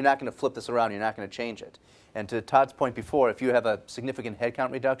 you're not going to flip this around. You're not going to change it. And to Todd's point before, if you have a significant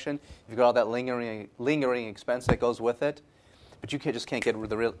headcount reduction, you've got all that lingering expense that goes with it, but you just can't get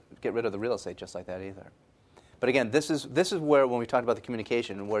rid of the real estate just like that either. But again, this is where, when we talked about the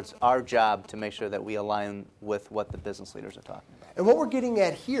communication, where it's our job to make sure that we align with what the business leaders are talking about. And what we're getting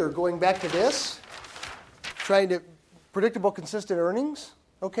at here, going back to this, trying to predictable, consistent earnings,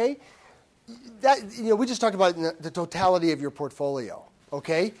 okay? We just talked about the totality of your portfolio,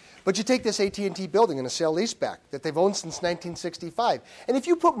 okay? But you take this AT&T building in a sale-leaseback that they've owned since 1965. And if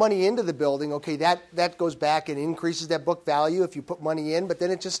you put money into the building, okay, that goes back and increases that book value if you put money in, but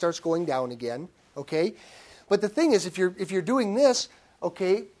then it just starts going down again, okay? But the thing is, if you're doing this,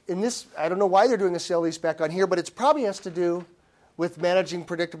 okay, in this, I don't know why they're doing a sale-leaseback on here, but it probably has to do with managing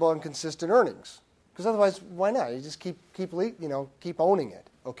predictable and consistent earnings. Because otherwise, why not? You just keep owning it.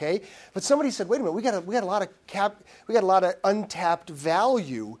 Okay, but somebody said, "Wait a minute, we got a lot of untapped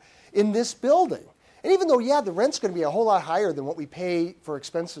value in this building." And even though, the rent's going to be a whole lot higher than what we pay for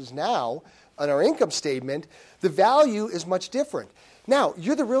expenses now on our income statement, the value is much different. Now,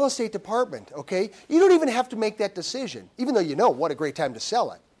 you're the real estate department. Okay, you don't even have to make that decision, even though you know what a great time to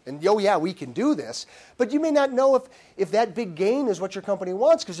sell it. And we can do this, but you may not know if that big gain is what your company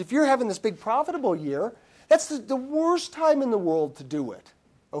wants. Because if you're having this big profitable year, that's the worst time in the world to do it.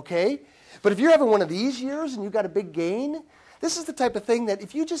 Okay? But if you're having one of these years and you've got a big gain, this is the type of thing that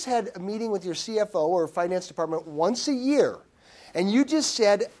if you just had a meeting with your CFO or finance department once a year and you just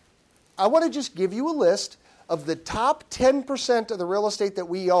said, I want to just give you a list of the top 10% of the real estate that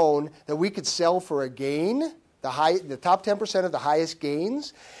we own that we could sell for a gain, the top 10% of the highest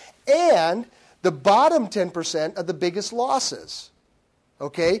gains, and the bottom 10% of the biggest losses.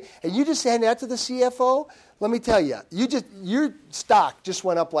 Okay? And you just hand that to the CFO. Let me tell you, your stock just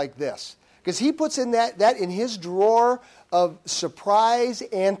went up like this because he puts in that in his drawer of surprise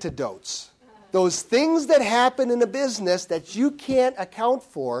antidotes, those things that happen in a business that you can't account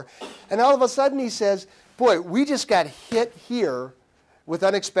for, and all of a sudden he says, "Boy, we just got hit here with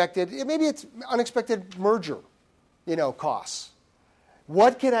unexpected merger, costs.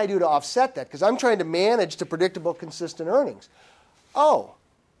 What can I do to offset that? Because I'm trying to manage to predictable, consistent earnings. Oh."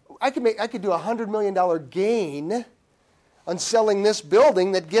 I could do a $100 million gain on selling this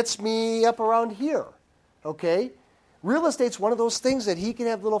building that gets me up around here, okay? Real estate's one of those things that he can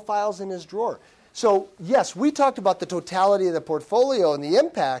have little files in his drawer. So, yes, we talked about the totality of the portfolio and the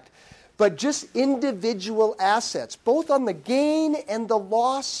impact, but just individual assets, both on the gain and the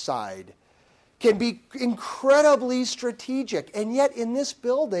loss side, can be incredibly strategic. And yet in this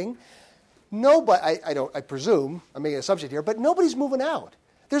building, nobody, I presume, I'm making an assumption here, but nobody's moving out.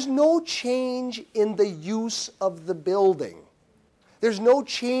 There's no change in the use of the building. There's no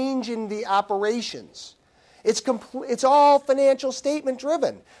change in the operations. It's all financial statement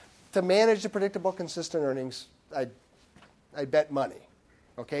driven. To manage the predictable, consistent earnings, I bet money.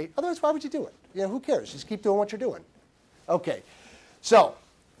 Okay? Otherwise, why would you do it? Who cares? Just keep doing what you're doing. Okay. So,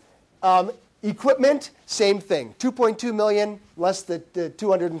 equipment, same thing. $2.2 million, less than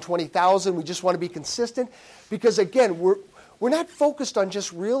 $220,000. We just want to be consistent because, again, we're not focused on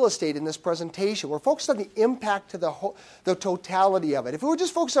just real estate in this presentation. We're focused on the impact to the totality of it. If we were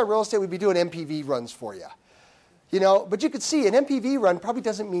just focused on real estate, we'd be doing MPV runs for you. But you could see an MPV run probably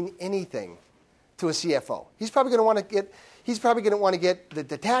doesn't mean anything to a CFO. He's probably going to want to get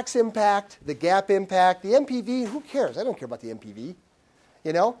the tax impact, the GAAP impact, the MPV. Who cares? I don't care about the MPV.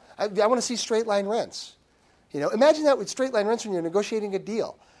 I want to see straight line rents. Imagine that with straight line rents when you're negotiating a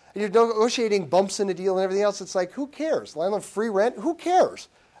deal. And you're negotiating bumps in a deal and everything else. It's like, who cares? Landlord free rent? Who cares?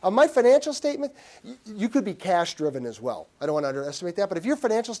 On my financial statement, you could be cash driven as well. I don't want to underestimate that. But if you're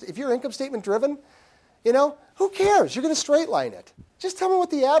income statement driven, who cares? You're going to straight line it. Just tell me what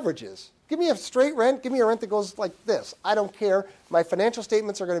the average is. Give me a straight rent. Give me a rent that goes like this. I don't care. My financial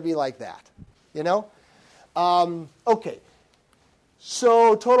statements are going to be like that. Okay.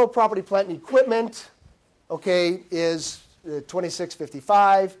 So total property, plant, and equipment, is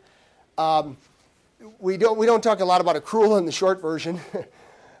 2655. We don't talk a lot about accrual in the short version.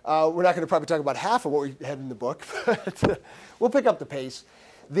 We're not going to probably talk about half of what we had in the book, but we'll pick up the pace.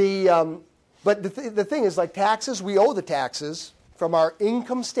 But the thing is, like taxes, we owe the taxes from our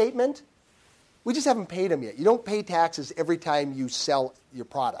income statement. We just haven't paid them yet. You don't pay taxes every time you sell your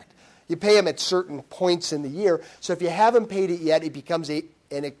product. You pay them at certain points in the year. So if you haven't paid it yet, it becomes an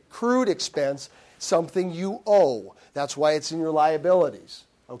accrued expense, something you owe. That's why it's in your liabilities.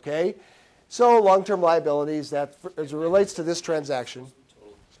 Okay? So long-term liabilities, that as it relates to this transaction.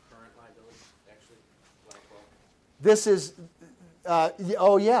 Total current liabilities, actually, line 12. This is,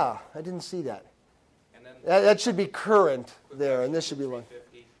 oh yeah, I didn't see that. And then That should be current there, and this should be long.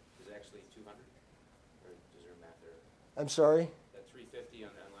 350 is actually 200. Or is there math there? I'm sorry? That 350 on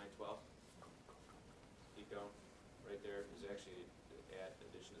line 12. Keep going. Right there is actually add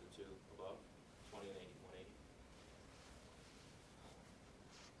addition to the two above, 20 and 80,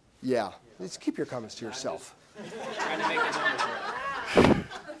 180. Yeah. Let's keep your comments to yourself. Trying to make the numbers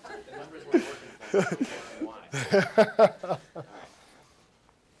work. The numbers weren't working for me. Why? All right.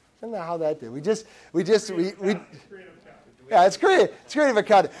 I don't know how that did. We yeah, it's great. It's creative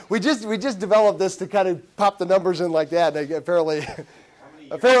accounting. We just developed this to kind of pop the numbers in like that. And apparently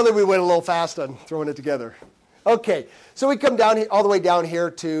we went a little fast on throwing it together. Okay, so we come down all the way down here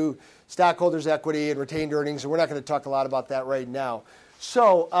to stockholders' equity and retained earnings, and we're not going to talk a lot about that right now.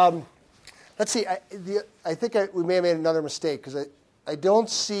 So let's see. I think we may have made another mistake because I don't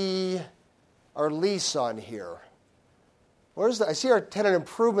see our lease on here. I see our tenant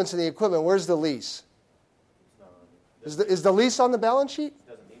improvements in the equipment. Where's the lease? Is the lease on the balance sheet?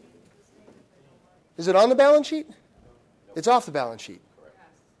 Is it on the balance sheet? It's off the balance sheet.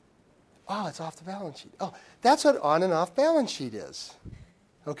 Oh, it's off the balance sheet. Oh, that's what on and off balance sheet is.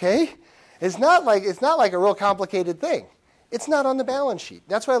 Okay? It's not like a real complicated thing. It's not on the balance sheet.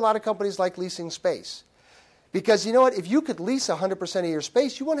 That's why a lot of companies like leasing space. Because you know what? If you could lease 100% of your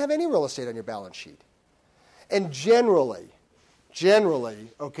space, you won't have any real estate on your balance sheet. And generally,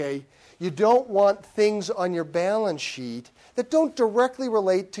 okay, you don't want things on your balance sheet that don't directly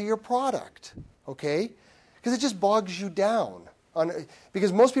relate to your product, okay? Because it just bogs you down.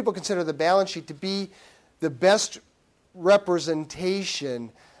 Because most people consider the balance sheet to be the best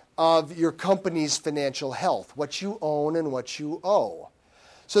representation of your company's financial health, what you own and what you owe.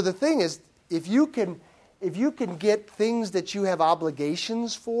 So the thing is, if you can get things that you have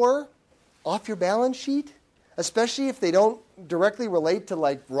obligations for off your balance sheet, especially if they don't directly relate to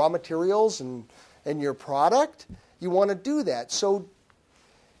like raw materials and your product, you want to do that. So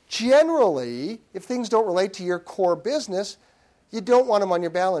generally, if things don't relate to your core business, you don't want them on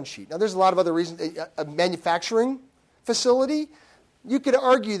your balance sheet. Now, there's a lot of other reasons. A manufacturing facility, you could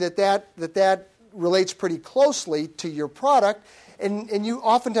argue that relates pretty closely to your product, and you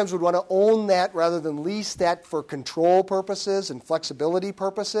oftentimes would want to own that rather than lease that for control purposes and flexibility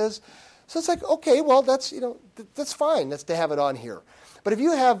purposes. So it's like, okay, well, that's fine. That's to have it on here. But if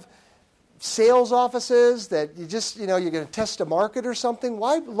you have sales offices that you just, you're going to test a market or something,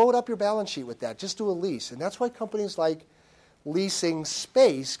 why load up your balance sheet with that? Just do a lease. And that's why companies like leasing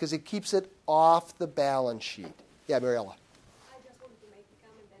space, because it keeps it off the balance sheet. Yeah, Mariella. I just wanted to make the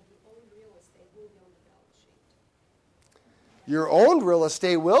comment that the owned real estate will be on the balance sheet. Your owned real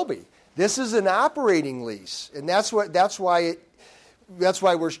estate will be. This is an operating lease, and that's why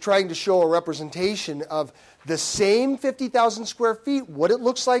we're trying to show a representation of the same 50,000 square feet, what it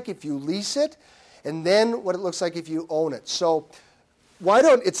looks like if you lease it, and then what it looks like if you own it. So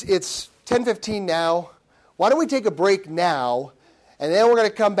it's 10:15 now. Why don't we take a break now, and then we're going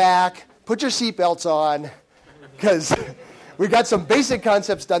to come back, put your seatbelts on, because we got some basic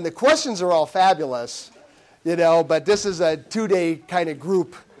concepts done. The questions are all fabulous, but this is a 2-day kind of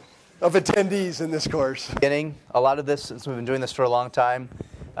group of attendees in this course. Beginning, a lot of this, since we've been doing this for a long time,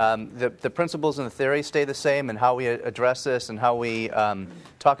 the principles and the theory stay the same, and how we address this and how we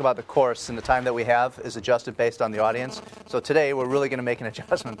talk about the course in the time that we have is adjusted based on the audience. So today we're really going to make an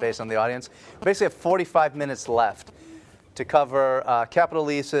adjustment based on the audience. We basically have 45 minutes left to cover capital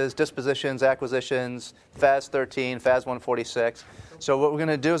leases, dispositions, acquisitions, FAS 13, FAS 146. So what we're going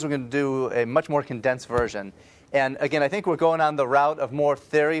to do is we're going to do a much more condensed version. And again, I think we're going on the route of more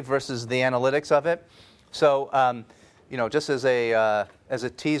theory versus the analytics of it. So, just as a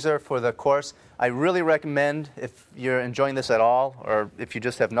teaser for the course, I really recommend, if you're enjoying this at all, or if you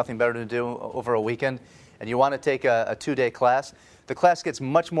just have nothing better to do over a weekend, and you want to take a 2-day class, the class gets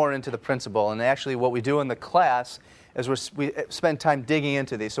much more into the principle. And actually what we do in the class is we spend time digging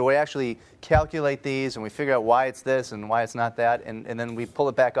into these. So we actually calculate these, and we figure out why it's this and why it's not that, and then we pull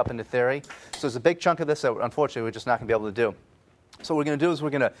it back up into theory. So there's a big chunk of this that, unfortunately, we're just not going to be able to do. So what we're going to do is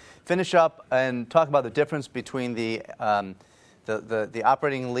we're going to finish up and talk about the difference between the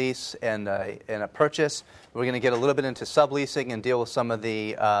operating lease and a purchase. We're going to get a little bit into subleasing and deal with some of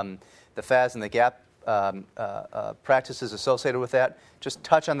the FAS and the GAAP practices associated with that. Just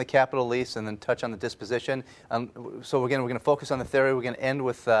touch on the capital lease and then touch on the disposition. So again, we're going to focus on the theory. We're going to end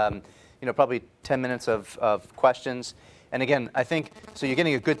with probably 10 minutes of questions. And again, I think so you're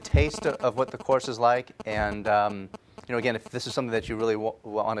getting a good taste of what the course is like. And again, if this is something that you really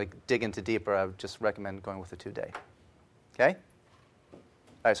want to dig into deeper, I would just recommend going with a 2-day. Okay?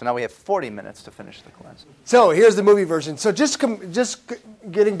 All right, so now we have 40 minutes to finish the class. So here's the movie version. So just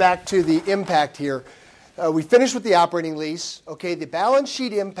getting back to the impact here, we finished with the operating lease. Okay, the balance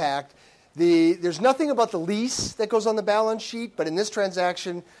sheet impact. There's nothing about the lease that goes on the balance sheet, but in this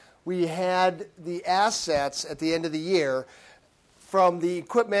transaction, we had the assets at the end of the year from the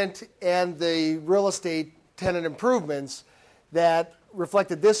equipment and the real estate tenant improvements that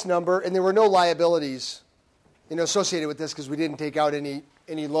reflected this number, and there were no liabilities associated with this because we didn't take out any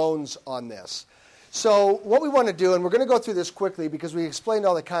loans on this. So what we want to do, and we're going to go through this quickly because we explained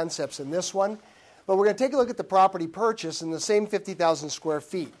all the concepts in this one, but we're going to take a look at the property purchase in the same 50,000 square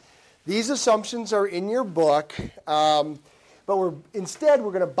feet. These assumptions are in your book, but instead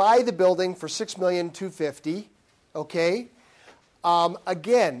we're going to buy the building for $6,250,000. Okay.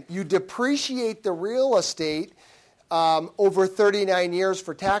 Again, you depreciate the real estate over 39 years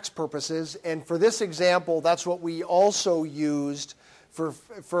for tax purposes, and for this example, that's what we also used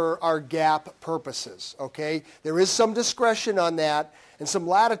for our GAAP purposes. Okay, there is some discretion on that and some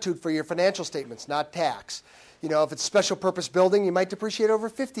latitude for your financial statements, not tax. If it's a special purpose building, you might depreciate over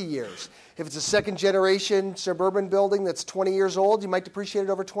 50 years. If it's a second generation suburban building that's 20 years old, you might depreciate it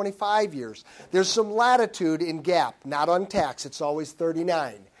over 25 years. There's some latitude in GAAP, not on tax. It's always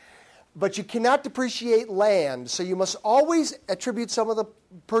 39. But you cannot depreciate land, so you must always attribute some of the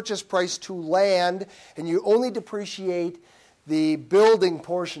purchase price to land, and you only depreciate the building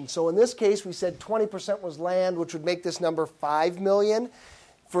portion. So in this case, we said 20% was land, which would make this number $5 million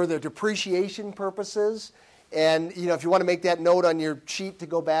for the depreciation purposes. And if you want to make that note on your sheet to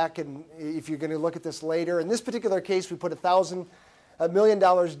go back, and if you're going to look at this later, in this particular case, we put $1 million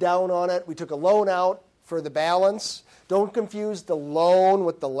down on it. We took a loan out for the balance. Don't confuse the loan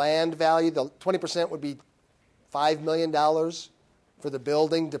with the land value. The 20% would be $5 million for the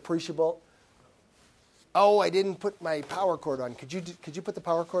building, depreciable. Oh, I didn't put my power cord on. Could you put the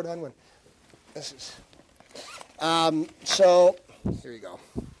power cord on? When this is so here you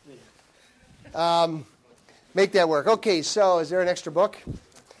go. Make that work. Okay, so is there an extra book?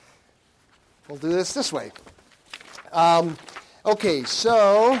 We'll do this way. Okay,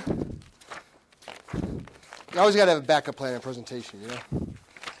 so you always got to have a backup plan in a presentation,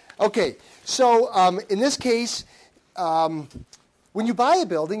 Okay, so in this case, when you buy a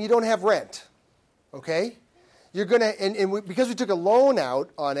building, you don't have rent. Okay, you're going to, because we took a loan out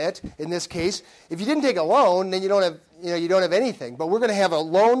on it. In this case, if you didn't take a loan, then you don't have anything. But we're going to have a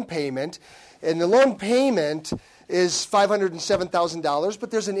loan payment. And the loan payment is $507,000,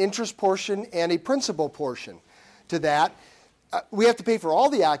 but there's an interest portion and a principal portion to that. We have to pay for all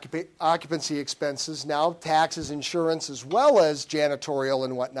the occupancy expenses now, taxes, insurance, as well as janitorial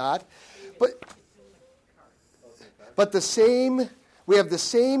and whatnot. But we have the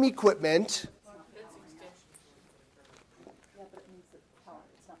same equipment.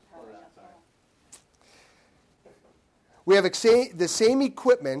 We have the same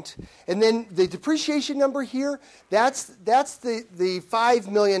equipment, and then the depreciation number here, that's the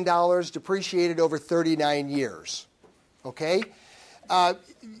 $5 million depreciated over 39 years. Okay?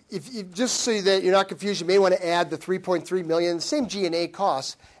 Just so that you're not confused, you may want to add the $3.3 million, the same G&A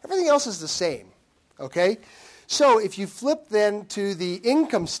costs. Everything else is the same. Okay? So if you flip then to the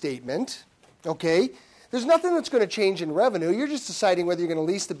income statement, okay, there's nothing that's going to change in revenue. You're just deciding whether you're going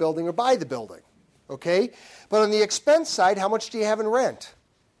to lease the building or buy the building. Okay? But on the expense side, how much do you have in rent?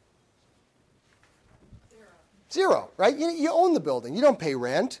 Zero, right? You own the building. You don't pay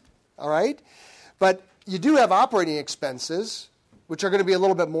rent, all right? But you do have operating expenses, which are going to be a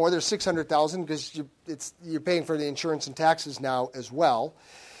little bit more. They're $600,000 because you're paying for the insurance and taxes now as well.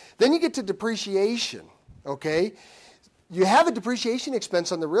 Then you get to depreciation, okay? You have a depreciation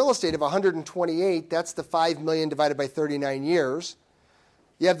expense on the real estate of $128. That's the $5 million divided by 39 years.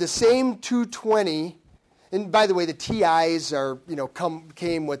 You have the same $220, and by the way, the TIs are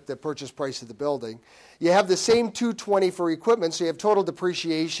came with the purchase price of the building. You have the same $220 for equipment, so you have total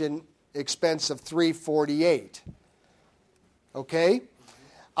depreciation expense of $348. Okay?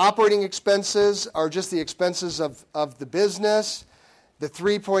 Operating expenses are just the expenses of the business.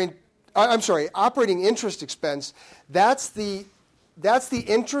 Operating interest expense, that's the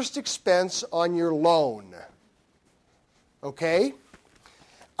interest expense on your loan. Okay?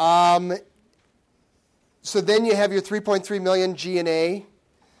 So then you have your $3.3 million G&A,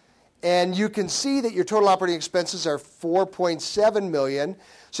 and you can see that your total operating expenses are $4.7 million.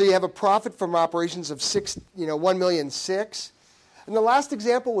 So you have a profit from operations of $1.6 million. And the last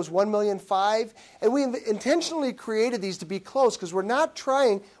example was $1.5 million, and we intentionally created these to be close because we're not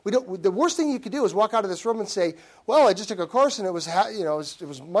trying. The worst thing you could do is walk out of this room and say, "Well, I just took a course and it was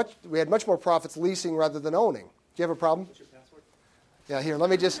much. We had much more profits leasing rather than owning." Do you have a problem? What's your password? Yeah, here. Let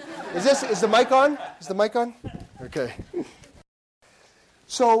me just. Is the mic on? Is the mic on? Okay.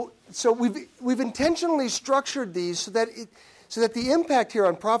 So we've intentionally structured these so that the impact here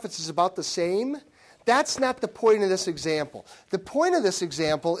on profits is about the same. That's not the point of this example. The point of this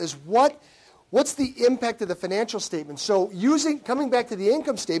example is what's the impact of the financial statement. So coming back to the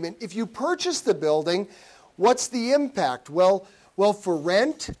income statement, if you purchase the building, what's the impact? Well, for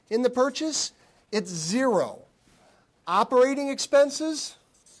rent in the purchase, it's 0. Operating expenses,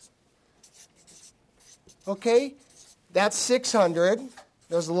 okay, that's $600.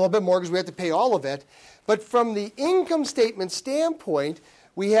 There's a little bit more because we have to pay all of it. But from the income statement standpoint,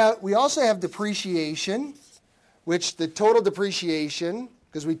 we also have depreciation, which the total depreciation,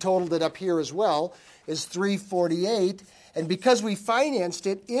 because we totaled it up here as well, is $348. And because we financed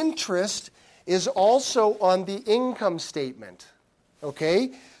it, interest is also on the income statement.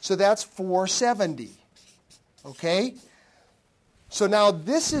 Okay? So that's $470. Okay? So now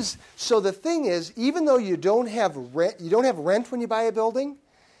the thing is, even though you don't have rent when you buy a building,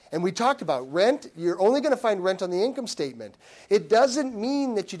 and we talked about rent, you're only going to find rent on the income statement. It doesn't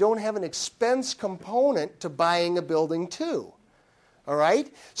mean that you don't have an expense component to buying a building too. All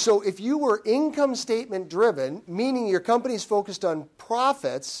right? So if you were income statement driven, meaning your company's focused on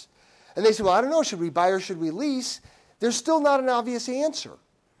profits, and they say, well, I don't know, should we buy or should we lease? There's still not an obvious answer.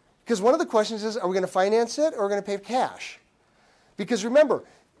 Because one of the questions is, are we going to finance it or are we going to pay cash? Because remember,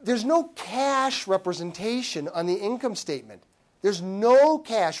 there's no cash representation on the income statement. There's no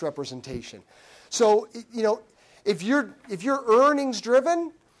cash representation. So, if you're earnings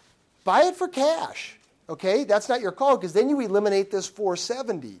driven, buy it for cash. Okay? That's not your call because then you eliminate this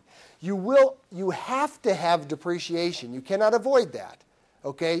 $470. You have to have depreciation. You cannot avoid that.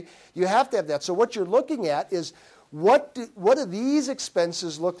 Okay? You have to have that. So what you're looking at is what do these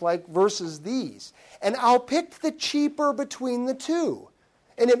expenses look like versus these? And I'll pick the cheaper between the two.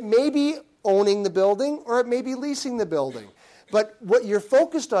 And it may be owning the building or it may be leasing the building. But what you're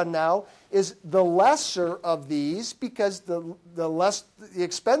focused on now is the lesser of these because the less the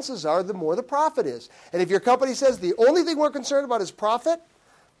expenses are, the more the profit is. And if your company says the only thing we're concerned about is profit,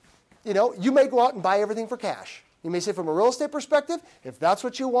 you may go out and buy everything for cash. You may say from a real estate perspective, if that's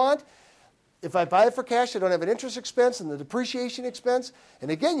what you want, if I buy it for cash, I don't have an interest expense and the depreciation expense. And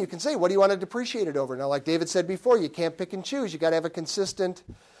again, you can say, what do you want to depreciate it over? Now, like David said before, you can't pick and choose. You got to have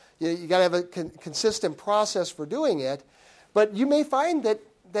a consistent process for doing it. But you may find that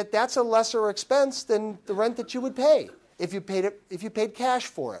that's a lesser expense than the rent that you would pay if you paid cash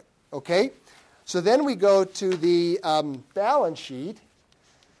for it. Okay? So then we go to the balance sheet.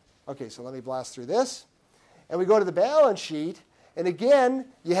 Okay, so let me blast through this. And we go to the balance sheet. And again,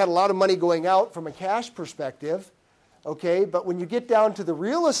 you had a lot of money going out from a cash perspective. Okay? But when you get down to the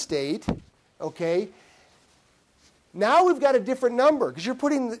real estate, okay, now we've got a different number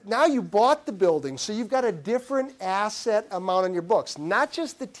because now you bought the building, so you've got a different asset amount on your books. Not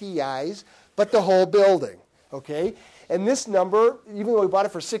just the TIs, but the whole building. Okay? And this number, even though we bought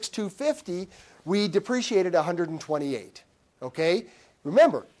it for $6,250, we depreciated $128. Okay?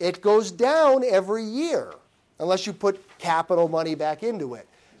 Remember, it goes down every year unless you put capital money back into it.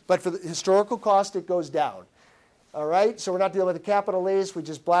 But for the historical cost, it goes down. All right? So we're not dealing with the capital lease. We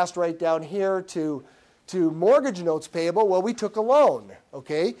just blast right down here to mortgage notes payable. Well, we took a loan,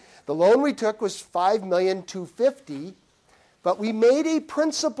 okay? The loan we took was $5,250,000, but we made a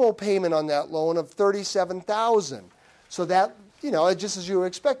principal payment on that loan of $37,000. So that just as you would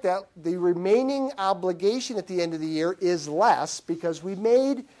expect that, the remaining obligation at the end of the year is less because we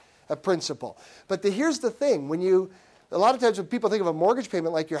made a principal. But here's the thing. A lot of times when people think of a mortgage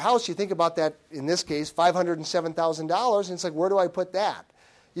payment like your house, you think about that, in this case, $507,000, and it's like, where do I put that?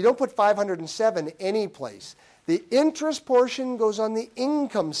 You don't put $507 any place. The interest portion goes on the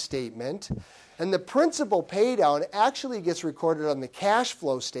income statement, and the principal pay down actually gets recorded on the cash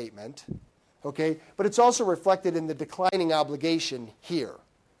flow statement, okay? But it's also reflected in the declining obligation here.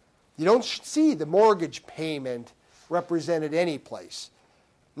 You don't see the mortgage payment represented any place,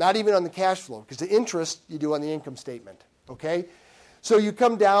 not even on the cash flow, because the interest you do on the income statement, okay? So you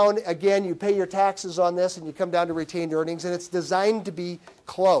come down, again, you pay your taxes on this, and you come down to retained earnings, and it's designed to be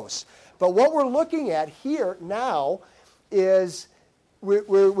close. But what we're looking at here now is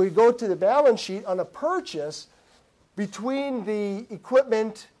we go to the balance sheet on a purchase between the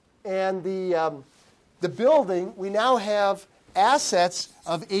equipment and the building. We now have assets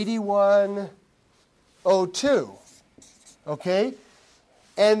of 8102, okay?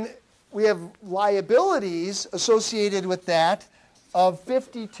 And we have liabilities associated with that of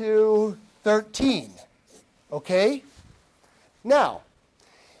 5213, okay? Now,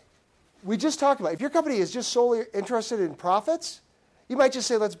 we just talked about, if your company is just solely interested in profits, you might just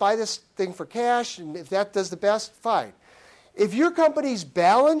say, let's buy this thing for cash, and if that does the best, fine. If your company's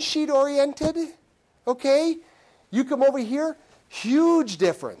balance sheet oriented, okay, you come over here, huge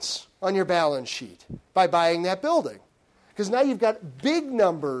difference on your balance sheet by buying that building. Because now you've got big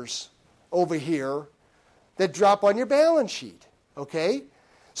numbers over here that drop on your balance sheet, okay?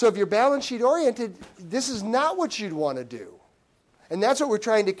 So if you're balance sheet oriented, this is not what you'd want to do. And that's what we're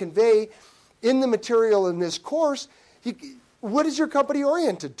trying to convey in the material in this course. What is your company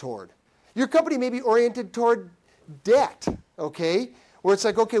oriented toward? Your company may be oriented toward debt, okay? Where it's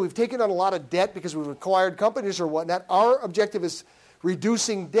like, okay, we've taken on a lot of debt because we've acquired companies or whatnot. Our objective is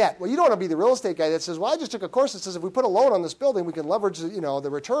reducing debt. Well, you don't want to be the real estate guy that says, well, I just took a course that says if we put a loan on this building, we can leverage the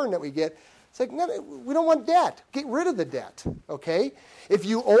return that we get. It's like, no, we don't want debt. Get rid of the debt, okay? If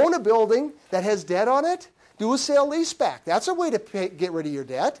you own a building that has debt on it, do a sale leaseback. That's a way to get rid of your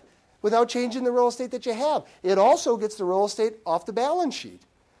debt without changing the real estate that you have. It also gets the real estate off the balance sheet.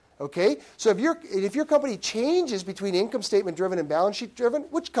 Okay? So if your company changes between income statement driven and balance sheet driven,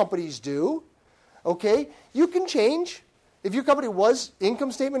 which companies do, okay, you can change. If your company was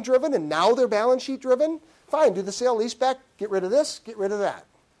income statement driven and now they're balance sheet driven, fine, do the sale leaseback, get rid of this, get rid of that.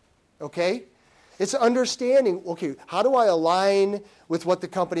 Okay? It's understanding, okay, how do I align with what the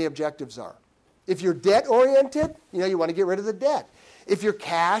company objectives are? If you're debt oriented, you want to get rid of the debt. If you're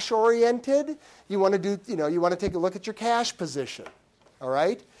cash oriented, you want to take a look at your cash position. All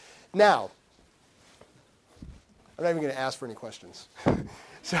right? Now, I'm not even going to ask for any questions.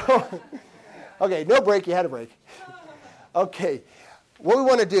 Okay, no break, you had a break. Okay, what we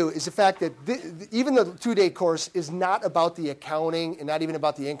want to do is the fact that even the 2-day course is not about the accounting and not even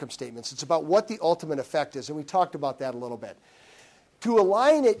about the income statements. It's about what the ultimate effect is, and we talked about that a little bit. To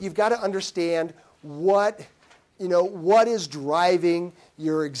align it, you've got to understand what is driving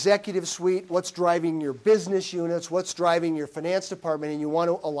your executive suite, what's driving your business units, what's driving your finance department, and you want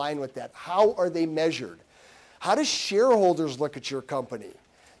to align with that. How are they measured? How do shareholders look at your company?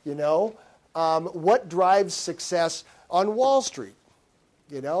 What drives success on Wall Street?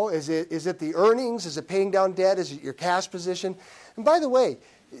 Is it the earnings? Is it paying down debt? Is it your cash position? And by the way,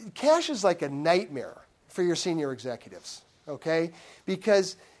 cash is like a nightmare for your senior executives. Okay?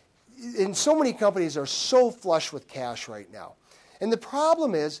 Because so many companies are so flush with cash right now. And the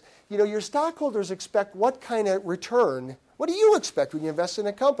problem is, your stockholders expect what kind of return? What do you expect when you invest in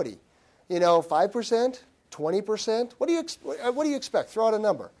a company? 5%, 20%? What do you expect? Throw out a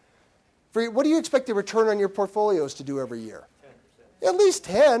number. What do you expect the return on your portfolios to do every year? 10%. At least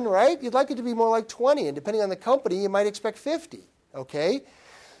 10, right? You'd like it to be more like 20, and depending on the company, you might expect 50. Okay?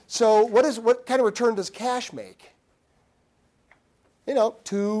 So what kind of return does cash make?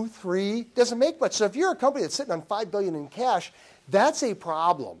 2, 3, doesn't make much. So if you're a company that's sitting on $5 billion in cash, that's a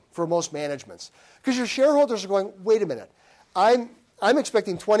problem for most managements. Because your shareholders are going, wait a minute, I'm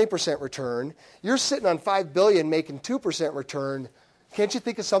expecting 20% return. You're sitting on $5 billion making 2% return. Can't you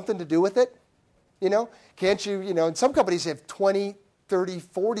think of something to do with it? Can't you, and some companies have 20, 30,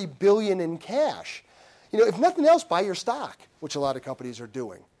 40 billion in cash. If nothing else, buy your stock, which a lot of companies are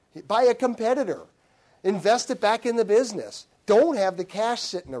doing. Buy a competitor. Invest it back in the business. Don't have the cash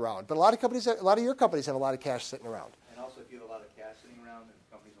sitting around. But a lot of your companies have a lot of cash sitting around. And also, if you have a lot of cash sitting around, then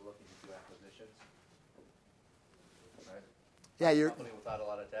companies are looking to do acquisitions. Right? Yeah, you're a company without a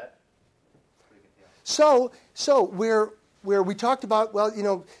lot of debt. Pretty good deal. So where we talked about,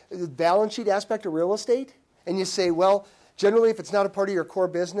 the balance sheet aspect of real estate, and you say, well, Generally, if it's not a part of your core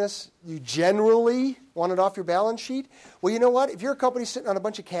business, you generally want it off your balance sheet. Well, you know what? If you're a company sitting on a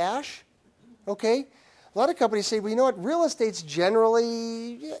bunch of cash, okay, a lot of companies say, well, you know what? Real estate's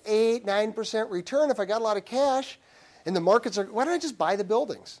generally 8, 9% return if I got a lot of cash and the markets are, why don't I just buy the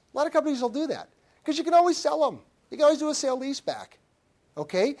buildings? A lot of companies will do that because you can always sell them. You can always do a sale leaseback.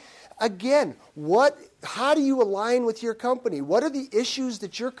 Okay? Again, how do you align with your company? What are the issues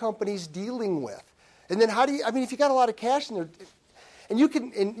that your company's dealing with? And then if you got a lot of cash in there, and you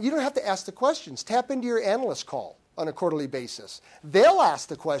don't have to ask the questions. Tap into your analyst call on a quarterly basis. They'll ask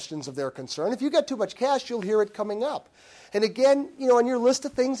the questions of their concern. If you got too much cash, you'll hear it coming up. And again, on your list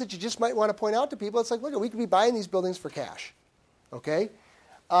of things that you just might want to point out to people, it's like, look, we could be buying these buildings for cash. Okay?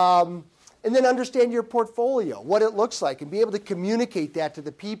 And then understand your portfolio, what it looks like, and be able to communicate that to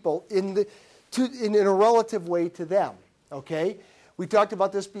the people in a relative way to them. Okay? We talked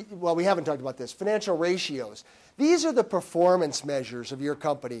about this, well, we haven't talked about this, financial ratios. These are the performance measures of your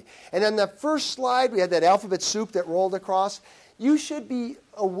company. And on the first slide, we had that alphabet soup that rolled across. You should be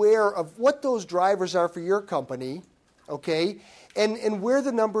aware of what those drivers are for your company, okay, and where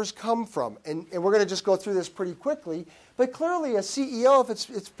the numbers come from. And we're going to just go through this pretty quickly. But clearly, a CEO, if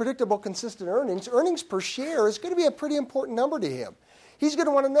it's predictable, consistent earnings per share is going to be a pretty important number to him. He's going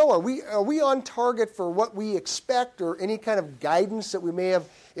to want to know, are we on target for what we expect or any kind of guidance that we may have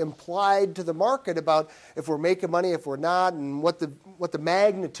implied to the market about if we're making money, if we're not, and what the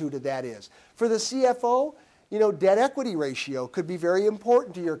magnitude of that is. For the CFO, debt equity ratio could be very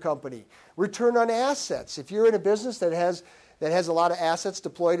important to your company. Return on assets. If you're in a business that has a lot of assets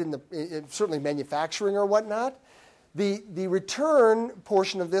deployed in certainly manufacturing or whatnot, the return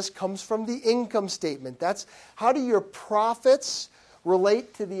portion of this comes from the income statement. That's how do your profits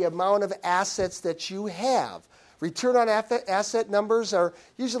relate to the amount of assets that you have. Return on asset numbers are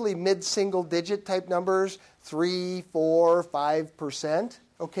usually mid-single digit type numbers, 3, 4, 5%,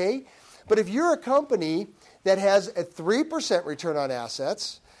 okay? But if you're a company that has a 3% return on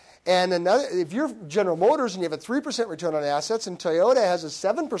assets, and if you're General Motors and you have a 3% return on assets and Toyota has a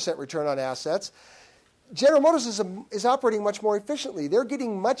 7% return on assets, General Motors is operating much more efficiently. They're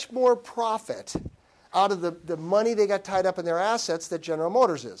getting much more profit out of the money they got tied up in their assets that General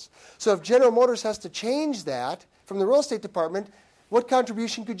Motors is. So if General Motors has to change that from the real estate department, what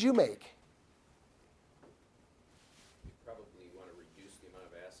contribution could you make? You probably want to reduce the amount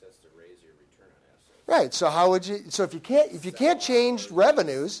of assets to raise your return on assets. Right. So how would you? So if you can't change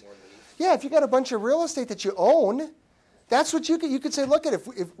revenues, yeah, if you got a bunch of real estate that you own, that's what you could say. Look at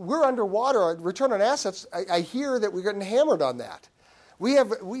if we're underwater on return on assets. I hear that we're getting hammered on that. We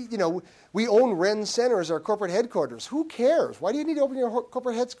own Ren Center as our corporate headquarters. Who cares? Why do you need to open your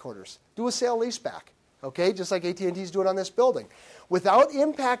corporate headquarters? Do a sale leaseback, okay? Just like AT&T is doing on this building, without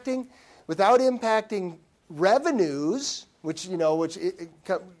impacting revenues, which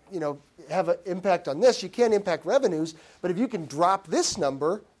have an impact on this. You can't impact revenues, but if you can drop this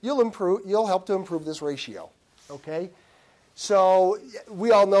number, you'll help to improve this ratio, okay? So we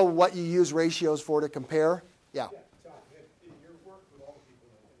all know what you use ratios for to compare. Yeah.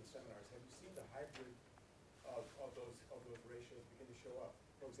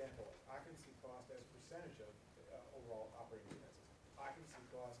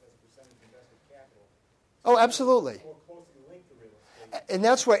 Oh, absolutely. And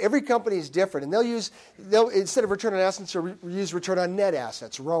that's why every company is different. And they'll instead of return on assets, use return on net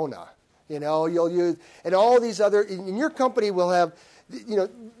assets, RONA. You'll use, and all these other, in your company will have,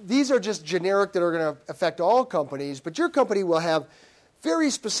 these are just generic that are going to affect all companies, but your company will have very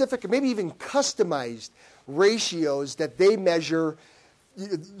specific and maybe even customized ratios that they measure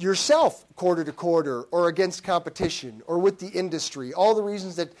yourself quarter to quarter or against competition or with the industry. All the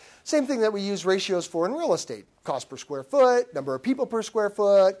reasons same thing that we use ratios for in real estate. Cost per square foot, number of people per square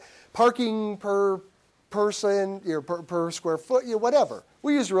foot, parking per person, per square foot, whatever.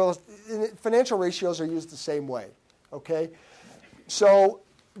 We use financial ratios are used the same way, okay? So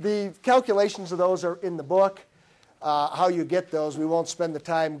the calculations of those are in the book. How you get those, we won't spend the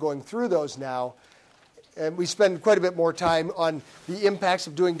time going through those now. And we spend quite a bit more time on the impacts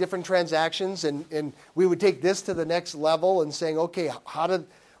of doing different transactions, and we would take this to the next level and saying, okay,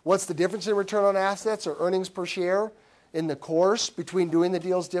 what's the difference in return on assets or earnings per share in the course between doing the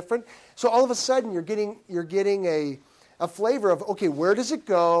deals different? So all of a sudden you're getting a flavor of, okay, where does it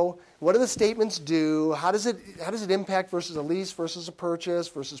go? What do the statements do? How does it impact versus a lease versus a purchase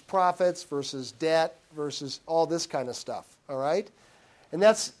versus profits versus debt versus all this kind of stuff, all right? And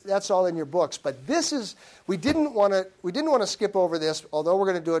that's all in your books. But we didn't want to skip over this, although we're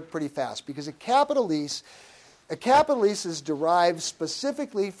going to do it pretty fast, because a capital lease is derived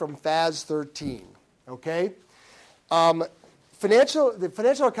specifically from FAS 13, okay? The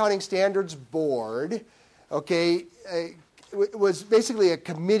Financial Accounting Standards Board, okay, was basically a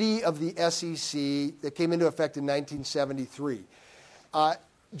committee of the SEC that came into effect in 1973.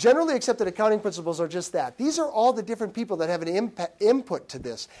 Generally accepted accounting principles are just that. These are all the different people that have an input to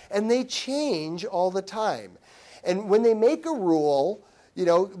this, and they change all the time. And when they make a rule,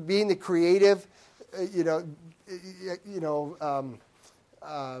 being the creative,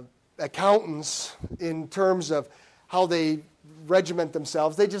 accountants in terms of how they regiment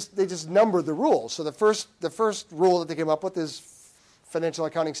themselves, they just number the rules. So the first rule that they came up with is Financial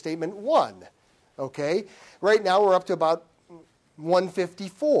Accounting Statement 1. Okay, right now we're up to about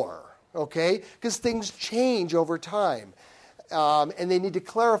 154. Okay, because things change over time, and they need to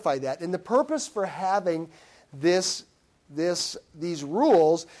clarify that. And the purpose for having these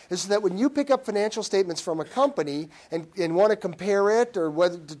rules is so that when you pick up financial statements from a company and want to compare it or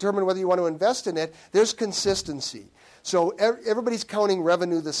determine whether you want to invest in it, there's consistency. So everybody's counting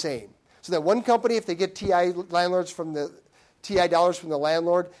revenue the same. So that one company, if they get TI dollars from the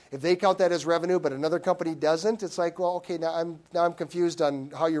landlord, if they count that as revenue, but another company doesn't, it's like, well, okay, now I'm confused on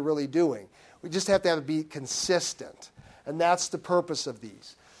how you're really doing. We just have to be consistent, and that's the purpose of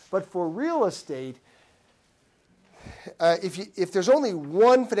these. But for real estate, if there's only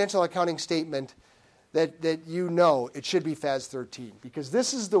one financial accounting statement that it should be FAS 13, because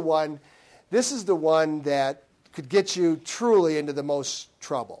this is the one that could get you truly into the most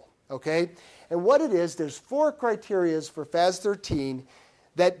trouble. Okay? And what it is, there's 4 criteria for FAS 13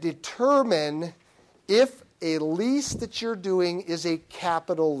 that determine if a lease that you're doing is a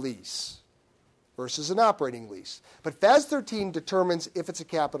capital lease versus an operating lease. But FAS 13 determines if it's a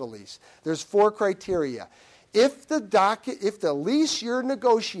capital lease. There's 4 criteria. If the lease you're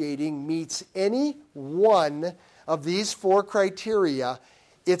negotiating meets any one of these 4 criteria,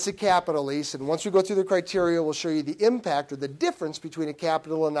 it's a capital lease. And once we go through the criteria, we'll show you the impact or the difference between a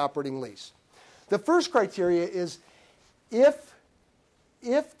capital and operating lease. The first criteria is if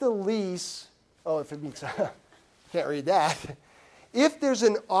the lease, if it meets, can't read that, if there's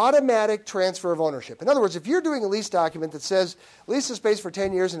an automatic transfer of ownership. In other words, if you're doing a lease document that says lease the space for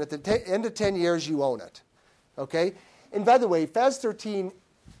 10 years and at the end of 10 years you own it, okay? And by the way, FAS 13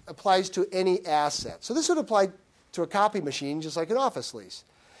 applies to any asset. So this would apply to a copy machine just like an office lease.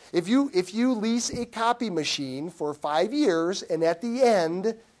 If you lease a copy machine for 5 years and at the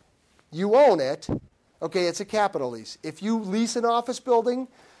end you own it, okay, it's a capital lease. If you lease an office building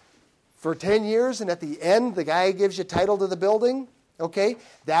for 10 years and at the end the guy gives you title to the building, okay,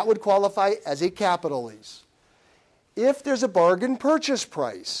 that would qualify as a capital lease. If there's a bargain purchase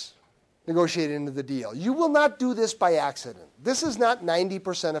price negotiated into the deal, you will not do this by accident. This is not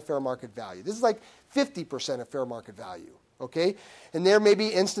 90% of fair market value. This is like 50% of fair market value, okay? And there may be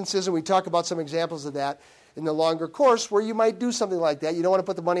instances, and we talk about some examples of that in the longer course, where you might do something like that. You don't want to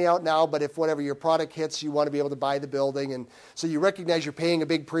put the money out now, but if whatever your product hits, you want to be able to buy the building. And so you recognize you're paying a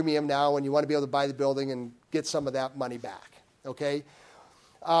big premium now, and you want to be able to buy the building and get some of that money back, okay?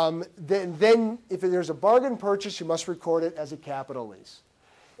 Then if there's a bargain purchase, you must record it as a capital lease.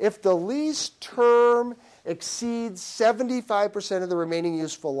 If the lease term exceeds 75% of the remaining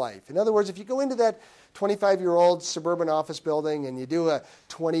useful life. In other words, if you go into that 25-year-old suburban office building and you do a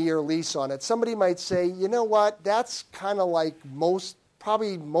 20-year lease on it, somebody might say, you know what, that's kind of like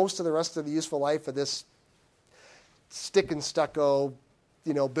probably most of the rest of the useful life of this stick and stucco,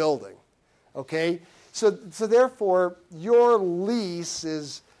 building. Okay? So therefore, your lease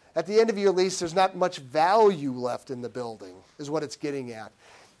is, at the end of your lease, there's not much value left in the building, is what it's getting at.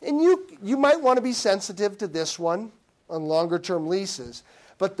 And you might want to be sensitive to this one on longer-term leases.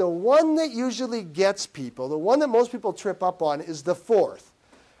 But the one that usually gets people, the one that most people trip up on, is the fourth.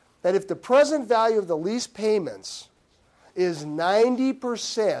 That if the present value of the lease payments is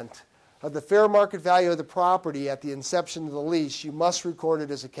 90% of the fair market value of the property at the inception of the lease, you must record it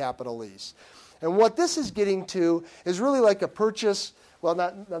as a capital lease. And what this is getting to is really like a purchase. Well,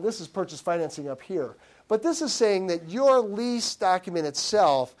 now this is purchase financing up here. But this is saying that your lease document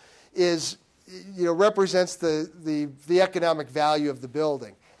itself represents the economic value of the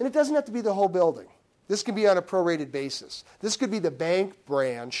building. And it doesn't have to be the whole building. This can be on a prorated basis. This could be the bank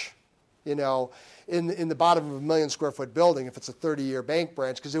branch, in the bottom of a 1 million square foot building if it's a 30-year bank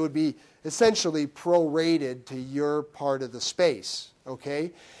branch, because it would be essentially prorated to your part of the space,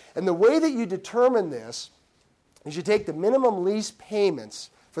 okay? And the way that you determine this is you take the minimum lease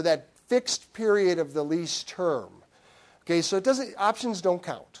payments for that fixed period of the lease term. Okay, so options don't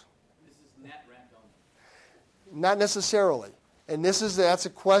count. This is net rent only. Not necessarily. And that's a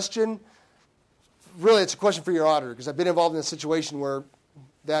question, really it's a question for your auditor, because I've been involved in a situation where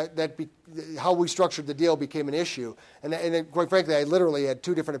how we structured the deal became an issue. And quite frankly, I literally had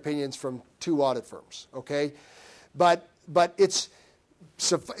two different opinions from two audit firms, okay? But it's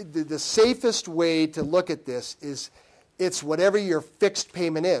the safest way to look at this is it's whatever your fixed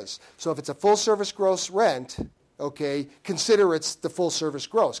payment is. So if it's a full-service gross rent, okay, consider it's the full-service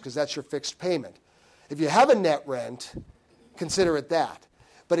gross because that's your fixed payment. If you have a net rent, consider it that.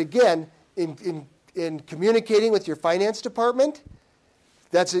 But again, in communicating with your finance department,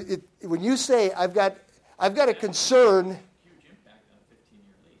 that's it. When you say I've got a concern. Huge impact on a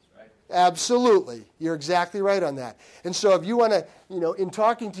 15-year lease, right? Absolutely, you're exactly right on that. And so if you want to, in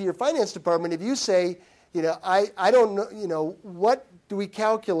talking to your finance department, if you say, I don't know, what do we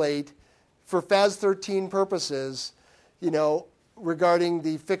calculate for FAS 13 purposes, regarding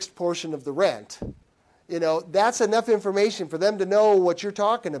the fixed portion of the rent. That's enough information for them to know what you're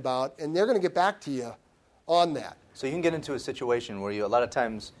talking about, and they're going to get back to you on that. So you can get into a situation where a lot of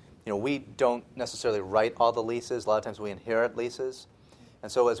times, we don't necessarily write all the leases. A lot of times we inherit leases.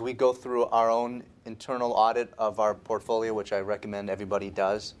 And so as we go through our own internal audit of our portfolio, which I recommend everybody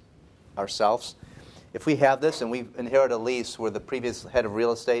does ourselves, if we have this and we inherit a lease where the previous head of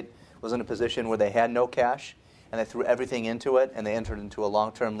real estate was in a position where they had no cash and they threw everything into it and they entered into a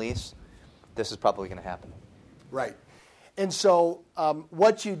long-term lease, this is probably going to happen. Right. And so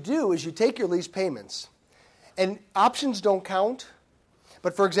what you do is you take your lease payments, and options don't count.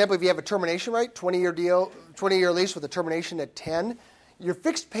 But for example, if you have a termination right, 20-year deal, 20-year lease with a termination at 10, your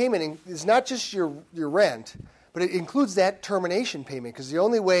fixed payment is not just your rent, but it includes that termination payment, because the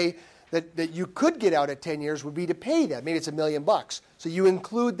only way that you could get out at 10 years would be to pay that. Maybe it's $1 million. So you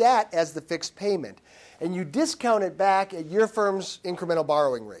include that as the fixed payment. And you discount it back at your firm's incremental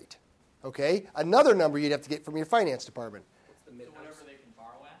borrowing rate. Okay? Another number you'd have to get from your finance department. So whatever they can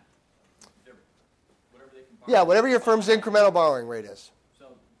borrow at? Whatever they can borrow Yeah, whatever your firm's incremental borrowing rate is. So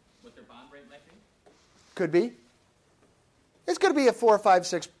what their bond rate might be? Could be. It's going to be a 4, 5,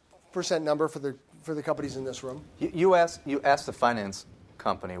 6% number for the companies in this room. You asked the finance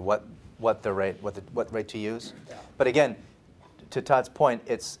company what rate to use. Yeah. But again, to Todd's point,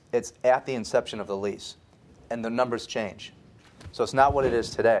 it's at the inception of the lease, and the numbers change. So it's not what it is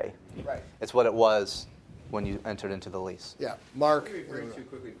today. Right. It's what it was when you entered into the lease. Yeah. Mark. Let me refer to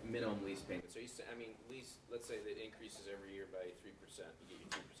quickly minimum lease payments. So lease, let's say that increases every year by 3%, you get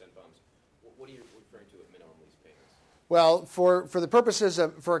your 3% bumps. What are you referring to with minimum lease payments? Well, for the purposes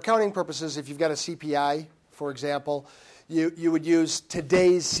for accounting purposes, if you've got a CPI, for example, you would use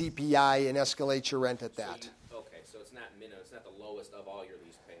today's CPI and escalate your rent at that. Okay, so it's not minimum, it's not the lowest of all your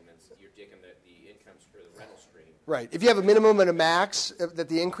lease payments. You're taking the incomes for the rental stream. Right. If you have a minimum and a max, that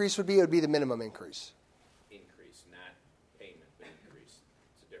the increase would be, it would be the minimum increase. Increase, not payment, but increase.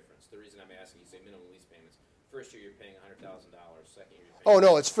 It's a difference. The reason I'm asking, you say minimum lease payments. First year you're paying $100,000. Second year you're paying. Oh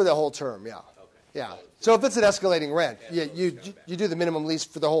no, it's for the whole term. Yeah. Okay. Yeah. So if it's an escalating rent, you do the minimum lease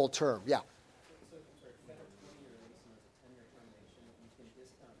for the whole term. Yeah. So if it's a 20-year lease and it's a 10-year termination, you can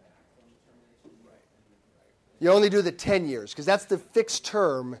discount back from the termination. Right. You only do the 10 years because that's the fixed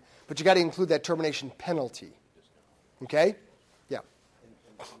term, but you got to include that termination penalty. Okay? Yeah. And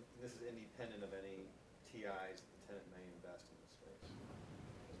this is independent of any TIs the tenant may invest in the space.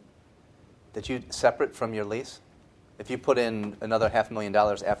 That you separate from your lease? If you put in another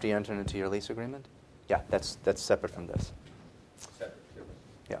 $500,000 after you enter into your lease agreement, yeah, that's separate from this. Separate, different.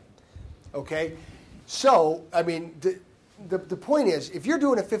 Yeah. Okay? So, the point is, if you're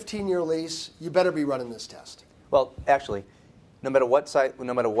doing a 15-year lease, you better be running this test. Well, actually, no matter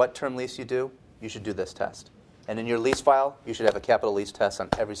what term lease you do, you should do this test. And in your lease file, you should have a capital lease test on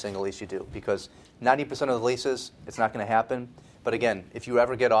every single lease you do, because 90% of the leases, it's not going to happen. But again, if you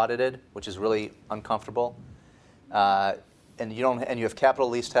ever get audited, which is really uncomfortable, and you have capital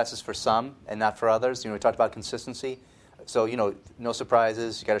lease tests for some and not for others. We talked about consistency, so no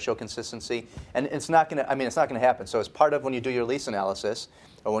surprises. You got to show consistency, and it's not going to happen. So as part of when you do your lease analysis,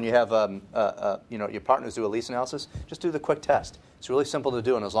 or when you have your partners do a lease analysis, just do the quick test. It's really simple to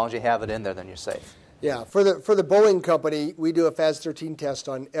do, and as long as you have it in there, then you're safe. Yeah, for the Boeing company, we do a FAS 13 test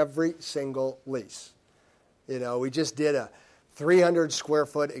on every single lease. We just did a 300 square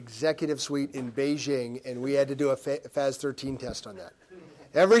foot executive suite in Beijing, and we had to do a FAS 13 test on that.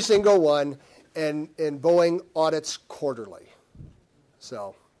 Every single one, and Boeing audits quarterly.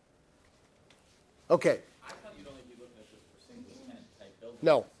 So, okay. I thought you'd only be looking at this for single tenant type buildings.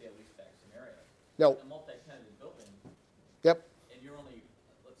 No. Sale-leaseback scenario. No. A multi-tenanted building. Yep. And you're only,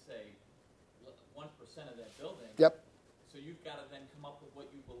 let's say, 1% of that building. Yep. So you've got to then come up with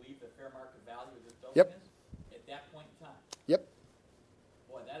what you believe the fair market value of this building Yep. is at that point in time. Yep.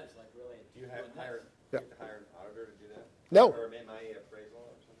 Boy, that is like really. Do you have to hire an auditor to do that? No. Or am I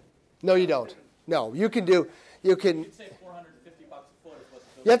appraisal? No, you don't. No, you can. You'd say $450 a foot is what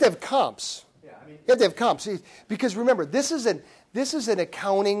the You have to have comps. Yeah, I mean, You have to have comps because remember, this is an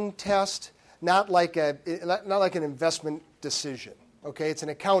accounting test, not like an investment decision. Okay, it's an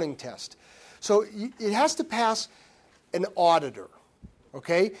accounting test, so it has to pass an auditor.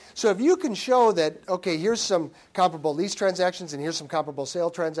 Okay, so if you can show that, okay, here's some comparable lease transactions and here's some comparable sale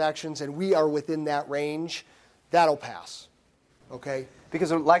transactions, and we are within that range, that'll pass. Okay. because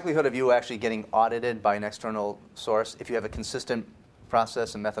the likelihood of you actually getting audited by an external source, if you have a consistent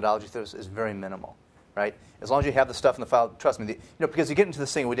process and methodology through this, is very minimal, right? As long as you have the stuff in the file, trust me, because you get into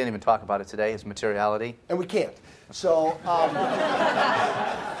this thing, we didn't even talk about it today, is materiality. And we can't. So,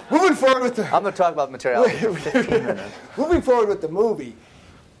 moving forward with the... I'm going to talk about materiality for 15 minutes. Moving forward with the movie,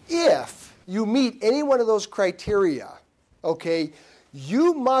 if you meet any one of those criteria, okay,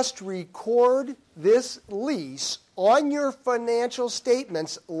 you must record this lease on your financial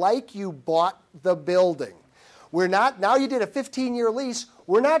statements like you bought the building. We're not, now you did a 15-year lease,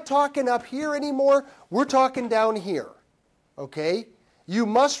 we're not talking up here anymore, we're talking down here, okay? You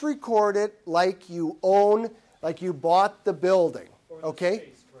must record it like you own, like you bought the building, okay?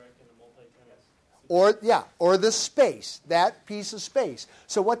 Space, correct, in a multi-tenant. Or the space, that piece of space.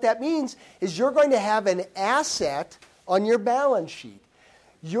 So what that means is you're going to have an asset on your balance sheet.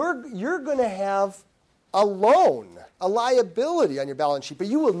 You're going to have a loan, a liability on your balance sheet, but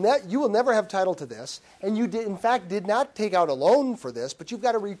you will never have title to this, and you in fact did not take out a loan for this, but you've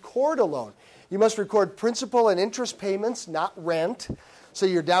got to record a loan. You must record principal and interest payments, not rent. So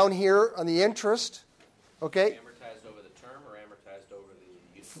you're down here on the interest, okay? Amortized over the term or amortized over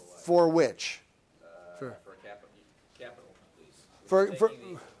the useful life? For which? For a capital lease. For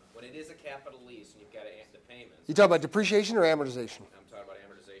When it is a capital lease and you've got to add the payments. you talk about depreciation or amortization? I'm talking about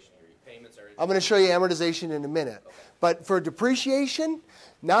amortization here. Your payments are. I'm going to show you amortization in a minute. Okay. But for depreciation,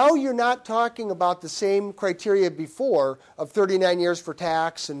 now you're not talking about the same criteria before of 39 years for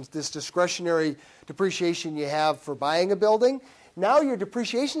tax and this discretionary depreciation you have for buying a building. Now your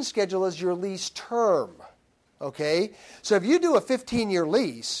depreciation schedule is your lease term. Okay? So if you do a 15-year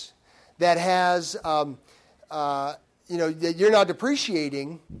lease that has, that you're now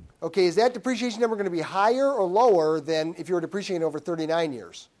depreciating, okay, is that depreciation number going to be higher or lower than if you were depreciating over 39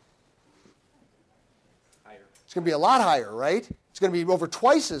 years? It's going to be a lot higher, right? It's going to be over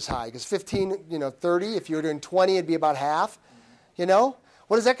twice as high because 15, 30. If you were doing 20, it'd be about half.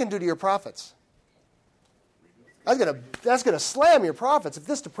 What is that going to do to your profits? That's going to slam your profits. If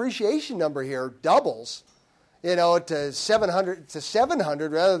this depreciation number here doubles, to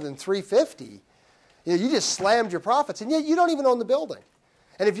 700 rather than 350, you just slammed your profits, and yet you don't even own the building.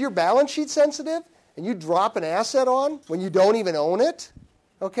 And if you're balance sheet sensitive and you drop an asset on when you don't even own it,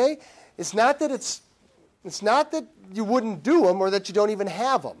 okay, it's not that you wouldn't do them or that you don't even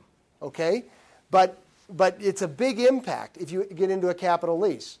have them, okay? But it's a big impact if you get into a capital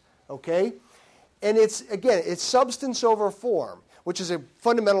lease, okay? And it's substance over form, which is a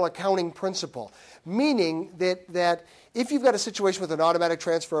fundamental accounting principle, meaning that if you've got a situation with an automatic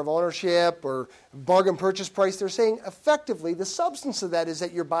transfer of ownership or bargain purchase price, they're saying effectively the substance of that is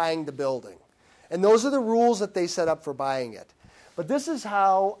that you're buying the building. And those are the rules that they set up for buying it. But this is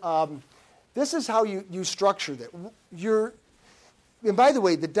how you structure that. And by the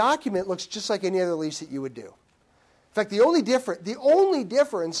way, the document looks just like any other lease that you would do. In fact, the only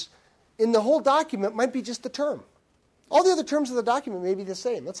difference in the whole document might be just the term. All the other terms of the document may be the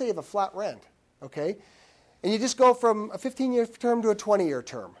same. Let's say you have a flat rent, okay? And you just go from a 15-year term to a 20-year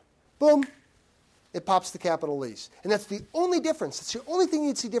term. Boom, it pops the capital lease. And that's the only difference. It's the only thing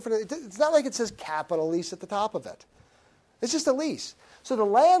you'd see different. It's not like it says capital lease at the top of it. It's just a lease. So the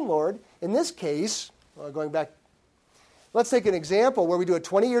landlord, in this case, going back, let's take an example where we do a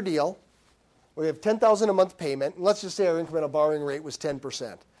 20-year deal. We have $10,000 a month payment, and let's just say our incremental borrowing rate was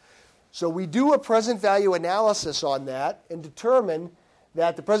 10%. So we do a present value analysis on that and determine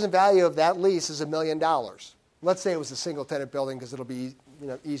that the present value of that lease is $1 million. Let's say it was a single-tenant building because it'll be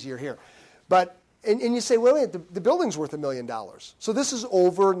easier here. But and you say, wait, the building's worth $1 million. So this is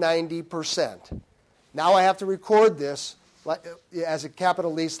over 90%. Now I have to record this as a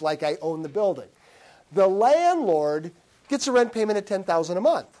capital lease like I own the building. The landlord gets a rent payment of $10,000 a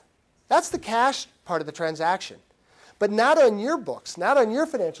month. That's the cash part of the transaction. But not on your books, not on your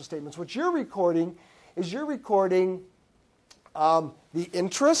financial statements. What you're recording is the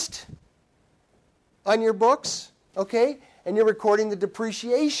interest on your books, okay? And you're recording the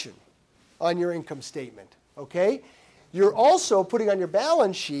depreciation on your income statement, okay? You're also putting on your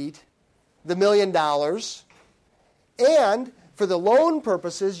balance sheet the $1 million. And for the loan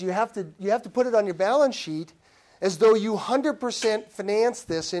purposes, you have to put it on your balance sheet as though you 100% finance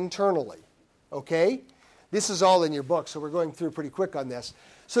this internally, okay? This is all in your book, so we're going through pretty quick on this.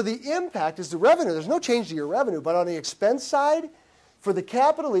 So the impact is the revenue. There's no change to your revenue, but on the expense side, for the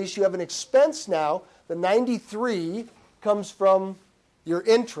capital lease, you have an expense now. The 93 comes from your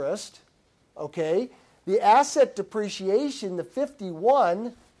interest, okay? The asset depreciation, the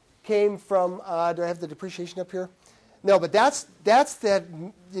 51, came from, do I have the depreciation up here? No, but that's that,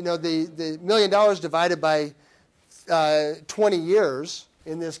 the $1 million divided by 20 years.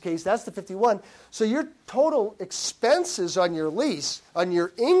 In this case, that's the 51. So your total expenses on your lease, on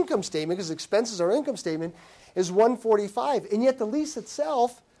your income statement, because expenses are income statement, is 145. And yet the lease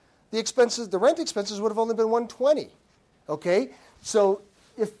itself, the rent expenses would have only been 120. Okay? So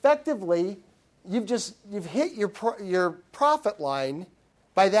effectively, you've hit your profit line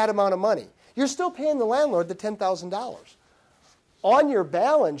by that amount of money. You're still paying the landlord the $10,000. On your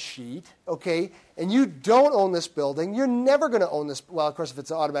balance sheet, okay, and you don't own this building, you're never going to own this. Well, of course, if it's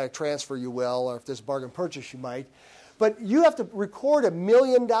an automatic transfer, you will, or if there's a bargain purchase, you might. But you have to record $1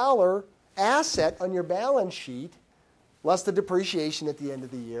 million asset on your balance sheet, less the depreciation at the end of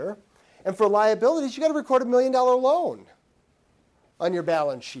the year. And for liabilities, you got to record $1 million loan on your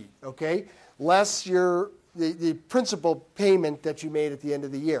balance sheet, okay, less the principal payment that you made at the end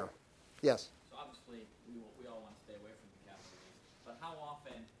of the year. Yes? So obviously, we all want to stay away from the capital lease, but how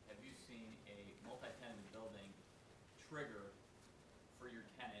often have you seen a multi-tenant building trigger for your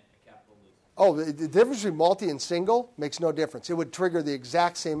tenant a capital lease? Oh, the difference between multi and single makes no difference. It would trigger the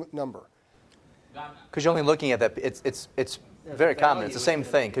exact same number. Because you're only looking at that. It's very common. It's the same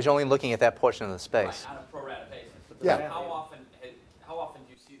thing because you're only looking at that portion of the space. Right, on a pro rata basis. Yeah. How often do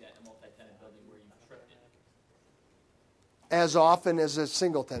you see that in a multi-tenant building where you've tripped it? As often as a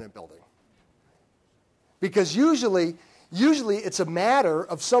single tenant building. Because usually it's a matter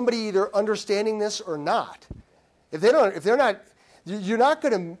of somebody either understanding this or not. If they're not, you're not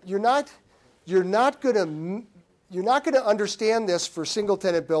going to understand this for single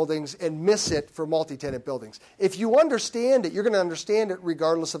tenant buildings and miss it for multi-tenant buildings. If you understand it, you're going to understand it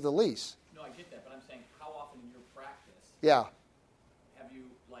regardless of the lease. No, I get that, but I'm saying how often in your practice have you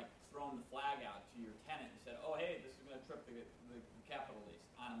thrown the flag out to your tenant and said, "Oh, hey, this is going to trip the capital lease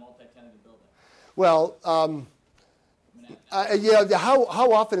on a multi-tenanted building"? Well,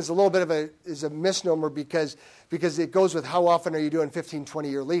 how often is a little bit of a misnomer because it goes with how often are you doing 15,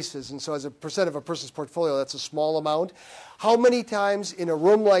 20-year leases, and so as a percent of a person's portfolio, that's a small amount. How many times in a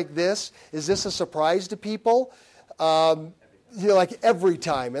room like this is this a surprise to people? Like every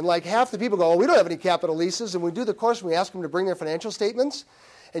time, and like half the people go, "Oh, we don't have any capital leases," and we do the course and we ask them to bring their financial statements,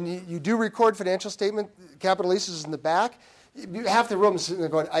 and you do record financial statement capital leases in the back. Half the room is sitting there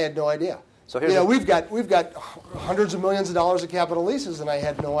going, "I had no idea." So we've got hundreds of millions of dollars of capital leases, and I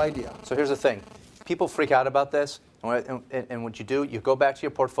had no idea. So here's the thing. People freak out about this, and what you do, you go back to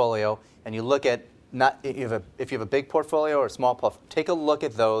your portfolio, and you look at, if you have a big portfolio or a small portfolio, take a look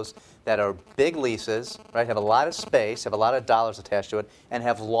at those that are big leases, right, have a lot of space, have a lot of dollars attached to it, and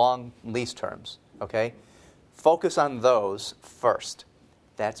have long lease terms, okay? Focus on those first.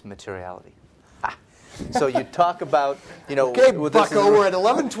 That's materiality. So you talk about, okay, bucko, we're at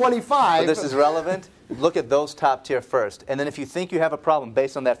 11:25. This is relevant. Look at those top tier first. And then if you think you have a problem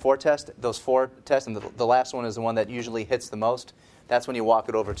based on those four tests, and the last one is the one that usually hits the most, that's when you walk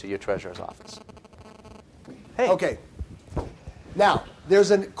it over to your treasurer's office. Hey. Okay. Now,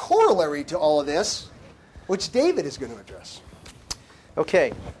 there's a corollary to all of this, which David is going to address.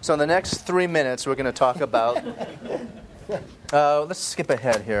 Okay. So in the next 3 minutes, we're going to talk about... let's skip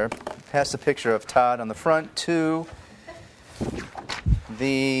ahead here. Past the picture of Todd on the front to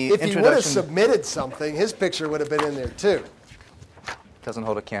the introduction. If he would have submitted something, his picture would have been in there too. Doesn't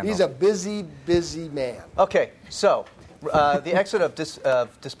hold a candle. He's a busy, busy man. Okay, so the exit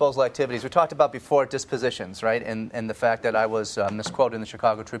of disposal activities. We talked about before dispositions, right? And the fact that I was misquoted in the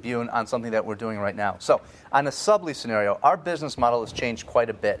Chicago Tribune on something that we're doing right now. So on a sublease scenario, our business model has changed quite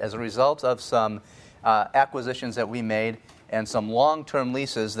a bit as a result of some acquisitions that we made and some long-term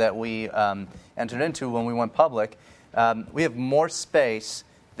leases that we entered into when we went public. We have more space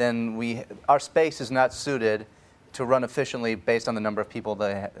than our space is not suited to run efficiently based on the number of people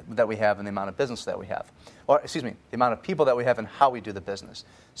that we have and the amount of business that we have. Or, the amount of people that we have and how we do the business.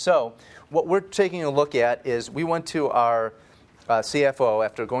 So what we're taking a look at is we went to our CFO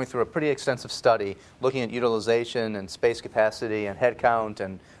after going through a pretty extensive study looking at utilization and space capacity and headcount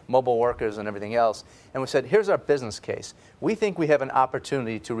and mobile workers and everything else. And we said, here's our business case. We think we have an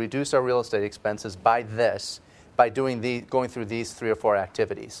opportunity to reduce our real estate expenses by by going through these 3 or 4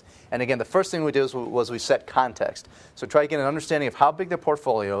 activities. And again, the first thing we did was we set context. So try to get an understanding of how big the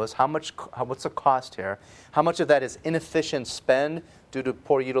portfolio is, what's the cost here, how much of that is inefficient spend due to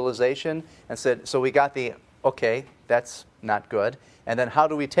poor utilization, and so we got okay, that's not good. And then how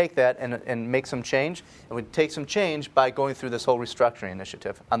do we take that and make some change? And we take some change by going through this whole restructuring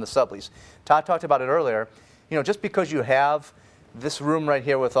initiative on the sublease. Todd talked about it earlier. Just because you have this room right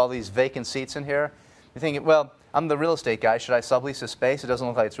here with all these vacant seats in here, you're thinking, well, I'm the real estate guy. Should I sublease this space? It doesn't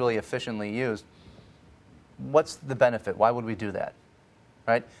look like it's really efficiently used. What's the benefit? Why would we do that?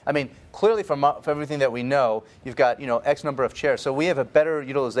 Right? I mean, clearly from everything that we know, you've got X number of chairs. So we have a better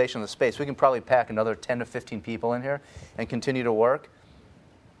utilization of the space. We can probably pack another 10 to 15 people in here and continue to work.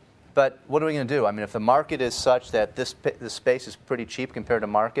 But what are we going to do? I mean, if the market is such that this space is pretty cheap compared to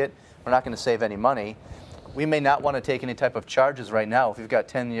market, we're not going to save any money. We may not want to take any type of charges right now if we've got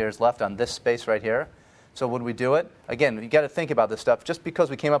 10 years left on this space right here. So would we do it? Again, you've got to think about this stuff. Just because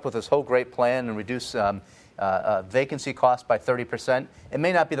we came up with this whole great plan and reduce vacancy cost by 30%, it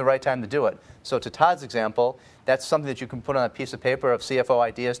may not be the right time to do it. So to Todd's example, that's something that you can put on a piece of paper of CFO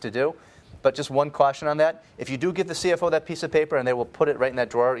ideas to do. But just one caution on that. If you do give the CFO that piece of paper and they will put it right in that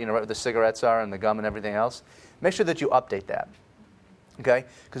drawer, right where the cigarettes are and the gum and everything else, make sure that you update that. Okay?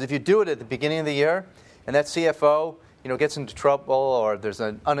 Because if you do it at the beginning of the year and that CFO gets into trouble, or there's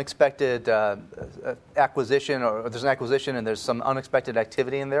an unexpected acquisition, or there's an acquisition and there's some unexpected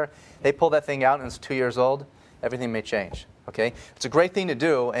activity in there, they pull that thing out and it's 2 years old, everything may change. Okay? It's a great thing to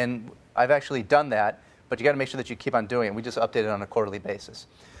do, and I've actually done that, but you got to make sure that you keep on doing it. We just update it on a quarterly basis.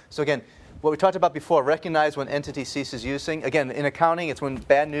 So again, what we talked about before, recognize when entity ceases using. Again, in accounting, it's when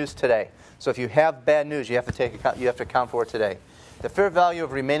bad news today. So if you have bad news, you have to account for it today. The fair value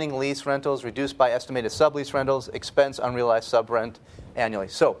of remaining lease rentals reduced by estimated sublease rentals, expense unrealized subrent annually.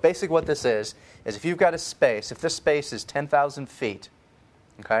 So basically what this is if you've got a space, if this space is 10,000 feet,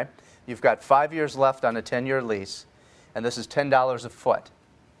 okay, you've got 5 years left on a 10-year lease, and this is $10 a foot,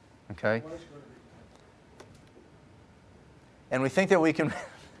 okay? And we think that we can,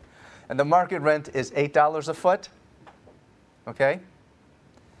 and the market rent is $8 a foot, okay?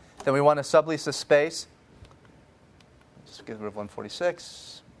 Then we want to sublease the space. Just get rid of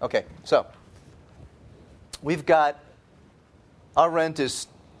 146. Okay, so we've got, our rent is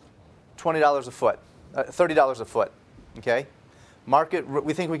 $20 a foot, $30 a foot, okay? Market,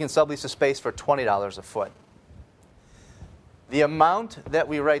 we think we can sublease the space for $20 a foot. The amount that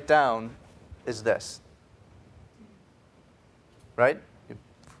we write down is this, right?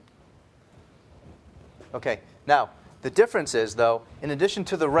 Okay, now, the difference is, though, in addition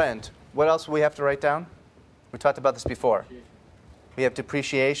to the rent, what else do we have to write down? We talked about this before. We have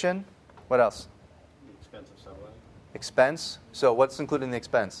depreciation. What else? The expense of subletting. Expense. So what's included in the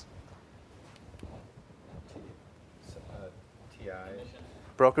expense? TI.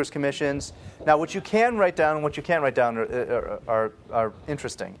 Brokers' commissions. Now, what you can write down and what you can't write down are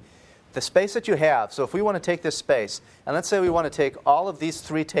interesting. The space that you have, so if we want to take this space, and let's say we want to take all of these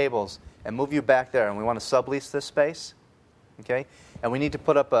 3 tables and move you back there, and we want to sublease this space, okay? And we need to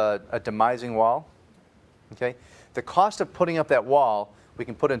put up a demising wall. Okay, the cost of putting up that wall we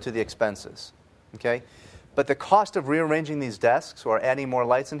can put into the expenses. Okay, but the cost of rearranging these desks or adding more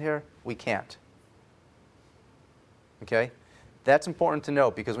lights in here, we can't. Okay, that's important to know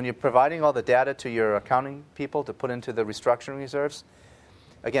because when you're providing all the data to your accounting people to put into the restructuring reserves,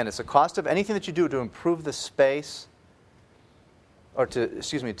 again, it's the cost of anything that you do to improve the space, or to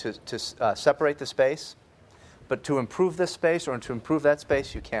separate the space. But to improve this space or to improve that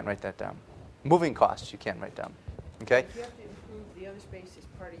space, you can't write that down. Moving costs, you can't write down. Okay? If you have to improve the other space as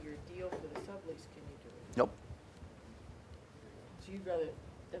part of your deal for the sublease, can you do it? Nope. So you'd rather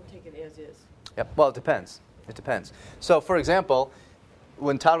them take it as is? Yep. Well, it depends. It depends. So, for example,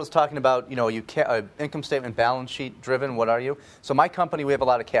 when Todd was talking about, income statement, balance sheet driven, what are you? So my company, we have a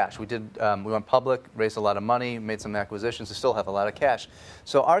lot of cash. We went public, raised a lot of money, made some acquisitions. We still have a lot of cash.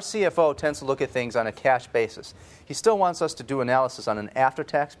 So our CFO tends to look at things on a cash basis. He still wants us to do analysis on an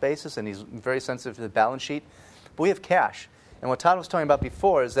after-tax basis, and he's very sensitive to the balance sheet. But we have cash. And what Todd was talking about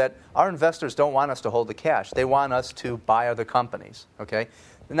before is that our investors don't want us to hold the cash. They want us to buy other companies, okay?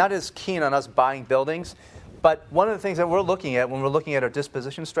 They're not as keen on us buying buildings. But one of the things that we're looking at when we're looking at our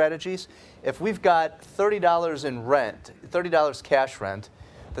disposition strategies, if we've got $30 in rent, $30 cash rent,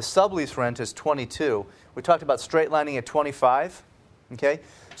 the sublease rent is $22. We talked about straight lining at $25. Okay?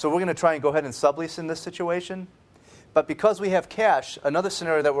 So we're going to try and go ahead and sublease in this situation. But because we have cash, another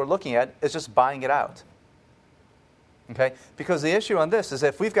scenario that we're looking at is just buying it out. Okay? Because the issue on this is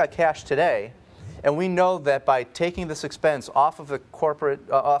if we've got cash today, and we know that by taking this expense off of the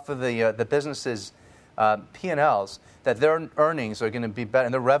corporate, off of the business's P&Ls, that their earnings are going to be better,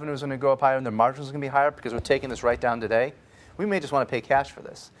 and their revenues are going to go up higher, and their margins are going to be higher because we're taking this right down today, we may just want to pay cash for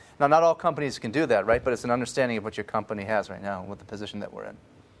this. Now, not all companies can do that, right? But it's an understanding of what your company has right now, with the position that we're in.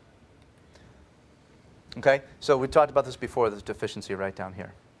 Okay? So we talked about this before, this deficiency right down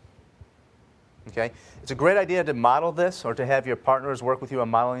here. Okay? It's a great idea to model this or to have your partners work with you on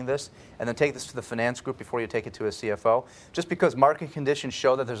modeling this and then take this to the finance group before you take it to a CFO. Just because market conditions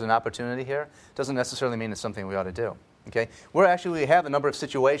show that there's an opportunity here doesn't necessarily mean it's something we ought to do. Okay? We have a number of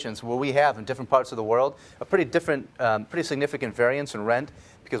situations where we have in different parts of the world a pretty significant variance in rent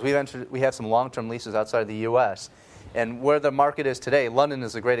because we have some long-term leases outside of the U.S. And where the market is today, London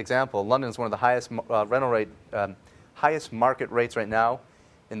is a great example. London is one of the highest market rates right now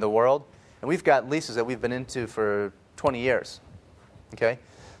in the world. And we've got leases that we've been into for 20 years. Okay?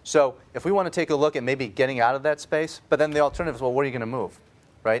 So if we want to take a look at maybe getting out of that space, but then the alternative is, well, where are you going to move?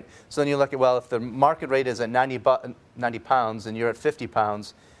 Right? So then you look at, well, if the market rate is at 90 pounds and you're at 50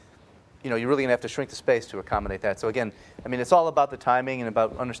 pounds, you're really going to have to shrink the space to accommodate that. So again, it's all about the timing and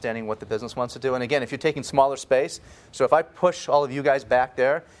about understanding what the business wants to do. And again, if you're taking smaller space, so if I push all of you guys back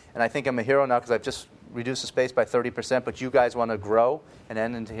there, and I think I'm a hero now because I've just reduced the space by 30%, but you guys want to grow and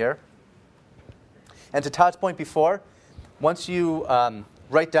end into here. And to Todd's point before, once you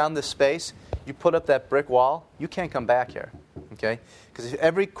write down this space, you put up that brick wall, you can't come back here. Okay? Because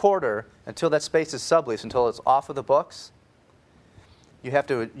every quarter, until that space is subleased, until it's off of the books, you have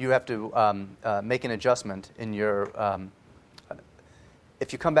to make an adjustment in your.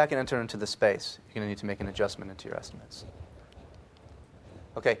 If you come back and enter into the space, you're going to need to make an adjustment into your estimates.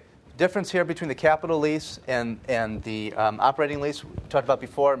 Okay, difference here between the capital lease and the operating lease we talked about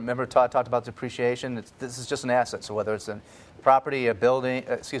before. Remember, Todd talked about depreciation. This is just an asset. So whether it's a property, whether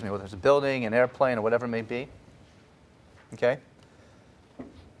it's a building, an airplane, or whatever it may be. Okay.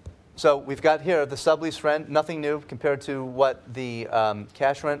 So we've got here the sublease rent, nothing new compared to what the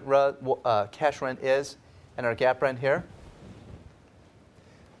cash rent is, and our GAAP rent here.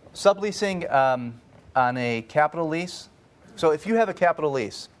 Subleasing on a capital lease. So if you have a capital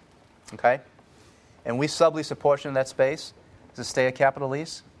lease, okay, and we sublease a portion of that space, does it stay a capital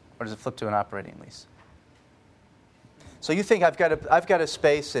lease, or does it flip to an operating lease? So you think I've got a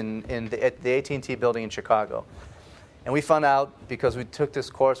space at the AT&T building in Chicago. And we found out, because we took this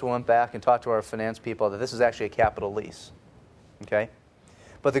course, we went back and talked to our finance people, that this is actually a capital lease. Okay?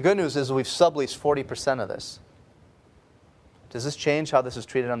 But the good news is we've subleased 40% of this. Does this change how this is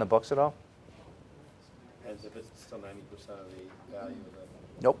treated on the books at all? As if it's still 90% of the value of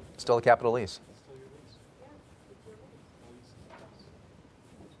the... Nope, still a capital lease.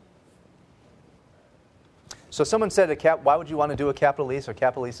 So someone said, why would you want to do a capital lease, or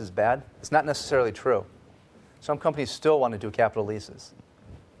capital lease is bad? It's not necessarily true. Some companies still want to do capital leases.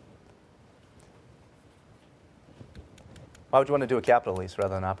 Why would you want to do a capital lease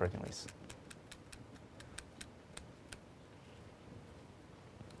rather than an operating lease?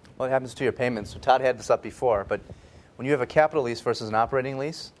 Well, it happens to your payments. So Todd had this up before, but when you have a capital lease versus an operating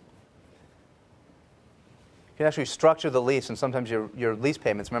lease, you can actually structure the lease, and sometimes your lease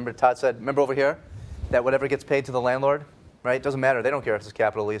payments, remember over here, that whatever gets paid to the landlord, right? It doesn't matter. They don't care if it's a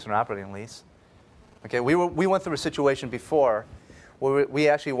capital lease or an operating lease. Okay, we went through a situation before where we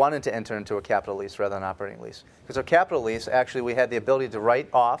actually wanted to enter into a capital lease rather than an operating lease. Because our capital lease, actually, we had the ability to write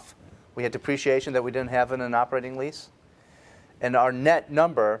off. We had depreciation that we didn't have in an operating lease. And our net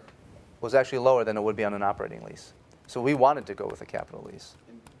number was actually lower than it would be on an operating lease. So we wanted to go with a capital lease.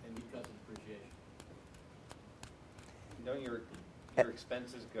 And because of depreciation. Don't your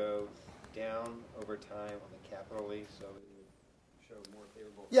expenses go down over time on the capital lease, so it would show more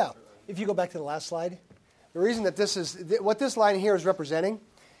favorable... Yeah. If you go back to the last slide, the reason that what this line here is representing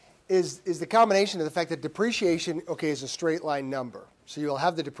is the combination of the fact that depreciation, is a straight line number. So you'll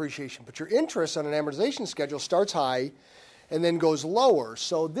have the depreciation, but your interest on an amortization schedule starts high and then goes lower.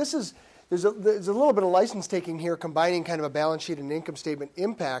 So there's a little bit of license taking here, combining kind of a balance sheet and income statement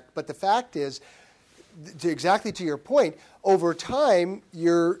impact. But the fact is, exactly to your point, over time,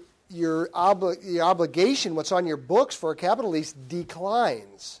 your obligation, what's on your books for a capital lease,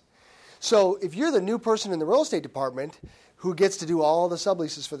 declines. So if you're the new person in the real estate department who gets to do all the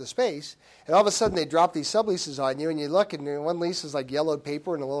subleases for the space, and all of a sudden they drop these subleases on you, and you look, and one lease is like yellowed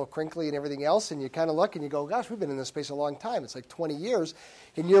paper and a little crinkly and everything else, and you kind of look and you go, gosh, we've been in this space a long time. It's like 20 years.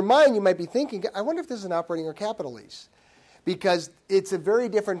 In your mind, you might be thinking, I wonder if this is an operating or capital lease, because it's a very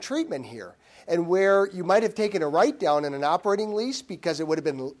different treatment here. And where you might have taken a write-down in an operating lease because it would have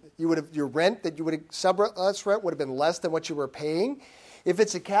been your rent that you would have sublet rent would have been less than what you were paying. If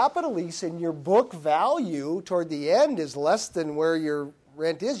it's a capital lease and your book value toward the end is less than where your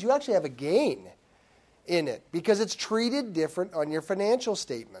rent is, you actually have a gain in it because it's treated different on your financial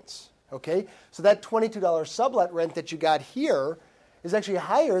statements. Okay? So that $22 sublet rent that you got here is actually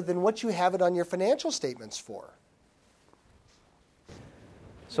higher than what you have it on your financial statements for.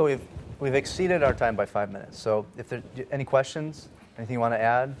 So we've exceeded our time by 5 minutes. So if there any questions, anything you want to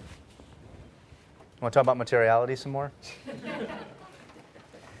add? You want to talk about materiality some more?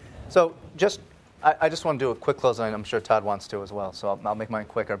 So I just want to do a quick close, and I'm sure Todd wants to as well, so I'll make mine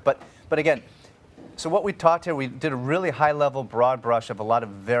quicker. But again, so what we talked here, we did a really high-level, broad brush of a lot of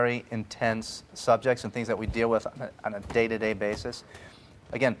very intense subjects and things that we deal with on a day-to-day basis.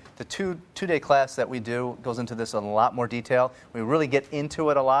 Again, the two-day class that we do goes into this in a lot more detail. We really get into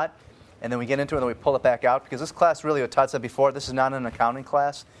it a lot, and then we get into it and then we pull it back out. Because this class really, what Todd said before, this is not an accounting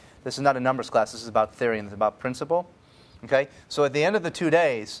class. This is not a numbers class. This is about theory and it's about principle. Okay? So at the end of the 2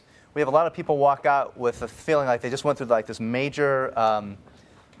 days, we have a lot of people walk out with a feeling like they just went through like this major,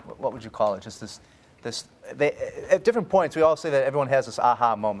 what would you call it? Just this. At different points, we all say that everyone has this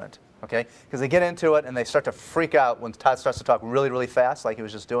aha moment. Okay? Because they get into it and they start to freak out when Todd starts to talk really, really fast, like he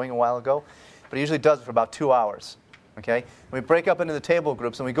was just doing a while ago. But he usually does it for about 2 hours. Okay? And we break up into the table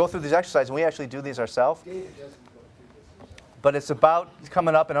groups and we go through these exercises and we actually do these ourselves. But it's about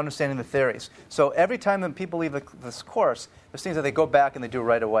coming up and understanding the theories. So every time that people leave this course, there's things that they go back and they do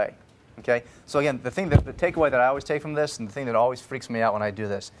right away. Okay? So again, the takeaway that I always take from this, and the thing that always freaks me out when I do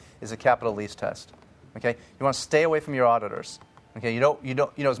this, is a capital lease test. Okay? You want to stay away from your auditors. Okay? You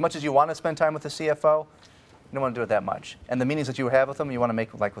don't, as much as you want to spend time with the CFO, you don't want to do it that much. And the meetings that you have with them, you want to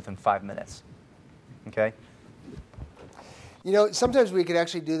make like within 5 minutes. Okay? Sometimes we could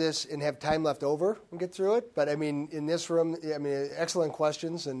actually do this and have time left over and get through it. But, in this room, excellent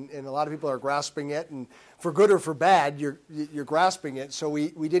questions, and a lot of people are grasping it. And for good or for bad, you're grasping it. So we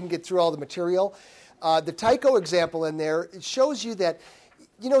didn't get through all the material. The Tyco example in there, it shows you that,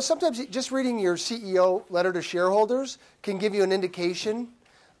 sometimes just reading your CEO letter to shareholders can give you an indication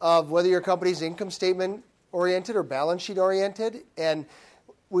of whether your company's income statement oriented or balance sheet oriented. And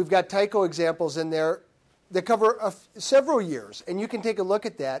we've got Tyco examples in there that cover several years, and you can take a look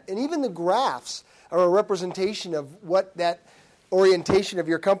at that. And even the graphs are a representation of what that orientation of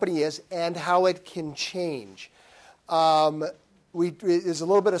your company is and how it can change. There's a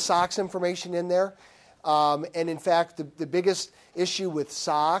little bit of SOX information in there. And in fact, the biggest issue with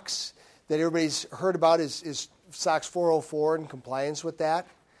SOX that everybody's heard about is SOX 404 and compliance with that.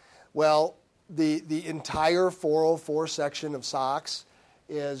 Well, the entire 404 section of SOX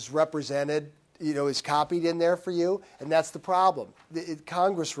is represented, is copied in there for you, and that's the problem.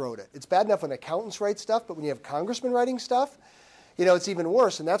 Congress wrote it. It's bad enough when accountants write stuff, but when you have congressmen writing stuff, it's even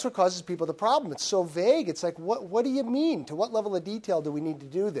worse, and that's what causes people the problem. It's so vague. It's like, what do you mean? To what level of detail do we need to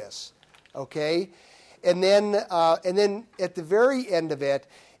do this? Okay? And then at the very end of it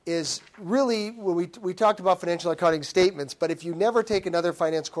is really, we talked about financial accounting statements, but if you never take another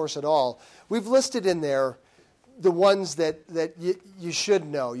finance course at all, we've listed in there the ones that you should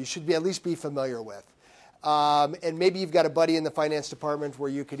know, you should at least be familiar with. And maybe you've got a buddy in the finance department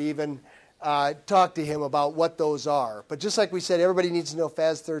where you could even talk to him about what those are. But just like we said, everybody needs to know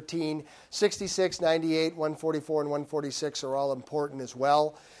FAS 13, 66, 98, 144, and 146 are all important as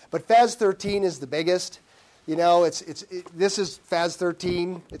well. But FAS 13 is the biggest. This is FAS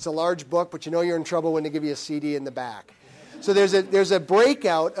 13. It's a large book, but you're in trouble when they give you a CD in the back. So there's a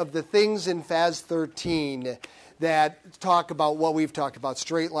breakout of the things in FAS 13 that talk about what we've talked about,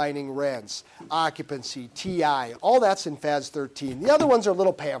 straight lining rents, occupancy, TI, all that's in FAS 13. The other ones are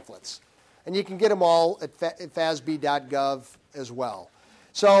little pamphlets, and you can get them all at FASB.gov as well.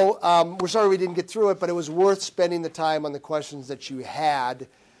 So we're sorry we didn't get through it, but it was worth spending the time on the questions that you had.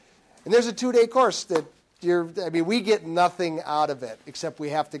 And there's a 2-day course that we get nothing out of it, except we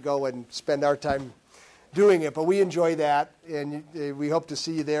have to go and spend our time doing it. But we enjoy that, and we hope to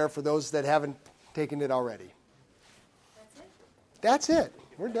see you there for those that haven't taken it already. That's it.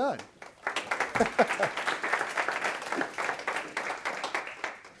 We're done.